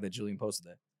not mad that Julian posted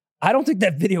that. I don't think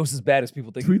that video is as bad as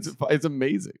people think. It Tweets. is. It's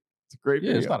amazing. It's a great Yeah,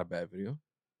 video. it's not a bad video.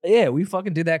 Yeah, we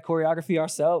fucking did that choreography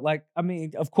ourselves. Like, I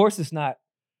mean, of course it's not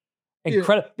Yeah,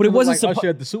 incredible, but it looked wasn't like Usher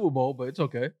at the Super Bowl, but it's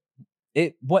okay.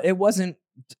 it wasn't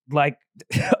like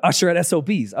Usher at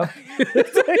SOBs.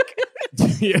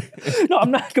 Yeah. No,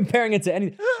 I'm not comparing it to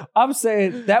anything. I'm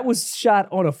saying that was shot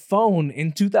on a phone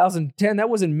in 2010. That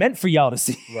wasn't meant for y'all to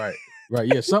see. Right. Right.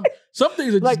 Yeah. Some things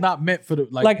are just Like- not meant for the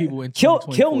people in kill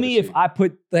 2024 me to if see. I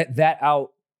put that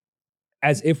out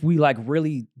as if we like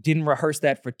really didn't rehearse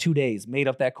that for 2 days, made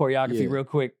up that choreography Yeah. real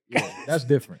quick. Yeah, that's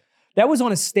different. That was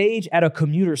on a stage at a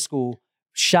commuter school,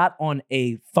 shot on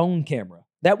a phone camera.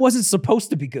 That wasn't supposed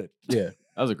to be good. Yeah.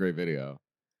 That was a great video.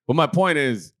 But my point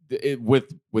is, with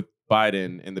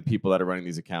Biden and the people that are running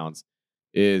these accounts,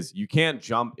 is you can't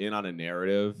jump in on a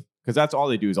narrative, because that's all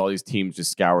they do is all these teams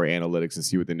just scour analytics and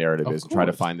see what the narrative Of is and try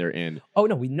to course. find their in. Oh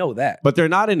no, we know that. But they're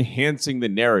not enhancing the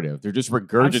narrative. They're just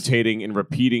regurgitating and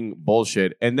repeating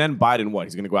bullshit. And then Biden, what?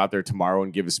 He's going to go out there tomorrow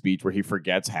and give a speech where he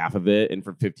forgets half of it. And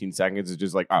for 15 seconds, it's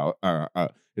just like,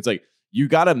 It's like, you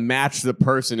got to match the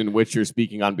person in which you're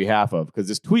speaking on behalf of. Because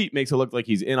this tweet makes it look like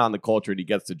he's in on the culture and he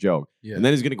gets the joke. Yeah. And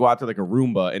then he's going to go out there like a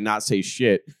Roomba and not say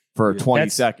shit for Yeah. 20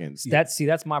 That's- seconds.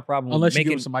 That's my problem. Unless with you give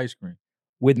making, him some ice cream.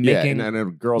 with Yeah, making and a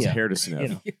girl's yeah, hair to sniff. you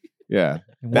know, Yeah.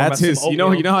 warm That's up some his. You know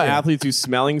oatmeal. how Yeah. athletes do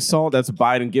smelling salt? That's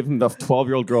Biden. Give him the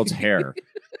 12-year-old girl's hair,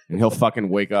 and he'll fucking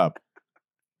wake up.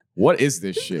 What is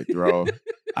this shit, bro?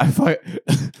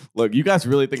 Look, you guys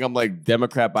really think I'm like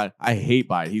Democrat Biden? I hate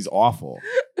Biden. He's awful.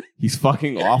 He's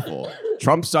fucking awful.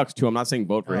 Trump sucks too. I'm not saying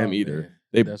vote for him Oh, either. man.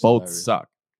 They That's both hilarious. suck.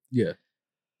 Yeah.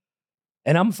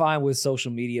 And I'm fine with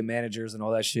social media managers and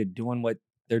all that shit doing what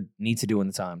they need to do in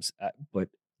the times. But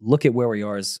look at where we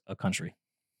are as a country.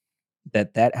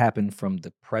 That happened from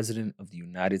the president of the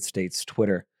United States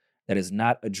Twitter that is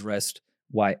not addressed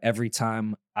why every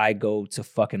time I go to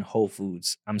fucking Whole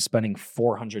Foods, I'm spending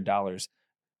 $400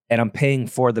 and I'm paying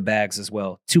for the bags as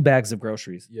well. 2 bags of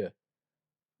groceries. Yeah.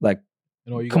 Like,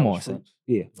 And all you come got on. was son. fruits,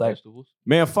 Yeah. Like, vegetables.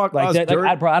 Man, fuck us. that,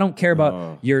 dirt. bro, I don't care about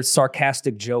Oh. your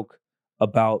sarcastic joke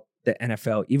about the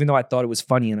NFL, even though I thought it was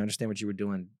funny and understand what you were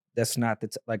doing. That's not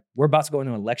like we're about to go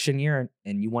into an election year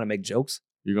and you want to make jokes.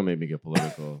 You're gonna make me get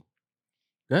political.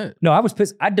 Good. No, I was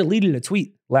pissed. I deleted a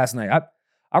tweet last night.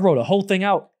 I wrote a whole thing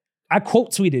out. I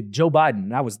quote tweeted Joe Biden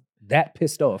and I was that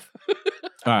pissed off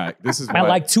All right, this is at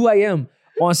like 2 a.m.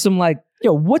 on some like,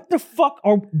 yo, what the fuck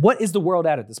or what is the world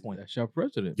at this point? That's your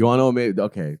president. You want to know? Maybe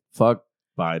okay. Fuck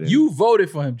Biden. You voted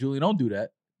for him, Julie. Don't do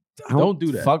that. Don't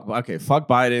do that. Fuck. Okay. Fuck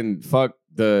Biden. Fuck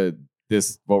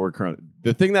what we're currently.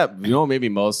 The thing that made me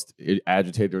most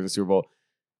agitated during the Super Bowl.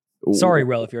 Sorry,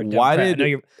 Rel, if you're a Democrat. Why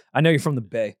did I know you're from the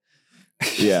Bay.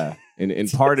 yeah, and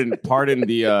pardon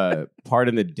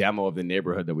the demo of the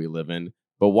neighborhood that we live in.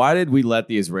 But why did we let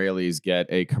the Israelis get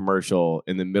a commercial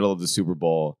in the middle of the Super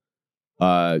Bowl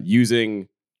using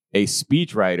a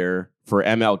speechwriter for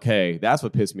MLK? That's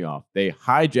what pissed me off. They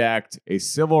hijacked a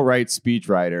civil rights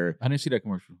speechwriter. I didn't see that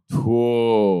commercial.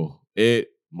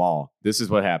 Maul. This is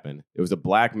what happened. It was a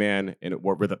black man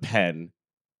with a pen.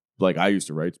 Like, I used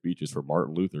to write speeches for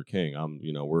Martin Luther King.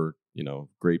 We're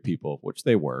great people, which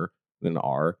they were and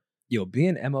are. Yo,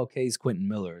 being MLK's Quentin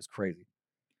Miller is crazy.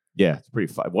 Yeah, it's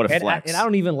pretty fun. What a flex. I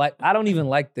don't even like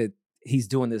that he's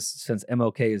doing this since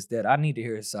MLK is dead. I need to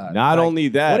hear his side. Not Like, only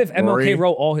that, what if MLK Rory,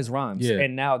 wrote all his rhymes Yeah.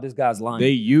 and now this guy's lying? they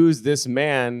use this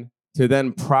man to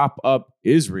then prop up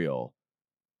Israel.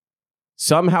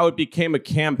 Somehow it became a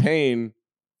campaign.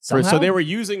 So they were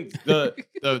using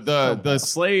the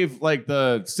slave, like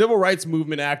the civil rights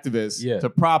movement activists, Yeah. to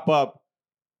prop up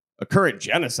a current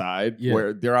genocide Yeah.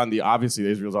 where they're obviously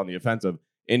Israel's on the offensive.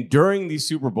 And during the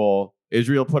Super Bowl,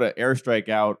 Israel put an airstrike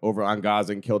out over on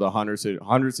Gaza and killed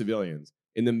 100 civilians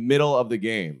in the middle of the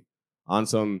game on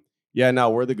some yeah, no,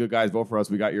 we're the good guys. Vote for us.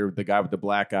 We got the guy with the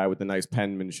black guy with the nice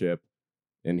penmanship,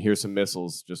 and here's some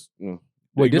missiles. Just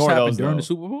wait, this ignore happened those, during though. the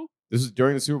Super Bowl? This is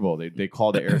during the Super Bowl. They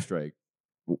called the airstrike.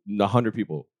 100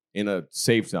 people in a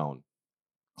safe zone.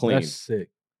 Clean. That's sick.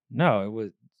 No, it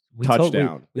was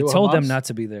Touchdown. We They were told them Hamas? not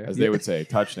to be there. As they would say,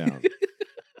 touchdown.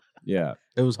 Yeah.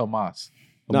 It was Hamas.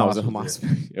 No, it was a there.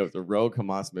 Hamas. It was a rogue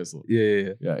Hamas missile.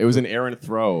 Yeah. Yeah, it was an errant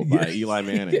throw by Eli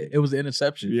Manning. It was an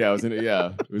interception. Yeah,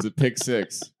 it was a pick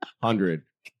six. 100.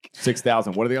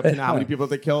 6,000. What are they up to now? How many people have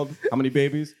they killed? How many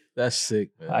babies? That's sick,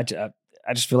 man.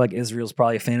 I just feel like Israel's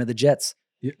probably a fan of the Jets.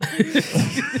 Yeah.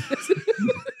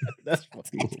 That's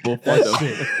funny. We'll fund That's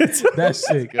them. sick. That's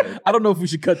sick. I don't know if we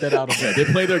should cut that out. Yeah, they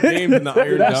play their games in the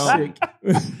Iron That's Dome.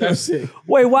 sick. That's sick.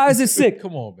 Wait, why is it sick?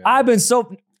 Come on, man. I've been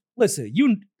so listen.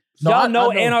 No, Y'all I know,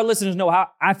 know. and our listeners know how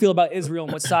I feel about Israel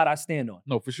and what side I stand on.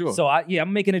 No, for sure. So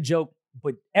I'm making a joke,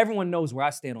 but everyone knows where I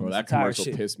stand on Bro, this that entire commercial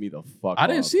shit. pissed me the fuck I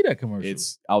didn't off. see that commercial.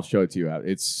 I'll show it to you.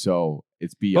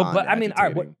 It's beyond. But I mean, all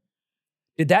right, what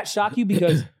did that shock you?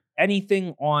 Because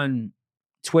anything on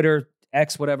Twitter,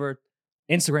 X, whatever,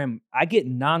 Instagram, I get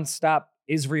nonstop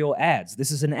Israel ads.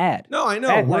 This is an ad. No, I know.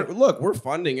 Ad, We're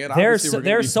funding it. Their Obviously, we're gonna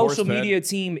their be social force-fed. media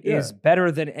team is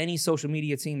better than any social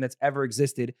media team that's ever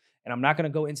existed. And I'm not going to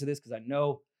go into this because I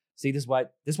know. See, this is why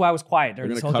I was quiet during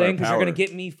They're this gonna whole cut thing, our because you're going to power.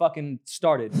 get me fucking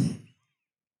started.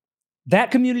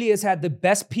 That community has had the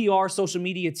best PR social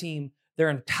media team their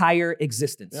entire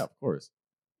existence. Yeah, of course.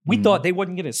 We Mhm. thought they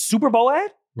wouldn't get a Super Bowl ad.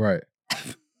 right.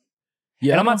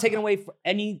 And I'm not taking away for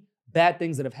any bad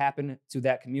things that have happened to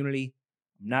that community.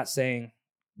 I'm not saying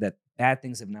that bad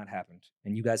things have not happened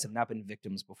and you guys have not been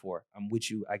victims before. I'm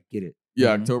with you. I get it.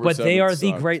 Yeah, Mhm. October. But they 7th are the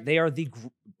sucked. great. They are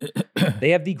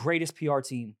they have the greatest PR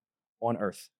team on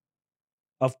earth.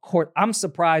 Of course, I'm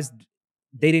surprised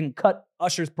they didn't cut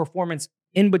Usher's performance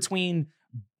in between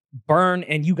Burn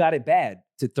and You Got It Bad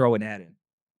to throw an ad in.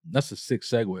 That's a sick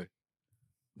segue.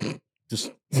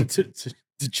 Just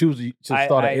to choose to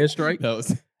start I- an airstrike. That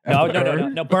was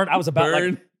No, Burn. I was about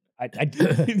Burn. like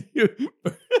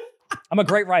I'm a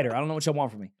great writer. I don't know what y'all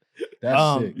want from me.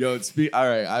 That's sick. Yo, all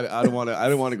right. I don't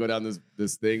want to go down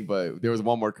this thing, but there was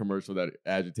one more commercial that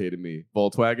agitated me.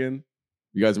 Volkswagen.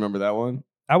 You guys remember that one?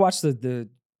 I watched the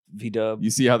V-Dub. You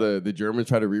see how the Germans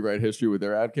try to rewrite history with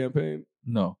their ad campaign?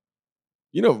 No.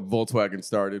 You know, Volkswagen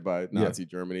started by Nazi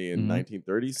Germany in Mhm.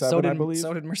 1937, I believe.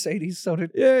 So did Mercedes. So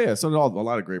did Yeah. So did a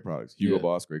lot of great products. Hugo Yeah.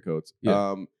 Boss, great coats.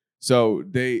 Yeah. So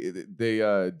they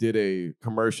did a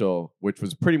commercial which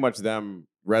was pretty much them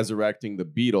resurrecting the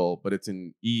Beetle, but it's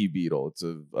an e-Beetle. It's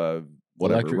a whatever,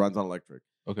 Electric. it runs on electric.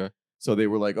 Okay. So they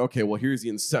were like, okay, well, here's the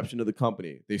inception of the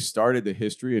company. They started the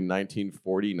history in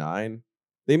 1949.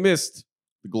 They missed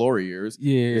the glory years.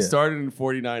 Yeah. It started in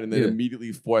 49 and then Yeah.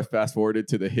 immediately fast forwarded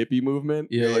to the hippie movement.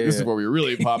 Yeah, They're like, this is yeah. where we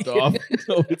really popped off.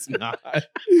 No, it's not.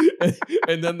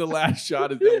 And then the last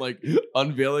shot is them like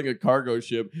unveiling a cargo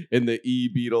ship and the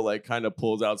E-Beetle like kind of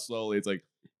pulls out slowly. It's like,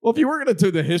 well, if you were going to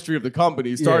do the history of the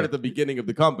company, start Yeah. at the beginning of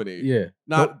the company, Yeah.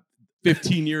 not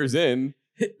 15 years in.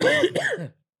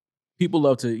 People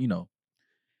love to,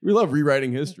 We love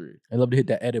rewriting history. they love to hit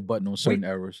that edit button on certain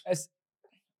errors.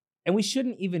 And we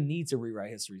shouldn't even need to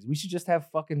rewrite histories. We should just have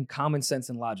fucking common sense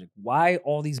and logic. Why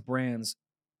all these brands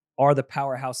are the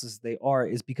powerhouses they are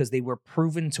is because they were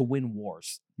proven to win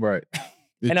wars. Right.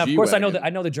 The And of course, I know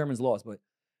G-Wagon. the Germans lost, but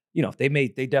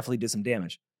they definitely did some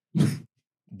damage.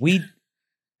 We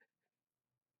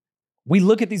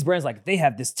look at these brands like they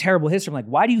have this terrible history. I'm like,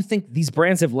 why do you think these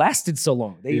brands have lasted so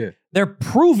long? They're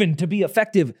proven to be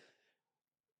effective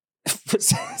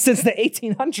since the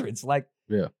 1800s. Like,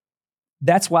 Yeah.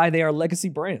 That's why they are legacy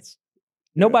brands.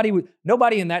 Nobody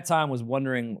in that time was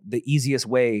wondering the easiest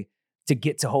way to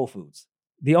get to Whole Foods.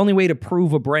 The only way to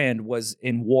prove a brand was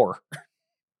in war.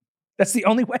 That's the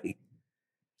only way.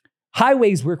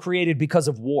 Highways were created because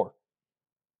of war.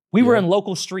 We were Yeah. in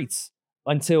local streets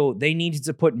until they needed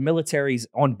to put militaries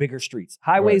on bigger streets.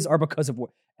 Highways are because of war.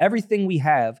 Everything we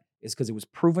have is because it was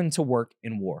proven to work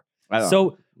in war. I don't know.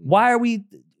 So why are we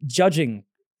judging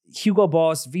Hugo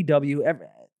Boss, VW?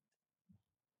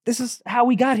 This is how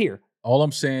we got here. All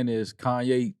I'm saying is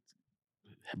Kanye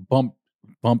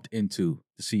bumped into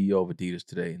the CEO of Adidas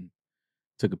today and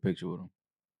took a picture with him.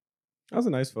 That was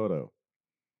a nice photo.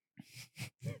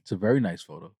 It's a very nice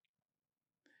photo.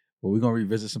 But we're going to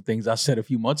revisit some things I said a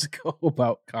few months ago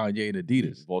about Kanye and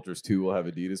Adidas. Vultures 2 will have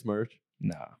Adidas merch.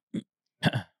 Nah.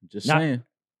 I'm just Not- saying.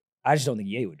 I just don't think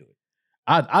Ye would do it.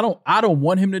 I don't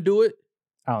want him to do it,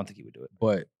 I don't think he would do it.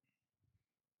 but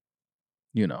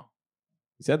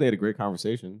He said they had a great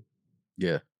conversation.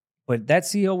 yeah. But that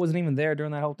CEO wasn't even there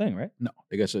during that whole thing, right? No,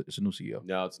 I guess it's a new CEO.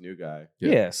 No, it's a new guy.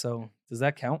 Yeah. Yeah. So does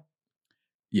that count?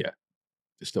 Yeah.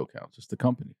 It still counts. It's the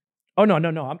company. Oh no.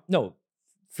 No,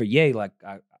 for Ye, like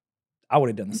I would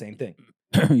have done the same thing.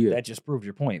 Yeah. That just proves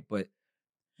your point. But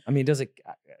I mean, does it?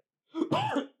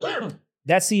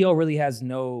 That CEO really has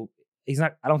no. He's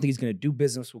not. I don't think he's going to do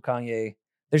business with Kanye.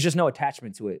 There's just no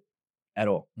attachment to it at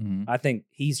all. Mhm. I think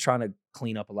he's trying to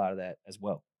clean up a lot of that as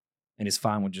well, and is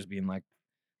fine with just being like,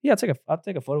 "Yeah, I'll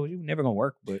take a photo with you. Never gonna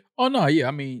work." But Oh no, yeah.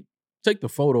 I mean, take the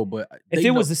photo, but if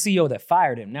it was the CEO that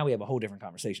fired him, now we have a whole different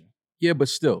conversation. yeah, but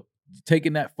still,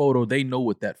 taking that photo, they know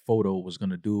what that photo was going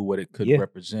to do, what it could Yeah.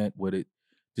 represent,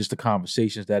 just the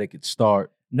conversations that it could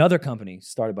start. Another company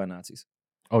started by Nazis.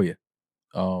 Oh yeah.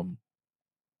 So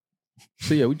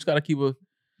yeah, we just gotta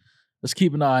let's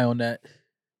keep an eye on that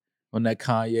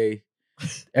Kanye.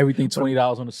 Everything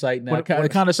 $20 on the site now. It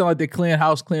kind of sound like they're clearing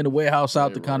the warehouse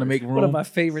out to kind of make room. One of my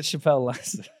favorite Chappelle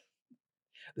lines: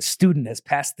 "The student has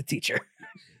passed the teacher."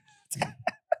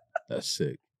 That's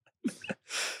sick.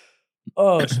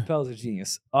 Oh, Chappelle's a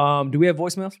genius. Do we have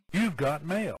voicemails? You've got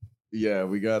mail. Yeah,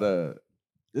 we got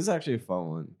this is actually a fun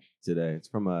one today. It's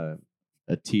from a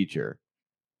teacher.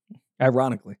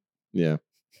 Ironically, Yeah.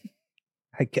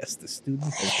 I guess the student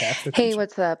has passed the Hey, teacher.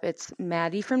 what's up? It's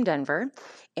Maddie from Denver,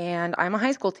 and I'm a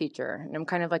high school teacher, and I'm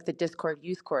kind of like the Discord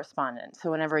youth correspondent.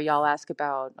 So whenever y'all ask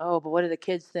about, oh, but what do the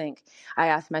kids think? I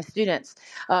ask my students.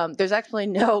 There's actually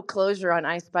no closure on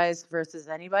Ice Spice versus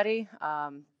anybody.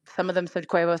 Some of them said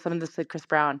Quavo, some of them said Chris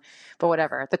Brown, but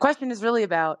whatever. The question is really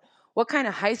about what kind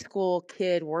of high school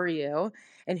kid were you,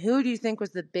 and who do you think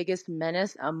was the biggest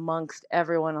menace amongst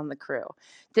everyone on the crew?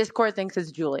 Discord thinks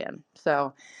it's Julian.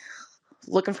 So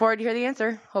looking forward to hear the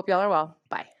answer. Hope y'all are well.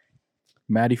 Bye.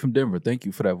 Maddie from Denver, thank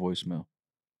you for that voicemail.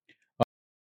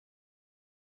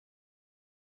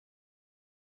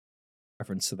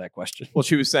 Reference to that question. Well,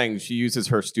 she was saying she uses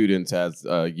her students as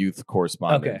youth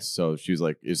correspondents. Okay. So she was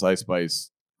like, is Ice Spice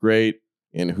great?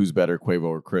 And who's better, Quavo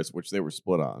or Chris? Which they were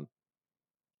split on.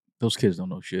 Those kids don't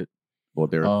know shit. Well,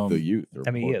 they're the youth.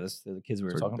 I mean, yeah, they're the kids we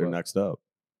were talking They're about. next up.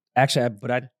 Actually,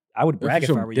 I would brag She's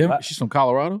if I from were you. Denver? She's from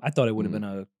Colorado? I thought it would have been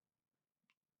a.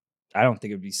 I don't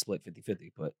think it would be split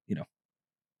 50-50, but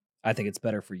I think it's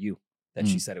better for you that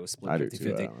she said it was split I 50-50.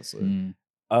 do too, honestly.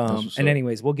 what's And up.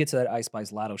 anyways, we'll get to that Ice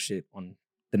Spice Lotto shit on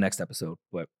the next episode.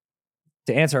 But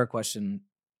to answer our question,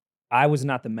 I was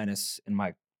not the menace in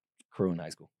my crew in high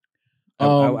school.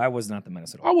 I was not the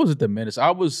menace at all. I wasn't the menace. I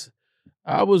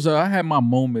had my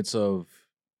moments of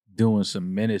doing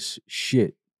some menace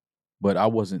shit, but I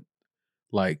wasn't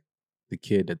like the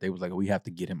kid that they was like, we have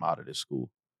to get him out of this school.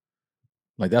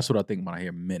 Like, that's what I think when I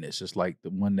hear menace. It's like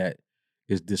the one that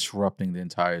is disrupting the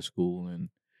entire school and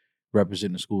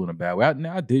representing the school in a bad way.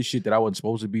 I did shit that I wasn't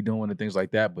supposed to be doing and things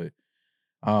like that, but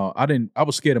I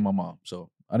was scared of my mom,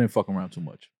 so I didn't fuck around too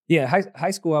much. Yeah,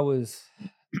 high school,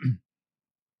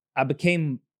 I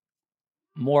became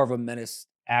more of a menace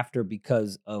after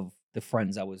because of the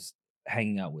friends I was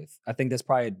hanging out with. I think that's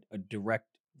probably a direct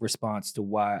response to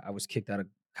why I was kicked out of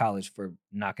college for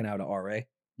knocking out an RA.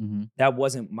 Mm-hmm. That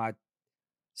wasn't my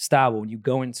style. When you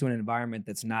go into an environment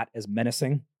that's not as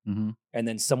menacing, Mm-hmm. and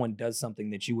then someone does something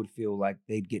that you would feel like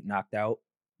they'd get knocked out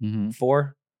Mm-hmm.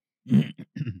 for,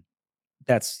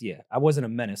 I wasn't a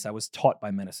menace. I was taught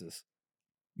by menaces.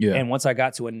 Yeah. And once I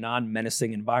got to a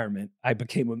non-menacing environment, I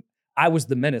was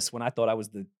the menace when I thought I was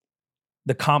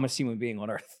the calmest human being on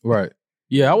earth. Right.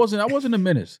 Yeah, I wasn't a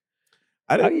menace.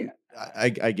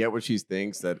 I get what she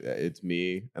thinks, that it's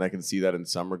me, and I can see that in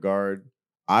some regard.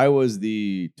 I was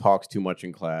the talks too much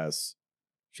in class,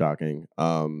 shocking.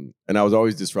 And I was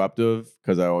always disruptive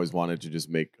because I always wanted to just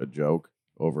make a joke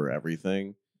over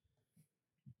everything.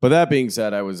 But that being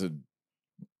said, I was a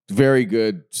very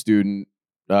good student.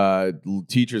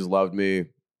 Teachers loved me,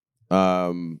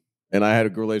 and I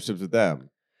had good relationships with them.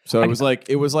 So it was like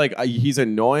he's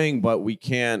annoying, but we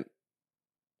can't.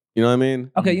 You know what I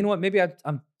mean? Okay, you know what? Maybe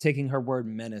I'm taking her word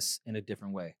menace in a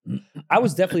different way. I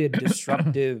was definitely a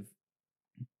disruptive,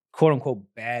 quote unquote,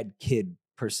 bad kid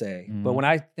per se. But when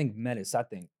I think menace, I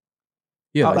think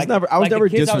Yeah, I was never the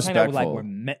kids I was hanging out with, disrespectful.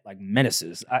 were like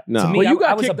menaces. No. To me, Well, you I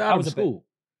got was kicked out of school.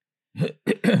 Are you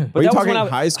that was talking when I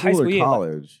was- high school or yeah, like-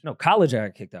 college? No, college I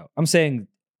got kicked out. I'm saying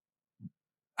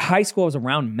high school I was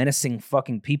around menacing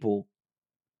fucking people,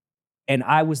 and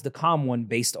I was the calm one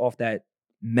based off that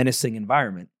menacing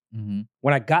environment. Mm-hmm.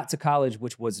 When I got to college,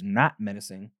 which was not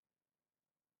menacing,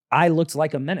 I looked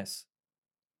like a menace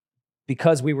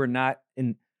because we were not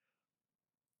in.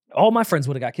 All my friends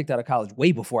would have got kicked out of college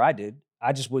way before I did.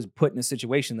 I just was put in a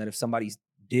situation that if somebody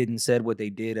did and said what they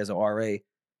did as a RA,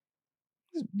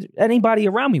 anybody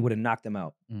around me would have knocked them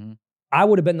out. Mm-hmm. I I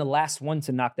would have been the last one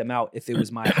to knock them out if it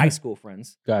was my high school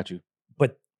friends. Got you.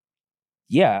 But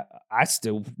yeah, I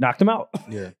still knocked him out.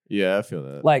 Yeah. Yeah, I feel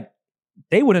that. Like,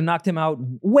 they would have knocked him out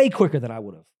way quicker than I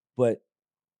would have. But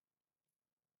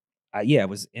it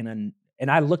was and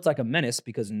I looked like a menace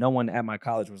because no one at my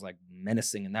college was like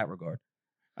menacing in that regard.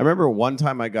 I remember one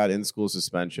time I got in school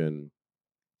suspension.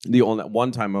 The only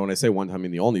one time, when I say one time, I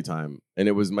mean the only time, and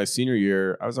it was my senior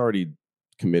year. I was already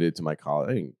committed to my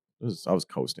college. I was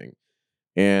coasting,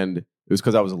 and it was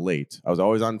because I was late. I was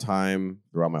always on time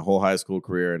throughout my whole high school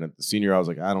career, and at the senior, I was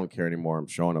like, I don't care anymore. I'm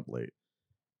showing up late,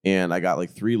 and I got like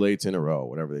 3 lates in a row,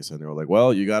 whatever they said. They were like,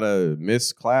 well, you gotta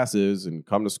miss classes and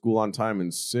come to school on time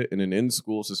and sit in an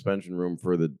in-school suspension room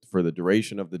for the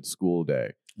duration of the school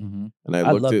day. Mm-hmm. And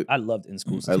I loved in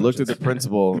school. I looked at the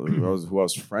principal who I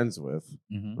was friends with,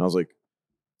 Mm-hmm. and I was like,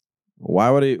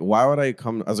 why would I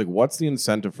come? I was like, what's the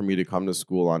incentive for me to come to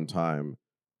school on time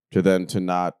to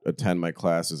not attend my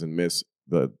classes and miss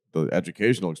the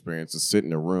educational experience, to sit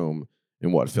in a room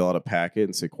and fill out a packet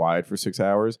and sit quiet for 6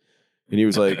 hours? And he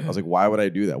was like, I was like, why would I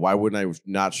do that? Why wouldn't I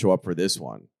not show up for this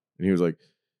one? And he was like,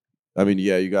 I mean,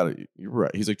 yeah, you're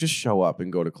right. He's like, just show up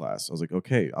and go to class. I was like,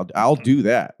 okay, I'll do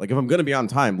that. Like, if I'm going to be on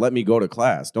time, let me go to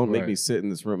class. Don't make me sit in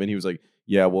this room. And he was like,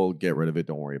 yeah, we'll get rid of it.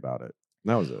 Don't worry about it.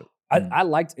 And that was it. I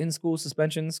liked in-school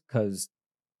suspensions because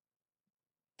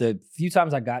the few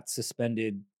times I got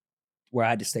suspended where I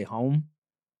had to stay home,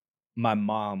 my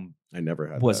mom I never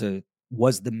had was that.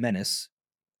 was the menace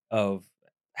of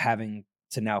having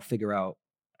to now figure out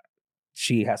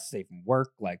she has to stay from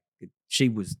work. Like, she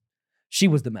was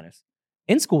the menace.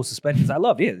 In-school suspensions, I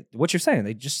love. Yeah, what you're saying.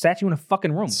 They just sat you in a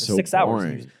fucking room for So 6 hours.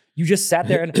 boring. You just sat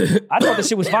there, and I thought the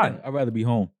shit was fine. I'd rather be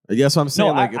home. Yes, I'm saying.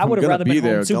 No, like, if I I'm would have gonna rather be been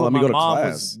there, home too. don't let But me go to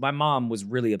class. my mom was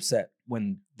really upset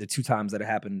when the 2 times that it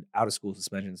happened out of school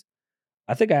suspensions.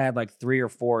 I think I had like 3 or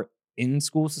 4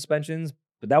 in-school suspensions,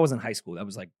 but that was in high school. That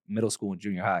was like middle school and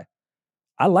junior high.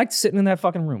 I liked sitting in that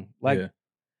fucking room. Like, Yeah.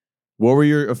 What were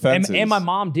your offenses? and my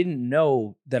mom didn't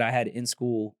know that I had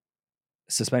in-school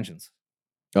suspensions.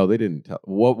 Oh, they didn't tell.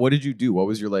 What did you do? What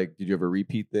was your did you have a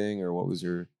repeat thing, or what was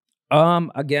your?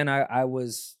 Again, I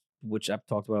was, which I've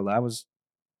talked about a lot. I was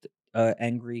an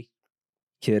angry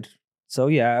kid. So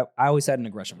yeah, I always had an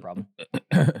aggression problem.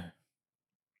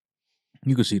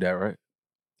 You could see that, right?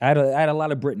 I had a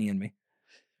lot of Britney in me.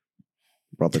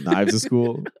 Brought the knives to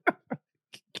school.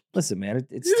 Listen, man,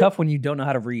 it's tough when you don't know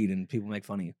how to read and people make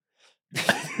fun of you.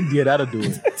 Yeah, that'll do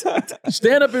it.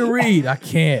 Stand up and read. I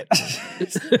can't.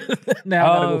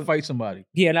 Now I gotta go fight somebody.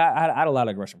 Yeah, and I had a lot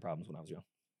of aggression problems when I was young.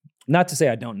 Not to say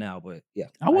I don't now, but yeah.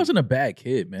 I wasn't a bad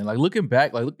kid, man. Like, looking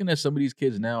back, like looking at some of these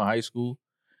kids now in high school,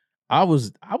 I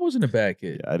wasn't a bad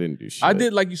kid. Yeah, I didn't do shit. I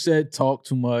did, like you said, talk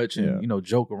too much and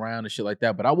joke around and shit like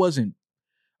that. But I wasn't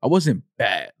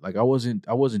bad. Like, I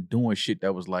wasn't doing shit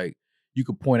that was like you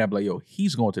could point out like, yo,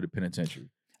 he's going to the penitentiary.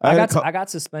 I got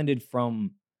suspended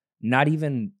from not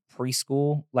even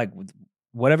preschool, like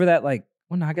whatever that like.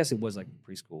 Well, no, I guess it was like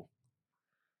preschool.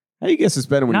 How you get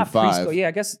suspended when Not you're 5? preschool. Yeah,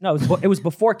 I guess no. It was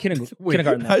before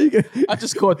kindergarten. How you get? I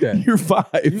just caught that. You're 5.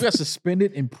 You got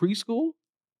suspended in preschool?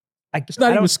 It's I not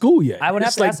don't- even school yet. I would have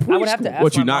It's to ask. I would have to preschool. ask.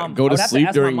 What, you my not mom- go I to would have sleep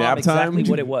ask during my mom nap time? Exactly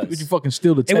what it was. Did you fucking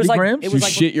steal the It was like- telegrams? it You was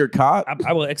like- shit your cot?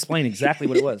 I will explain exactly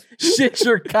what it was. Shit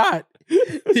your cot.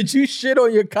 Did you shit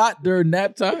on your cot during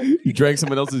nap time? You drank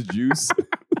someone else's juice?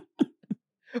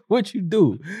 What'd you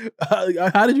do?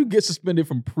 How did you get suspended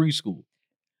from preschool?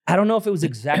 I don't know if it was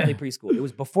exactly preschool. It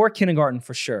was before kindergarten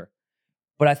for sure,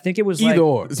 but I think it was Either like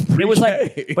or. it was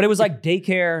like, but it was like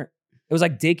daycare. It was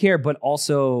like daycare, but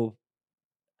also,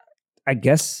 I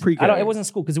guess Pre-K. It wasn't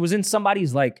school because it was in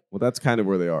somebody's like Well, that's kind of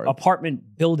where they are.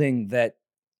 apartment building that.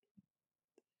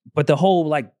 But the whole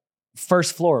like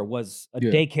first floor was a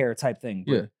Yeah. daycare type thing.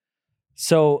 Yeah.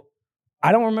 So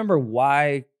I don't remember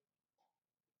why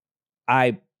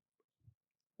I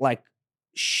like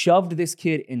shoved this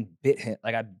kid and bit him.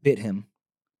 Like I bit him.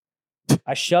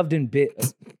 I shoved and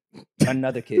bit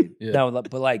another kid. Yeah. No,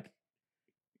 but like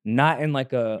not in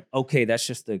like okay, that's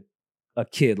just a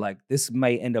kid. Like this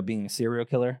may end up being a serial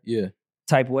killer Yeah.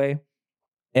 type way.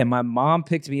 And my mom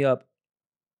picked me up,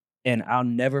 and I'll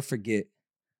never forget.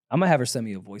 I'm gonna have her send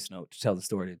me a voice note to tell the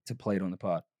story to play it on the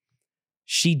pod.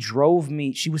 She drove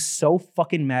me. She was so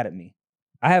fucking mad at me.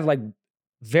 I have like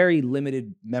very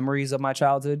limited memories of my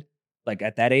childhood, like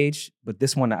at that age, but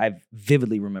this one I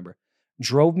vividly remember.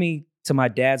 Drove me to my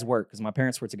dad's work because my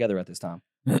parents were together at this time.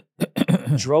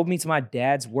 Drove me to my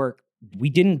dad's work. We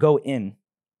didn't go in,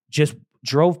 just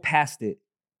drove past it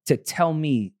to tell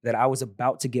me that I was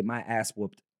about to get my ass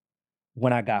whooped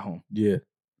when I got home. Yeah.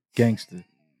 Gangster.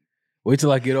 Wait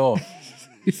till I get off.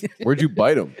 Where'd you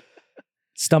bite him?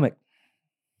 Stomach.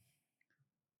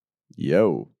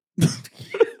 Yo.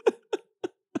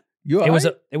 You It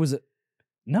was a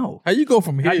no. How you go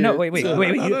from here? No, wait. No,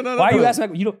 Why no, are you no.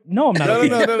 asking? You don't. No, I'm not No, okay.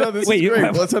 no. This Wait, is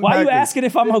great. Let's why are you unpack this. asking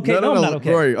if I'm okay? No, I'm not okay.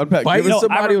 Rory, unpack. Fighting Give us,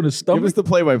 somebody on the give stomach. us the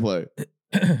play-by-play.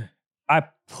 I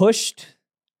pushed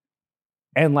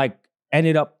and like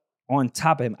ended up on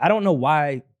top of him. I don't know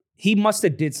why. He must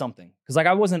have did something because like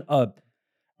I'm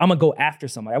gonna go after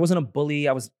somebody. I wasn't a bully.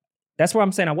 That's what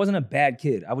I'm saying. I wasn't a bad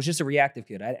kid. I was just a reactive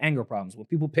kid. I had anger problems. When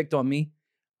people picked on me,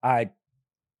 I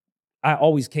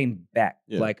always came back.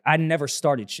 Yeah. Like I never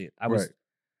started shit. Right.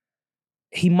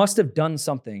 He must have done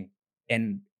something,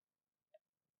 and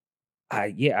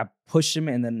I pushed him,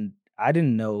 and then I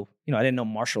didn't know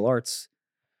martial arts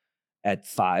at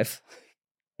 5,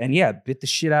 and bit the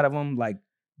shit out of him like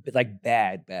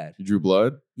bad. You drew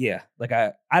blood? Yeah, like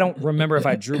I don't remember if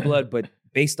I drew blood, but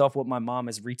based off what my mom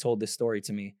has retold this story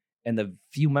to me and the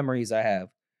few memories I have,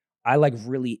 I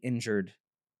really injured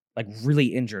a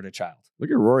child.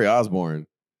 Look at Rory Osborne.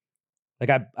 Like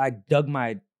I dug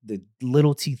the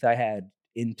little teeth I had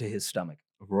into his stomach.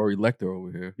 Rory Lecter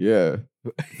over here. Yeah.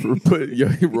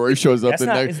 Rory shows up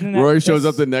Rory shows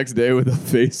up the next day with a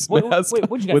face mask Wait,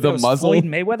 what'd you guys with think a it was muzzle. Floyd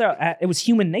Mayweather? It was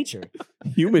human nature.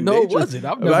 Human No, it nature. wasn't.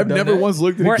 I've I've done never that. once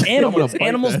looked at We're a kid. I'm gonna animals.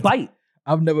 Animals that. bite.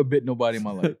 I've never bit nobody in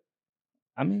my life.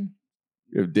 I mean,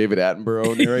 You have David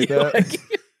Attenborough narrate that. Like,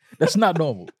 that's not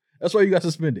normal. That's why you got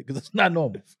suspended, because it's not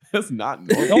normal. That's not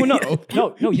normal.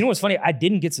 no. You know what's funny? I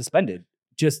didn't get suspended.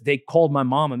 Just they called my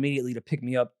mom immediately to pick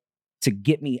me up to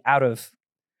get me out of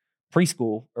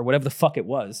preschool or whatever the fuck it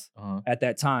was at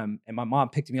that time. And my mom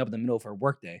picked me up in the middle of her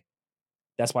workday.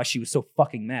 That's why she was so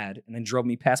fucking mad, and then drove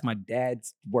me past my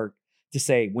dad's work to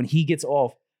say when he gets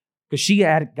off, because she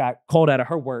got called out of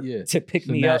her work to pick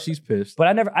So me now up. she's pissed. But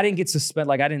I didn't get suspended.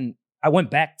 Like I went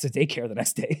back to daycare the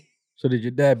next day. So did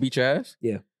your dad beat your ass?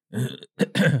 Yeah.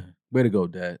 Way to go,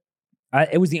 Dad.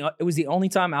 It was the only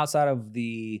time outside of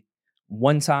the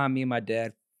one time me and my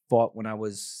dad fought when I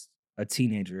was a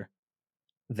teenager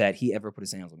that he ever put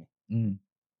his hands on me.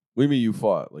 What do you mean you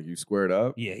fought? Like you squared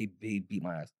up? Yeah, he beat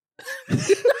my ass.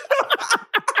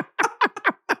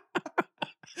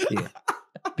 Yeah,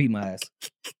 beat my ass.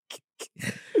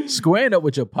 Squaring up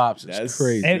with your pops is That's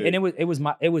crazy. And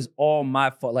it was all my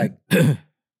fault. Like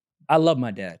I love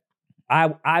my dad.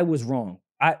 I was wrong.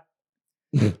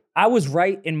 I was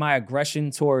right in my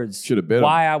aggression towards Should have been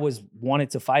why I wanted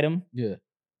to fight him, Yeah.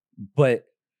 but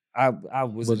I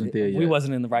wasn't there yet. We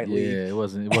wasn't in the right Yeah, league. it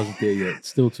wasn't there yet.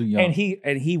 Still too young. And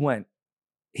he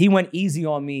went easy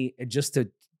on me just to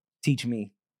teach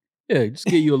me. Yeah, just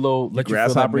get you a little, let you feel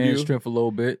that grasshoppered man you? strength a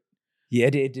little bit. Yeah,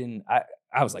 it didn't.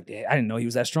 I was like, "Damn, I didn't know he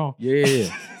was that strong.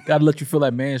 Yeah. Gotta let you feel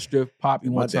that man strength pop you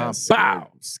My one time. dad Bow!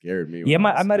 scared me. Yeah, when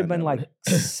I might have was been that like way.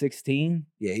 16.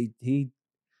 Yeah, he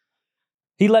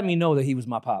let me know that he was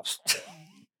my pops.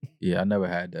 Yeah, I never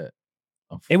had that.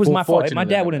 It was my fault. My Fortunately,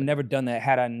 dad I would have never never done that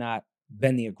had I not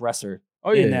been the aggressor.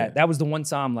 Oh, yeah. in that. That was the one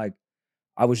time like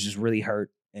I was just really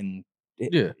hurt, and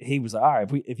he was like, "All right,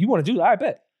 if you want to do that, I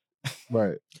bet."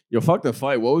 Right. Yo, fuck the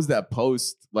fight. What was that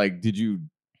post? Like, did you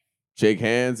shake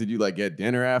hands? Did you like get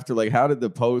dinner after? Like, how did the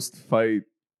post fight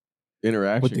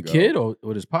interaction With the go? kid or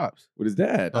with his pops? With his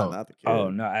dad? No, Oh. not the kid. Oh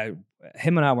no,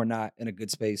 him and I were not in a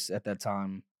good space at that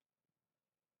time.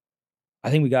 I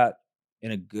think we got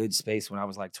in a good space when I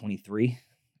was like 23.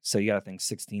 So you got to think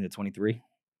 16 to 23.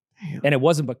 Damn. And it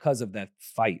wasn't because of that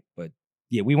fight, but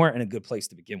yeah, we weren't in a good place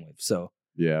to begin with. So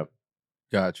Yeah.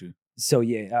 Got you.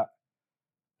 yeah,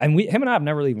 and him and I have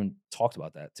never really even talked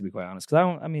about that, to be quite honest.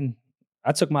 Because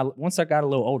once I got a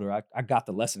little older, I got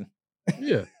the lesson.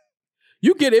 Yeah.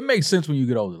 You get it makes sense when you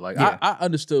get older. Like Yeah. I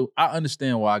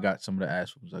understand why I got some of the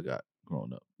ass whoopings I got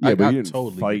growing up. Yeah, but I you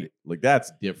didn't fight. Like,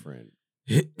 that's different.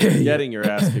 get Getting your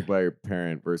ass kicked by your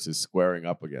parent versus squaring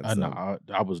up against I know.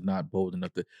 them. I was not bold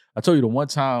enough to. I told you the one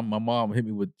time my mom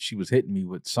she was hitting me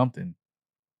with something.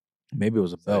 Maybe it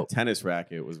was a That belt. tennis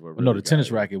racket was what. No, really the got tennis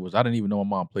you. racket was. I didn't even know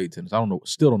my mom played tennis.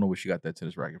 Still don't know where she got that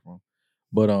tennis racket from.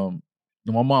 But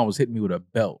my mom was hitting me with a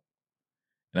belt,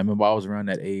 and I remember I was around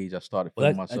that age. I started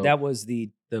feeling myself. That was the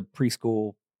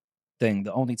preschool thing.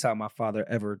 The only time my father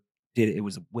ever did it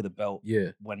was with a belt.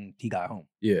 Yeah. When he got home.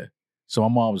 Yeah. So my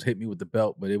mom was hitting me with the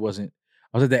belt, but it wasn't.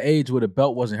 I was at the age where the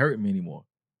belt wasn't hurting me anymore.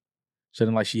 So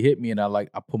then, like, she hit me, and I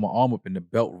put my arm up, and the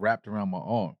belt wrapped around my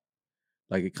arm,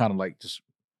 like it kind of like just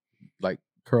like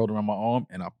curled around my arm,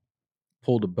 and I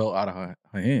pulled the belt out of her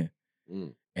hand.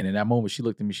 Mm. And in that moment, she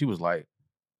looked at me. She was like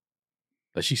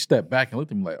she stepped back and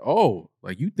looked at me like, "Oh,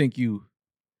 like you think you?"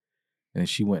 And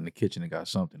she went in the kitchen and got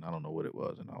something. I don't know what it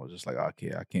was, and I was just like,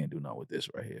 "Okay, I can't do nothing with this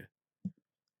right here."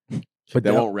 But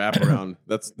that won't wrap around.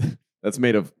 That's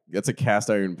That's a cast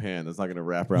iron pan. That's not gonna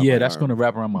wrap around. Yeah, my that's arm. gonna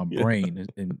wrap around my brain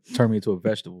and turn me into a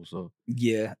vegetable. So,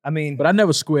 Yeah, I mean, but I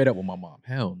never squared up with my mom.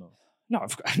 Hell no. no,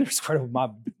 I never squared up with my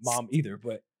mom either.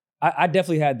 But I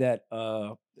definitely had that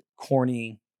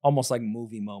corny, almost like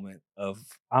movie moment of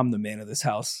I'm the man of this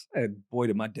house, and boy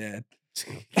did my dad.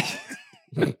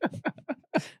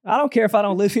 I don't care if I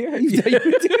don't live here.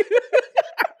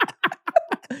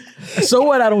 So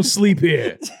what? I don't sleep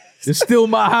here. It's still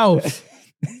my house.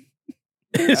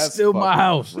 It's That's still my fucking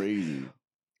house. Crazy.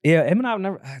 Yeah, him and I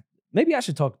never. Maybe I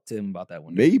should talk to him about that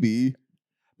one day. Maybe.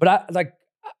 But I like,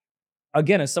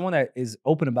 again, as someone that is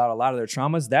open about a lot of their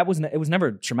traumas, it was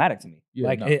never traumatic to me. Yeah,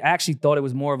 like, no. I actually thought it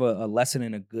was more of a lesson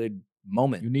in a good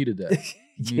moment. You needed that.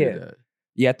 You Yeah. needed that.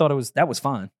 Yeah, I thought that was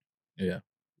fine. Yeah.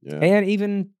 Yeah. And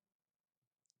even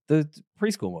the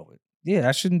preschool moment. Yeah,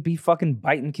 I shouldn't be fucking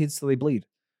biting kids till they bleed.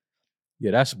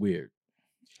 Yeah, that's weird.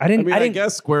 I didn't. I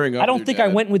guess squaring up. I don't with think your I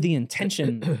dad- went with the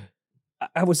intention.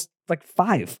 I was like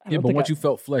 5. Yeah, but once you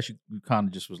felt flesh, you kind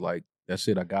of just was like, that's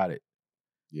it, I got it.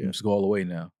 Yeah. Let's go all the way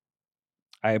now.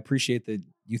 I appreciate that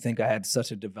you think I had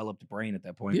such a developed brain at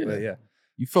that point. Yeah. But yeah.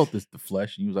 You felt the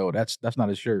flesh, and you was like, oh, that's not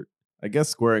his shirt. I guess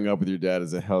squaring up with your dad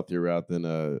is a healthier route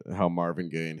than how Marvin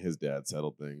Gaye and his dad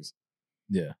settled things.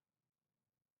 Yeah.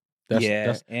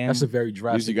 Yeah, That's a very At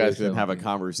drastic. least you way guys of didn't have a settling things.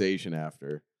 conversation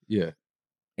after. Yeah.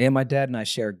 And my dad and I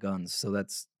share guns, so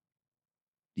that's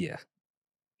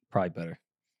probably better.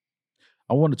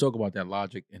 I want to talk about that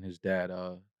Logic and his dad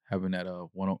having that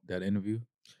that interview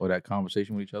or that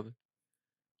conversation with each other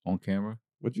on camera.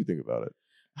 What do you think about it?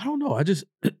 I don't know. I just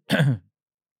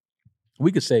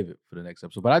we could save it for the next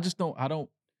episode, but I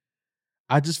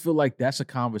just feel like that's a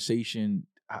conversation,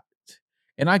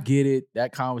 and I get it.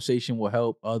 That conversation will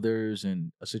help others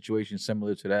in a situation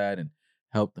similar to that and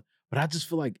help them. But I just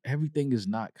feel like everything is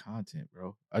not content,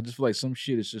 bro. I just feel like some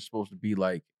shit is just supposed to be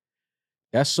like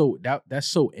that's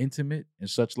so intimate and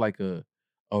such like a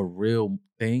real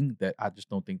thing that I just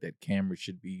don't think that cameras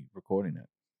should be recording that.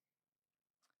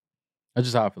 That's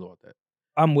just how I feel about that.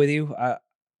 I'm with you.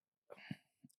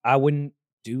 I wouldn't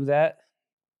do that,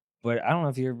 but I don't know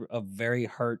if you're a very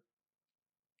hurt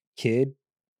kid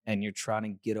and you're trying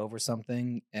to get over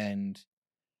something and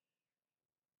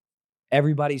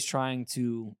everybody's trying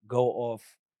to go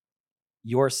off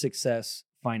your success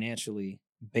financially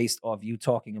based off you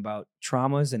talking about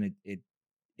traumas and it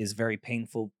is very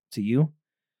painful to you.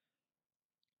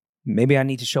 Maybe I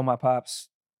need to show my pops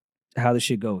how this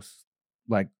shit goes.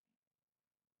 Like,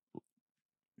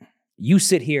 you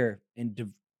sit here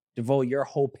and devote your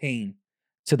whole pain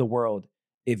to the world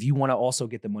if you want to also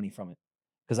get the money from it.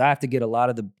 Because I have to get a lot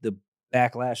of the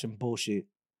backlash and bullshit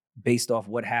based off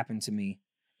what happened to me.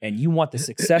 And you want the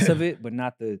success of it, but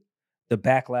not the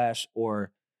backlash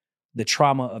or the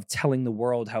trauma of telling the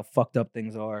world how fucked up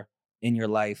things are in your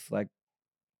life. Like,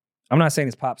 I'm not saying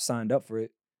his pops signed up for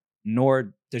it,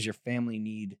 nor does your family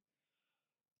need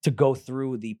to go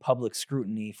through the public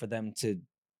scrutiny for them to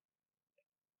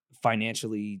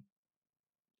financially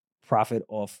profit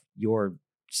off your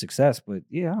success. But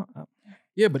yeah,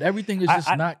 Yeah, but everything is just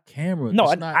not camera.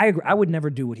 no, It's not, I agree. I would never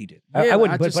do what he did. Yeah, I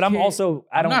wouldn't. I just But I'm can't- also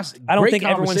I don't great think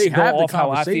everyone should conversation, go have the off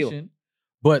how I feel. conversation,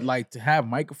 But like to have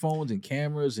microphones and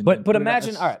cameras and But then put it out,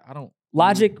 imagine, that's- all right, I don't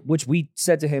Logic, which we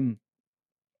said to him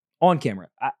on camera,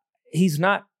 he's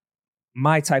not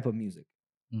my type of music.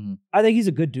 Mhm. I think he's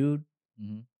a good dude.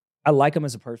 Mhm. I like him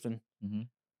as a person. Mhm.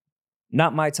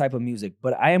 Not my type of music,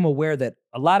 but I am aware that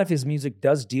a lot of his music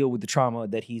does deal with the trauma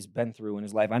that he's been through in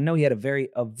his life. I know he had a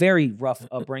very rough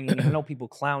upbringing. And I know people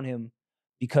clown him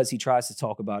because he tries to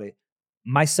talk about it,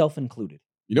 myself included.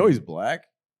 You know he's black?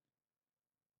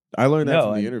 I learned that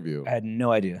No, from the interview. I had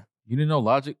no idea. You didn't know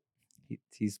Logic?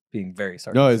 He's being very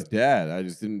sarcastic. No, his dad. I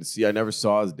just didn't see. I never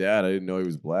saw his dad. I didn't know he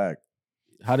was black.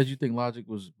 How did you think Logic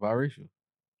was biracial?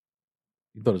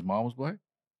 You thought his mom was black?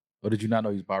 Or did you not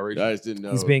know he's biracial? I just didn't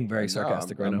know. He's being very No,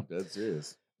 sarcastic right I'm now. dead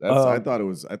serious. I Um, thought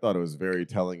it was very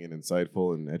telling and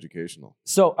insightful and educational.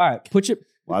 So, all right,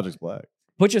 Logic's black.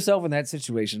 put yourself in that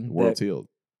situation. The world's that healed.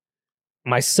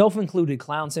 myself included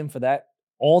clowns him for that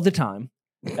all the time.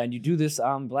 And you do this,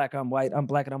 I'm black, I'm white, I'm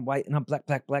black and I'm white, and I'm black,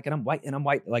 black, black, and I'm white, and I'm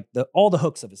white. Like all the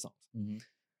hooks of his songs.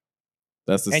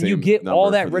 That's the And same. you get number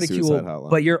all that for the ridicule, suicide hotline.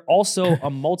 but you're also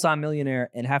a multimillionaire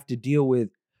and have to deal with.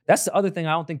 That's the other thing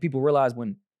I don't think people realize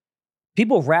when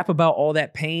people rap about all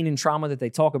that pain and trauma that they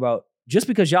talk about. Just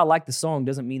because y'all like the song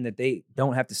doesn't mean that they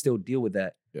don't have to still deal with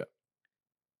that. Yeah.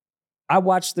 I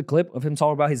watched the clip of him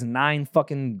talking about his 9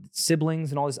 fucking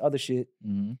siblings and all this other shit.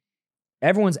 Mm-hmm.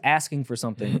 Everyone's asking for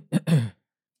something,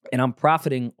 and I'm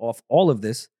profiting off all of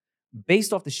this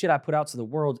based off the shit I put out to the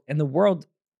world. And the world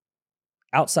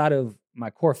outside of my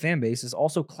core fan base is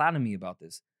also clowning me about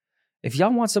this. If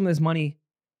y'all want some of this money,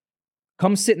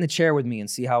 come sit in the chair with me and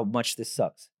see how much this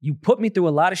sucks. You put me through a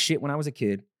lot of shit when I was a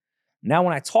kid. Now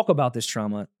when I talk about this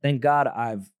trauma, thank God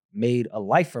I've made a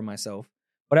life for myself.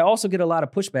 But I also get a lot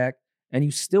of pushback, and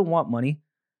you still want money.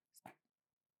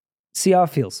 See how it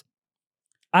feels.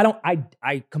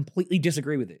 I completely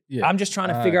disagree with it. Yeah. I'm just trying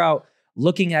to figure out,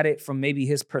 looking at it from maybe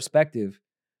his perspective,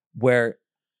 where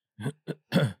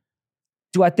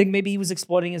do I think maybe he was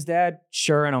exploiting his dad?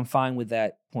 Sure, and I'm fine with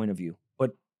that point of view.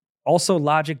 But also,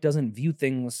 Logic doesn't view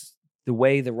things the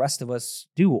way the rest of us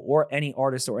do, or any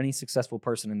artist or any successful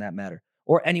person in that matter,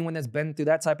 or anyone that's been through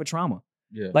that type of trauma.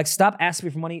 Yeah. Like, stop asking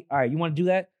me for money. All right, you want to do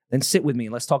that? Then sit with me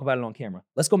and let's talk about it on camera.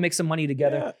 Let's go make some money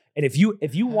together. Yeah. And if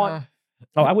you want,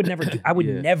 I would never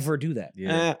do that.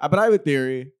 Yeah. But I have a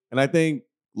theory, and I think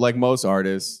like most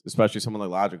artists, especially someone like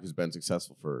Logic, who's been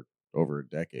successful for over a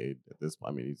decade at this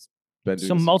point. I mean, he's been doing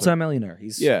Some this multimillionaire.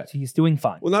 He's doing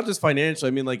fine. Well, not just financially.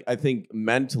 I mean, like, I think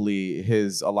mentally,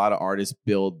 a lot of artists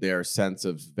build their sense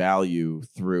of value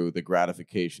through the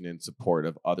gratification and support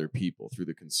of other people, through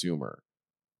the consumer.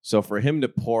 So for him to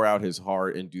pour out his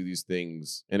heart and do these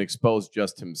things and expose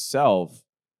just himself,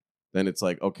 then it's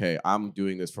like, okay, I'm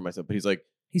doing this for myself. But he's like,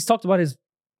 He's talked about his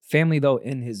family though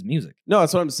in his music. no,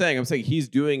 that's what I'm saying. I'm saying he's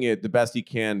doing it the best he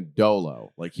can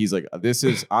dolo. Like, he's like,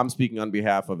 I'm speaking on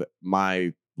behalf of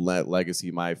my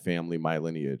legacy, my family, my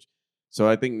lineage. So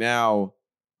I think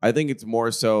it's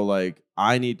more so like,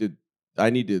 I need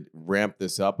to ramp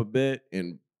this up a bit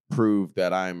and prove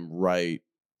that I'm right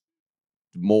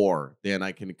more than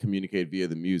I can communicate via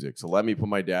the music. So let me put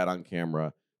my dad on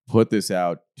camera, put this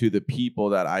out to the people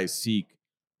that I seek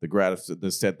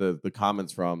the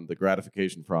comments from, the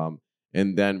gratification from,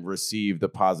 and then receive the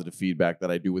positive feedback that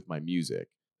I do with my music.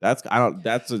 That's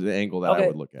an angle that I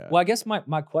would look at. Well, I guess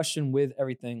my question with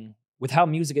everything, with how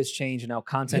music has changed and how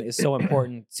content is so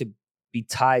important to be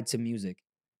tied to music,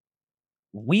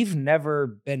 we've never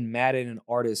been mad at an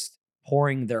artist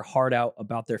pouring their heart out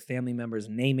about their family members,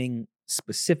 naming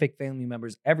specific family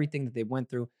members, everything that they went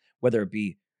through, whether it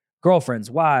be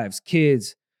girlfriends, wives,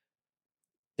 kids,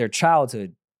 their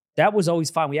childhood. That was always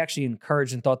fine. We actually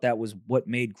encouraged and thought that was what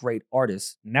made great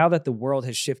artists. Now that the world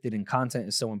has shifted and content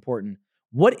is so important,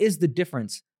 what is the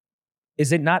difference?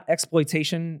 Is it not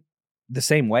exploitation the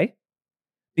same way?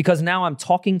 Because now I'm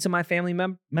talking to my family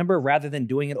member rather than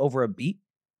doing it over a beat.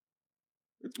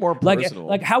 It's more personal.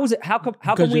 Like how is it? How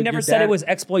come we never said it was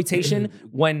exploitation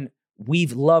when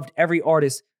we've loved every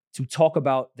artist to talk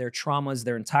about their traumas,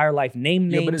 their entire life, name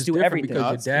names, do everything?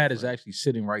 Because your dad is actually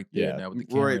sitting right there now with the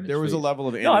camera. Right. There was a level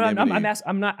of No, anonymity.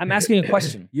 I'm asking a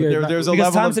question. There's a because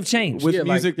level times have changed. With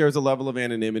music, there's a level of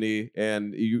anonymity,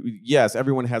 and yes,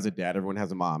 everyone has a dad, everyone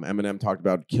has a mom. Eminem talked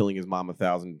about killing his mom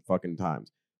 1,000 fucking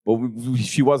times, but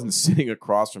she wasn't sitting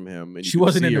across from him, and she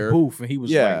wasn't in the booth, and he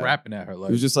was like rapping at her. Like,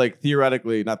 it was just like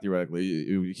not theoretically.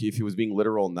 If he was being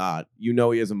literal, not, he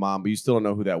has a mom, but you still don't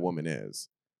know who that woman is.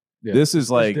 Yeah, this is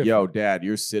like, yo, dad,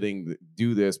 you're sitting,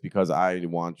 do this because I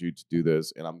want you to do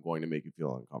this, and I'm going to make you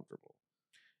feel uncomfortable.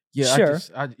 Yeah, sure.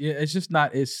 It's just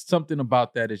not. It's something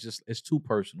about that. It's too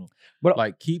personal. But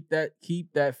like, keep that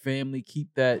family,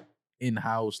 keep that in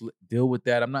house. Deal with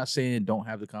that. I'm not saying don't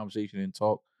have the conversation and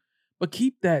talk, but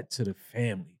keep that to the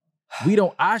family.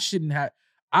 I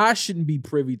shouldn't be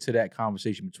privy to that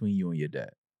conversation between you and your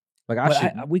dad.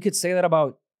 Like, we could say that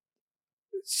about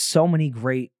so many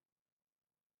great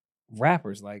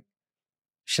rappers. Like,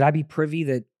 should I be privy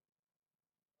that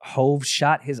Hove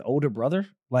shot his older brother?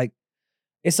 Like,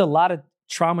 it's a lot of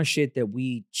trauma shit that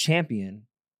we champion.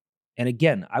 And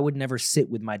again, I would never sit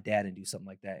with my dad and do something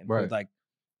like that. And right.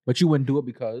 But you wouldn't do it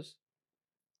because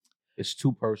it's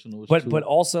too personal. But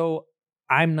also,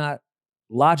 I'm not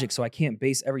Logic, so I can't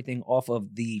base everything off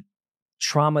of the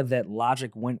trauma that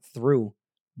Logic went through,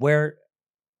 where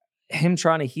him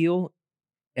trying to heal,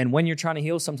 and when you're trying to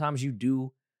heal, sometimes you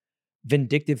do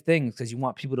vindictive things because you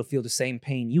want people to feel the same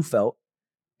pain you felt,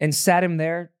 and sat him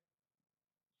there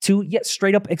to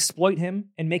straight up exploit him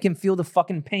and make him feel the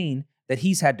fucking pain that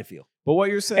he's had to feel. But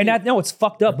what you're saying, and I know it's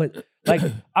fucked up, but like,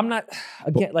 I'm not,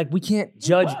 again, like, we can't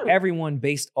judge everyone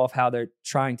based off how they're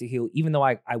trying to heal, even though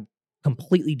I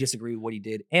completely disagree with what he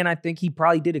did, and I think he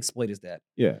probably did exploit his dad.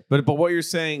 Yeah, but what you're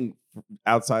saying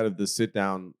outside of the sit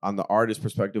down on the artist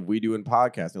perspective, we do in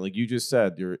podcasting, like you just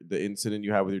said, the incident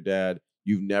you had with your dad,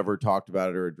 you've never talked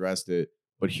about it or addressed it,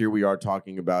 but here we are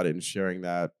talking about it and sharing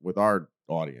that with our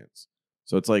audience.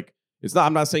 So it's like,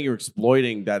 I'm not saying you're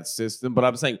exploiting that system, but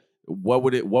I'm saying, what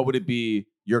would it be?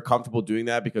 You're comfortable doing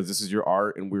that because this is your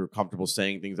art, and we were comfortable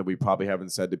saying things that we probably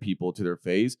haven't said to people to their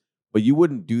face. but you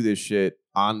wouldn't do this shit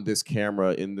on this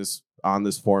camera on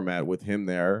this format with him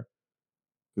there,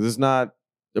 because it's not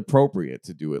appropriate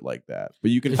to do it like that.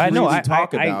 But you can I know. freely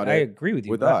talk about I it. agree with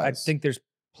you. with But I us. think there's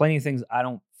plenty of things I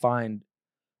don't find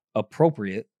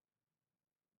appropriate.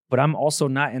 But I'm also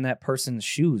not in that person's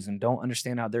shoes and don't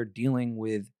understand how they're dealing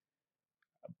with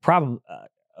probably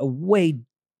a way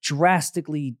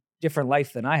drastically different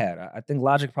life than I had. I think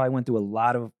Logic probably went through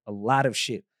a lot of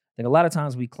shit. I think a lot of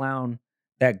times we clown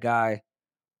that guy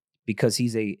because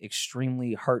he's a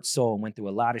extremely hurt soul and went through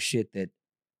a lot of shit that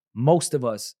most of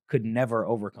us could never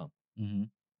overcome. Mm-hmm.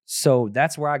 So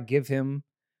that's where I give him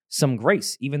some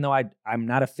grace, even though I'm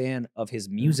not a fan of his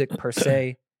music per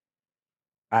se.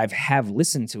 I have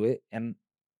listened to it, and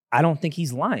I don't think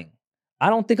he's lying. I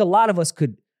don't think a lot of us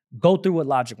could go through what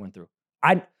Logic went through.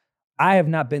 I have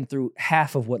not been through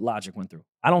half of what Logic went through.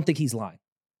 I don't think he's lying.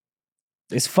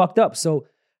 It's fucked up. So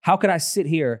how could I sit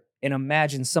here and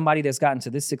imagine somebody that's gotten to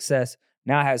this success,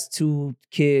 now has 2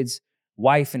 kids,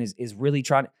 wife, and is really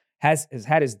trying, has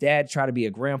had his dad try to be a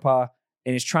grandpa,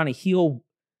 and is trying to heal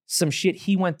some shit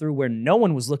he went through where no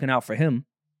one was looking out for him,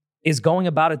 is going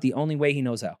about it the only way he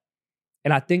knows how.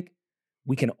 And I think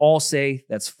we can all say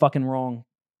that's fucking wrong,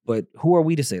 but who are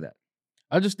we to say that?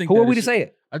 I just think Who are we to say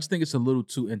it? I just think it's a little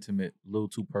too intimate, a little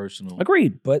too personal.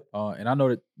 Agreed, but And I know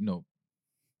that,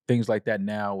 things like that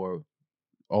now are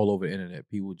all over the internet.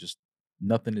 People just,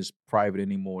 nothing is private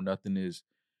anymore. Nothing is,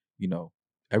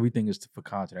 everything is for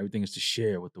content. Everything is to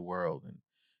share with the world and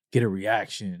get a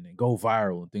reaction and go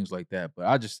viral and things like that.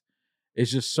 But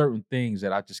it's just certain things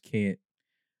that I just can't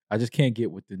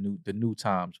get with the new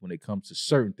times when it comes to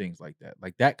certain things like that.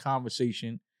 Like that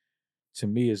conversation to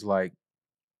me is like,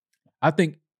 I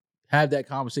think have that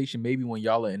conversation maybe when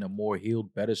y'all are in a more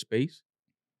healed, better space.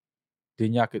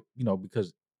 Then y'all could,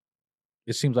 because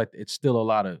it seems like it's still a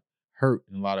lot of hurt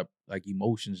and a lot of like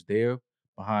emotions there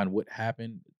behind what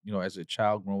happened, as a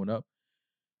child growing up.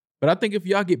 But I think if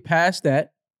y'all get past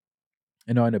that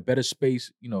and are in a better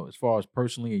space, as far as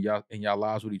personally and y'all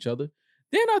lives with each other,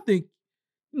 then I think,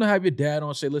 have your dad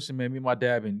on, say, listen, man, me and my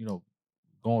dad been,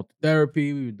 going through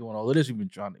therapy. We've been doing all of this. We've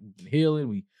been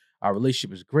healing. Our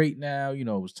relationship is great now. It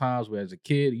was times where as a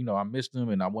kid, I missed him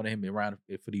and I wanted him around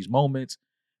for these moments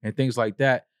and things like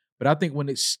that. But I think when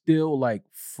it's still like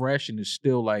fresh and it's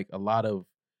still like a lot of,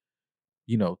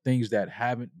 things that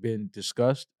haven't been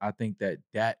discussed, I think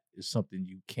that is something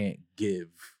you can't give.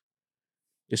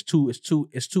 It's too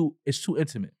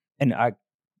intimate. and I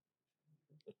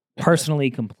personally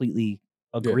completely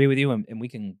agree with you, and we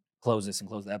can close this and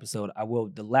close the episode.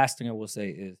 The last thing I will say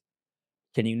is,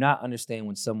 can you not understand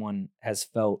when someone has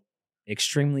felt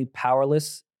extremely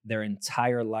powerless their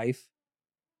entire life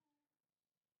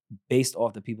based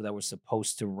off the people that were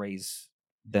supposed to raise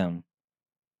them,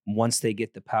 once they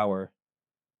get the power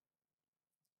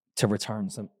to return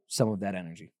some of that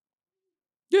energy?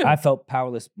 Yeah. I felt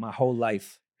powerless my whole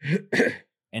life,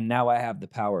 and now I have the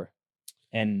power.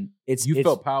 And it's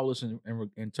felt powerless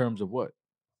in terms of what?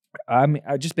 I mean,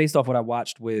 just based off what I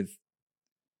watched with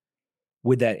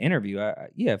that interview, I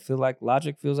feel like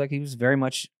Logic feels like he was very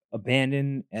much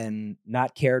abandoned and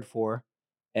not cared for,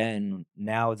 and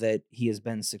now that he has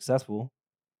been successful,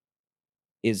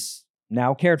 is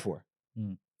now cared for.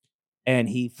 Mm. And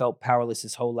he felt powerless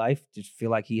his whole life, just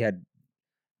feel like he had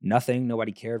nothing,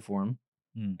 nobody cared for him.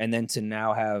 Mm. And then to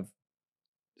now have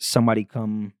somebody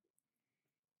come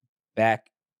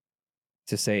back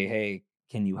to say, hey,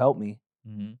 can you help me?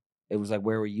 Mm-hmm. It was like,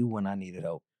 where were you when I needed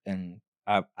help? And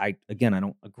I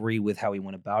don't agree with how he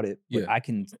went about it, but I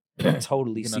can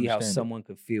totally see how someone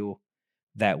could feel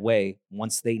that way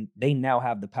once they now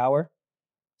have the power.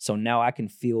 So now I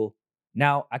can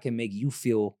make you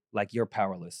feel like you're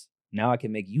powerless. Now I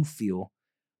can make you feel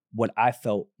what I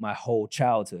felt my whole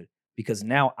childhood, because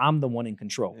now I'm the one in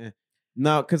control.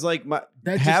 No, because like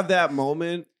that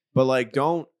moment, but like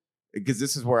don't, because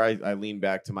this is where I lean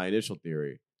back to my initial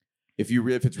theory. If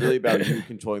it's really about you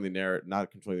controlling the narrative,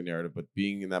 not controlling the narrative, but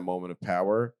being in that moment of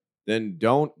power, then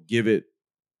don't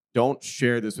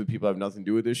share this with people who have nothing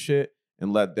to do with this shit,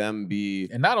 and let them be.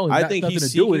 And not only, I think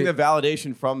he's seeking the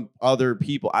validation from other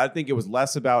people. I think it was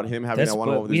less about him having that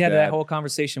one-on-one with his dad. We had that whole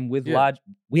conversation with Logic.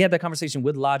 We had that conversation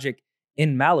with Logic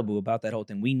in Malibu about that whole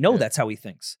thing. We know that's how he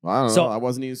thinks. Well, I don't know. I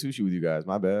wasn't eating sushi with you guys.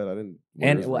 My bad. I didn't.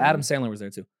 And Adam Sandler was there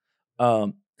too.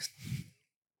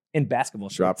 In basketball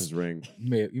shorts. Dropped his ring.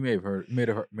 You may have heard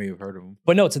of him.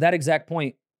 But no, to that exact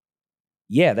point,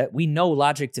 that we know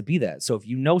Logic to be that. So if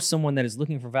you know someone that is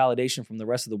looking for validation from the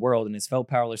rest of the world and has felt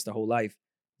powerless their whole life,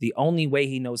 the only way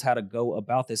he knows how to go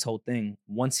about this whole thing,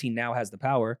 once he now has the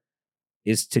power,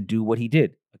 is to do what he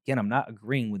did. Again, I'm not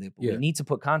agreeing with it, but we need to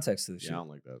put context to this shit. I don't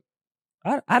like that.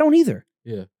 I don't either.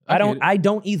 Yeah, I don't get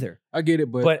it. either. I get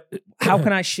it, but how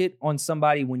can I shit on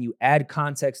somebody when you add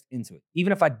context into it?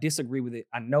 Even if I disagree with it,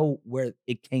 I know where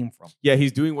it came from. Yeah,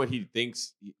 he's doing what he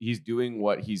thinks. He's doing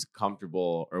what he's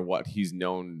comfortable or what he's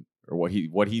known or what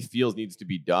he feels needs to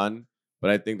be done. But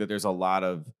I think that there's a lot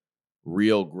of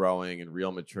real growing and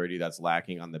real maturity that's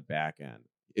lacking on the back end.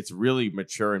 It's really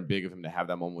mature and big of him to have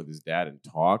that moment with his dad and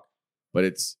talk, but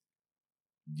it's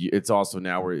also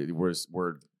now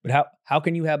we're But how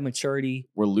can you have maturity?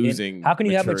 we're losing. How can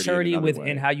you have maturity in another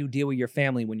in way. how you deal with your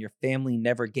family when your family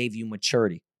never gave you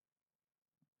maturity?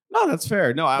 No, that's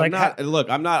fair. No, I'm Like, not. Look,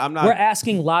 I'm not. We're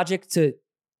asking Logic to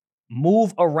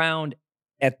move around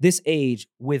at this age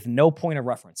with no point of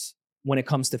reference when it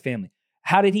comes to family.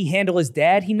 How did he handle his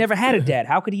dad? He never had a dad.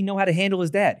 How could he know how to handle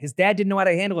his dad? His dad didn't know how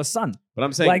to handle his son. But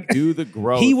I'm saying, like, do the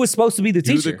growth. He was supposed to be the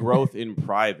do teacher. the growth in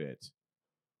private.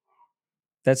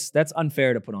 That's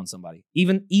unfair to put on somebody.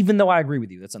 Even though I agree with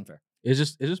you, that's unfair. it's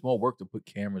just more work to put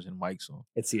cameras and mics on.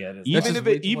 It is. Even just if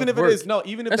way it, too even much if it work. is no,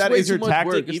 even if That's that way is your too much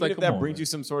work. tactic, It's even like, if come that on, brings man. you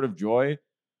some sort of joy.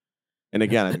 And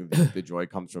again, I think the joy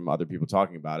comes from other people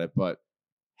talking about it. But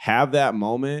have that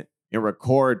moment and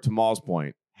record. To Maul's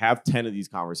point, have 10 of these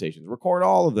conversations. Record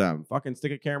all of them. Fucking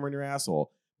stick a camera in your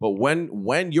asshole. But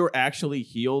when you're actually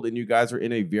healed and you guys are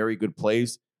in a very good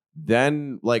place,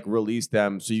 then like release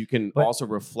them so you can But also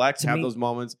reflect, to have me- those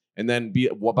moments, and then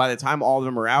by the time all of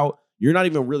them are out, you're not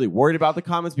even really worried about the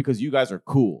comments because you guys are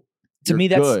cool. To You're me,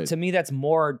 good. that's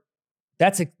more.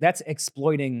 That's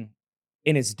exploiting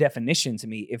in its definition to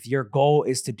me. If your goal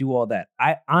is to do all that,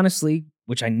 I honestly,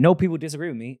 which I know people disagree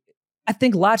with me, I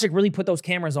think Logic really put those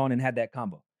cameras on and had that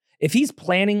combo. If he's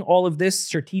planning all of this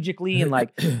strategically and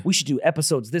like we should do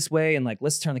episodes this way and like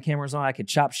let's turn the cameras on, I could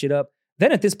chop shit up.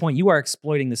 Then at this point, you are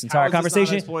exploiting this entire How is this not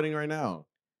conversation. exploiting right now.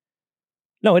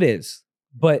 No, it is.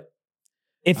 But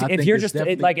I if think you're it's just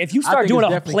definitely- like if you I start think doing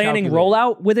it's a definitely planning calculated.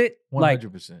 rollout with it, like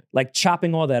 100%.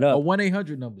 chopping all that A up,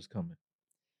 1-800 number's coming.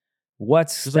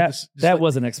 what's Just that? like this- just that like-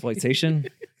 was an exploitation.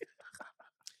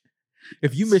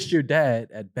 If you missed your dad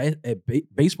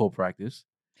at baseball practice,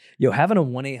 Yo, having a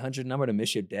 1-800 number to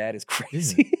miss your dad is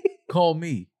crazy. call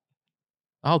me.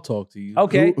 I'll talk to you.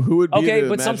 Okay. Who would be Okay, the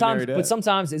but imaginary dad?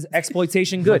 sometimes is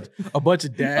exploitation good? A bunch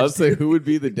of dads. I'll say who would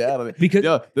be the dad on it. Because-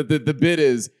 no, the bit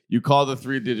is you call the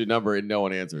 3-digit number and no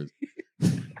one answers.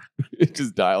 It's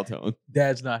just dial tone.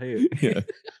 Dad's not here. Yeah.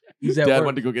 He's at Dad work.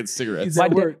 went to go get cigarettes. He's My,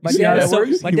 at work. my You see dad how is that so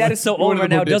works? my dad is so He old went to right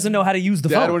the now, bodega. doesn't know how to use the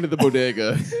Dad phone. went to the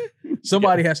bodega.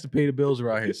 Somebody has to pay the bills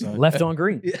around here, son. Left on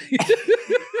green.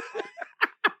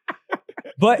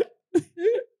 But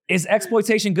is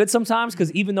exploitation good sometimes?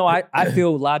 Because even though I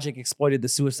feel Logic exploited the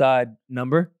suicide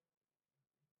number,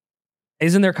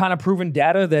 isn't there kind of proven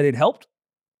data that it helped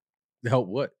Help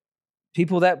what?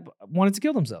 people that wanted to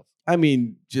kill themselves? I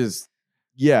mean, just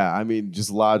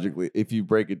logically, if you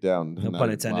break it down, No not pun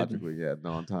even intended. Logically, yeah,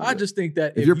 no, on time. I just think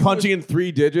that if you're you punching in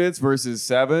 3 digits versus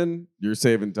 7, you're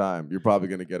saving time. You're probably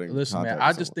going to get in listen, man. contact I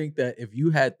with just someone. think that if you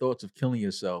had thoughts of killing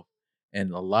yourself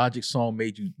and a Logic song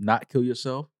made you not kill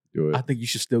yourself, Do it. I think you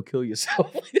should still kill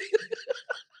yourself.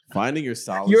 Finding your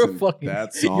solace You're in fucking.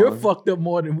 that song. You're fucked up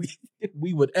more than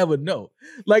we would ever know.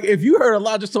 Like if you heard a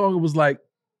Logic song and was like,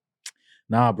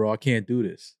 "Nah, bro, I can't do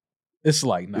this." It's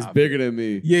like, nah. It's bigger than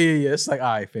me. Yeah. It's like,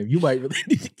 all right, fam, you might really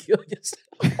need to kill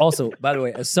yourself. Also, by the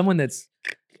way, as someone that's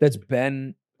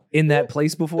been in that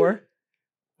place before,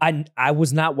 I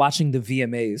was not watching the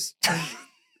VMAs.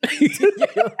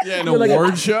 Yeah, an You're like-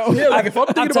 award show. Yeah, like if I'm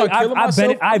thinking about killing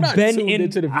myself, I'm not tuned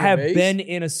into the I have VMAs. been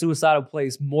in a suicidal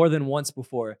place more than once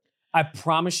before. I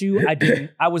promise you, I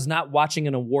didn't. I was not watching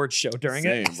an award show during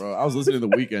Same, it. bro. I was listening to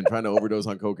The Weeknd trying to overdose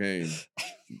on cocaine,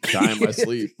 dying in my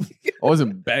sleep. I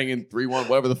wasn't banging 3-1,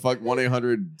 whatever the fuck,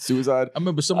 1-800 suicide. I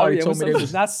remember somebody told me they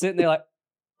was not sitting there like,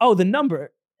 oh, the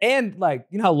number, and like,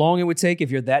 you know how long it would take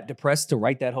if you're that depressed to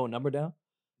write that whole number down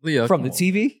yeah, from come the on,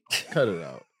 TV. cut it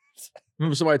out.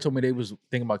 Remember somebody told me they was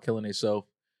thinking about killing themselves,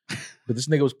 but this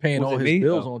nigga was paying Was all it his me?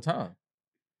 bills Oh. on time.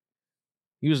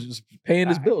 He was just paying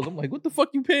his bills. I'm like, what the fuck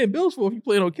you paying bills for if you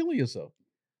plan on killing yourself?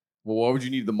 Well, what would you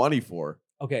need the money for?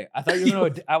 Okay, I thought you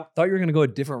were gonna go a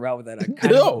different route with that. I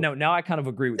kind No. of, no, now I kind of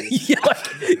agree with you.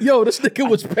 Yo, this nigga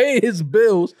was paying his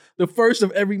bills the first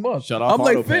of every month. Shut off I'm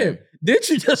like, autopay. fam, didn't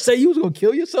you just say you was gonna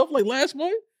kill yourself like last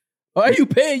month? Why are you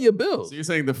paying your bills? So you're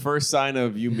saying the first sign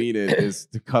of you mean it is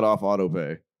to cut off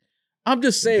autopay. I'm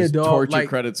just saying, Just dog. torch your Like,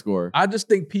 credit score. I just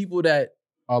think people that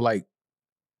are like,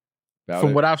 About from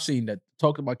it. what I've seen, that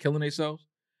talk about killing themselves,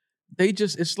 they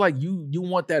just, it's like you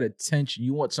want that attention.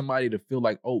 You want somebody to feel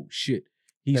like, oh shit,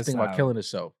 he's That's thinking not about killing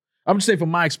himself. I'm just saying from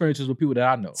my experiences with people that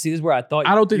I know. See, this is where I thought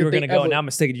I don't think you were that going to they go, ever- and now I'm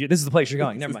mistaken. This is the place you're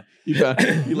going. Never mind. No,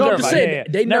 I'm just saying,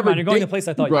 they Never never. mind. You're going they- to the place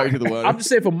I thought you brought were. you to the wedding. I'm just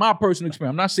saying from my personal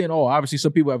experience. I'm not saying, obviously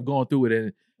some people have gone through it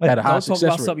and Like, had a high don't talk success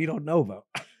about rate. something you don't know about.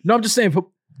 No, I'm just saying for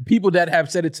people that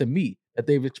have said it to me, that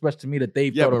they've expressed to me that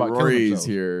they've Yeah, thought but about killing Rory's themselves.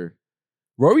 here.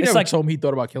 Rory It's never like- told me he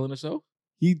thought about killing himself.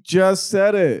 He just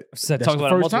said it. I've said, That's talked the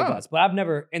about it first multiple time. times, but I've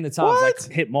never in the times What?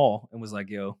 like hit Maul and was like,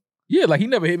 yo, Yeah, like he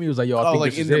never hit me. He was like, yo, I Oh, think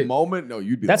like this in is the it. moment? No,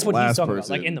 you'd be that's the what he's last talking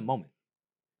person. about, like in the moment.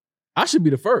 I should be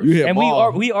the first. You hit And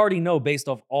Maul. we already know based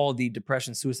off all the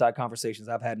depression, suicide conversations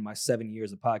I've had in my 7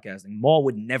 years of podcasting, Maul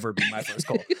would never be my first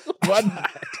call. Why not?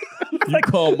 You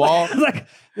call Maul. like,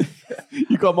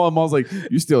 You call Maul. Maul's like,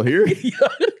 you still here?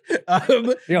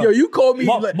 Yo, you called me.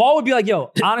 Maul, like, Maul would be like,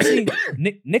 yo, honestly,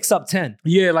 Nick's up 10.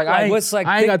 yeah, like, I what's like,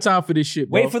 ain't got time for this shit,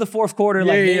 bro. Wait for the fourth quarter.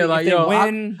 Like, Yeah, maybe yeah, like, if they yo,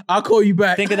 win, I'll call you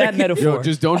back. think of that metaphor. Yo,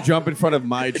 just don't jump in front of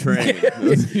my train.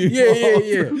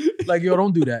 yeah. Like, yo,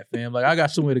 don't do that, fam. Like, I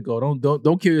got somewhere to go.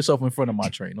 Don't kill yourself in front of my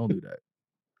train. Don't do that.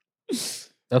 That's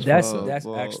That's Oh, that's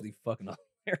fuck. actually fucking up.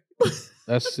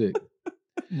 that's sick.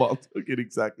 Maul took it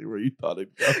exactly where you thought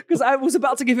it'd go. Because I was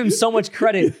about to give him so much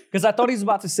credit because I thought he was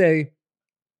about to say,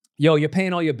 yo, you're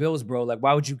paying all your bills, bro. Like,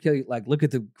 why would you kill? Like, look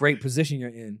at the great position you're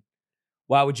in.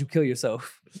 Why would you kill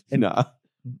yourself? And Nah.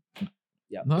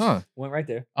 yeah, Nah, went right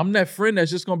there. I'm that friend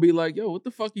that's just gonna be like, yo, what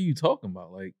the fuck are you talking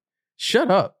about? Like, shut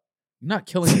up. You're not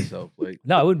killing yourself. Like,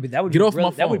 No, it wouldn't be. That would Get be off my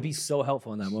really, That would phone. be so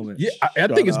helpful in that moment. yeah, I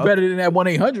Shut think it's up. better than that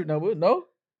 1-800 number. No,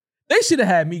 they should have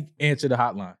had me answer the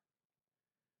hotline.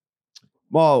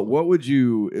 Maul, what would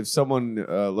you if someone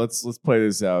let's play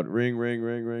this out. Ring, ring,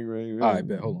 ring, ring, ring, ring. All right,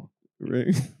 bet. Hold on.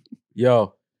 Ring.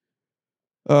 Yo,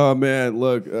 Oh man,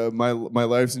 look, my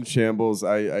life's in shambles.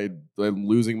 I'm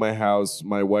losing my house.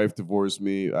 My wife divorced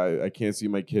me. I can't see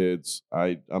my kids.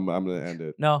 I'm gonna end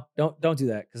it. No, don't do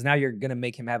that because now you're gonna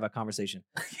make him have a conversation.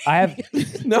 I have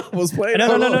No, let's play it. no.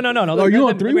 Oh, you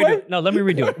on Let me redo three-way? it. No, let me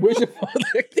redo it. where's your father?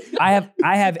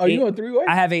 I have Are you a, on 3-way?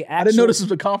 I have a I didn't know actual, this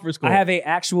was a conference call. I have a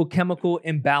actual chemical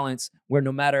imbalance where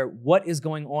no matter what is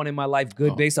going on in my life,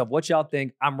 good Oh. based off what y'all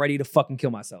think, I'm ready to fucking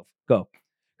kill myself. Go.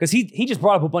 Because he just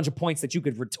brought up a bunch of points that you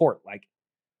could retort. Like,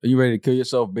 Are you ready to kill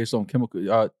yourself based on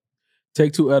chemical?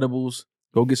 Take 2 edibles.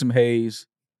 Go get some haze.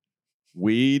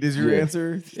 Weed is your Yeah.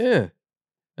 answer? Yeah,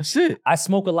 that's it. I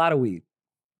smoke a lot of weed.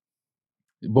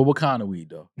 But what kind of weed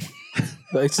though?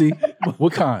 Like, see,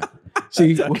 what kind?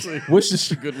 See, what's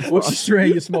the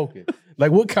strain you're smoking?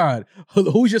 Like, what kind?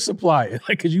 Who's your supplier?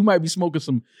 Like, cause you might be smoking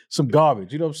some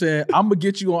garbage. You know what I'm saying? I'm gonna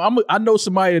get you on. I know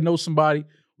somebody that knows somebody.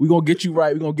 We're gonna get you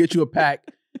right. We're gonna get you a pack,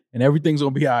 and everything's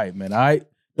gonna be all right, man. All right.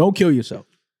 Don't kill yourself.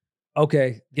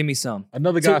 Okay, give me some.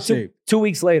 Another guy saved. 2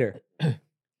 weeks later,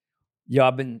 yo,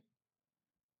 I've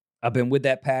been with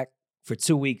that pack for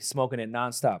 2 weeks, smoking it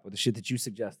nonstop with the shit that you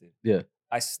suggested. Yeah.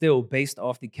 I still, based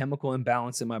off the chemical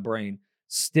imbalance in my brain,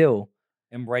 still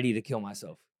am ready to kill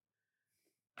myself.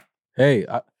 Hey,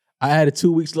 I added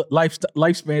 2 weeks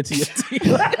lifespan to your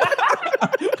team.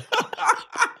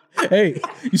 Hey,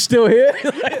 you still here?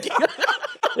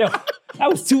 Yo, that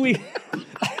was 2 weeks.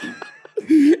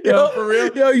 Yo, for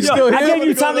real? Yo, you still here? I gave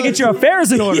you time to get your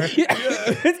affairs in order.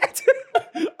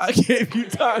 I gave you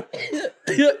time.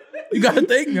 You gotta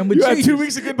thank me. I'm a You had genius. 2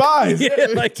 weeks of goodbyes. Yeah,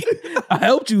 like I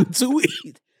helped you in 2 weeks.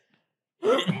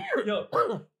 Yo,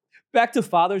 back to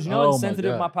fathers. You know Oh, how my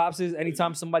sensitive God. my pops is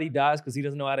anytime somebody dies because he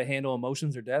doesn't know how to handle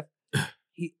emotions or death.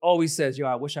 He always says, yo,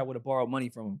 I wish I would have borrowed money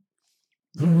from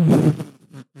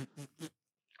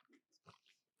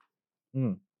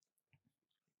him.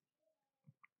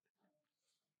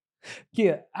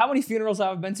 Yeah, how many funerals have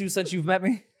I been to since you've met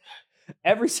me?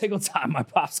 Every single time my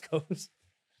pops goes,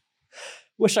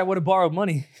 wish I would have borrowed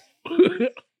money.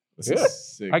 This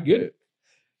is sick, I get man. it.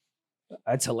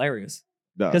 That's hilarious.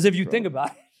 No, Because if you bro. think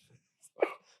about it,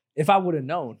 if I would have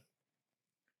known,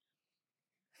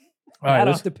 All I right, don't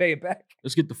let's, have to pay it back.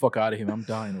 let's get the fuck out of here. I'm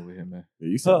dying over here, man. Yeah,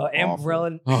 you sound awful.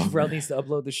 Ambrella Oh, needs to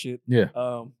upload the shit. Yeah.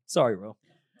 Sorry, bro.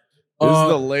 This is Uh,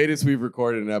 the latest we've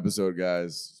recorded an episode,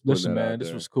 guys. Just putting Listen, that out man, this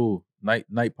there. was cool. Night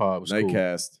pod was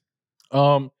Nightcast.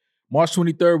 cool. March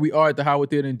 23rd, we are at the Howard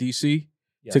Theater in DC.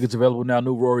 Yes. Tickets available now,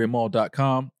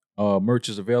 newroryandmall.com. Merch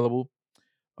is available.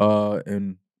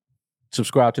 And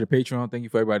subscribe to the Patreon. Thank you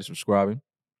for everybody subscribing.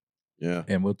 Yeah.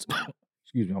 And we'll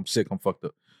excuse me, I'm sick, I'm fucked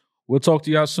up. We'll talk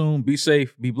to y'all soon. Be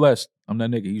safe, be blessed. I'm that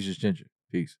nigga. He's just Ginger.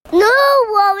 Peace. No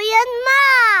worry and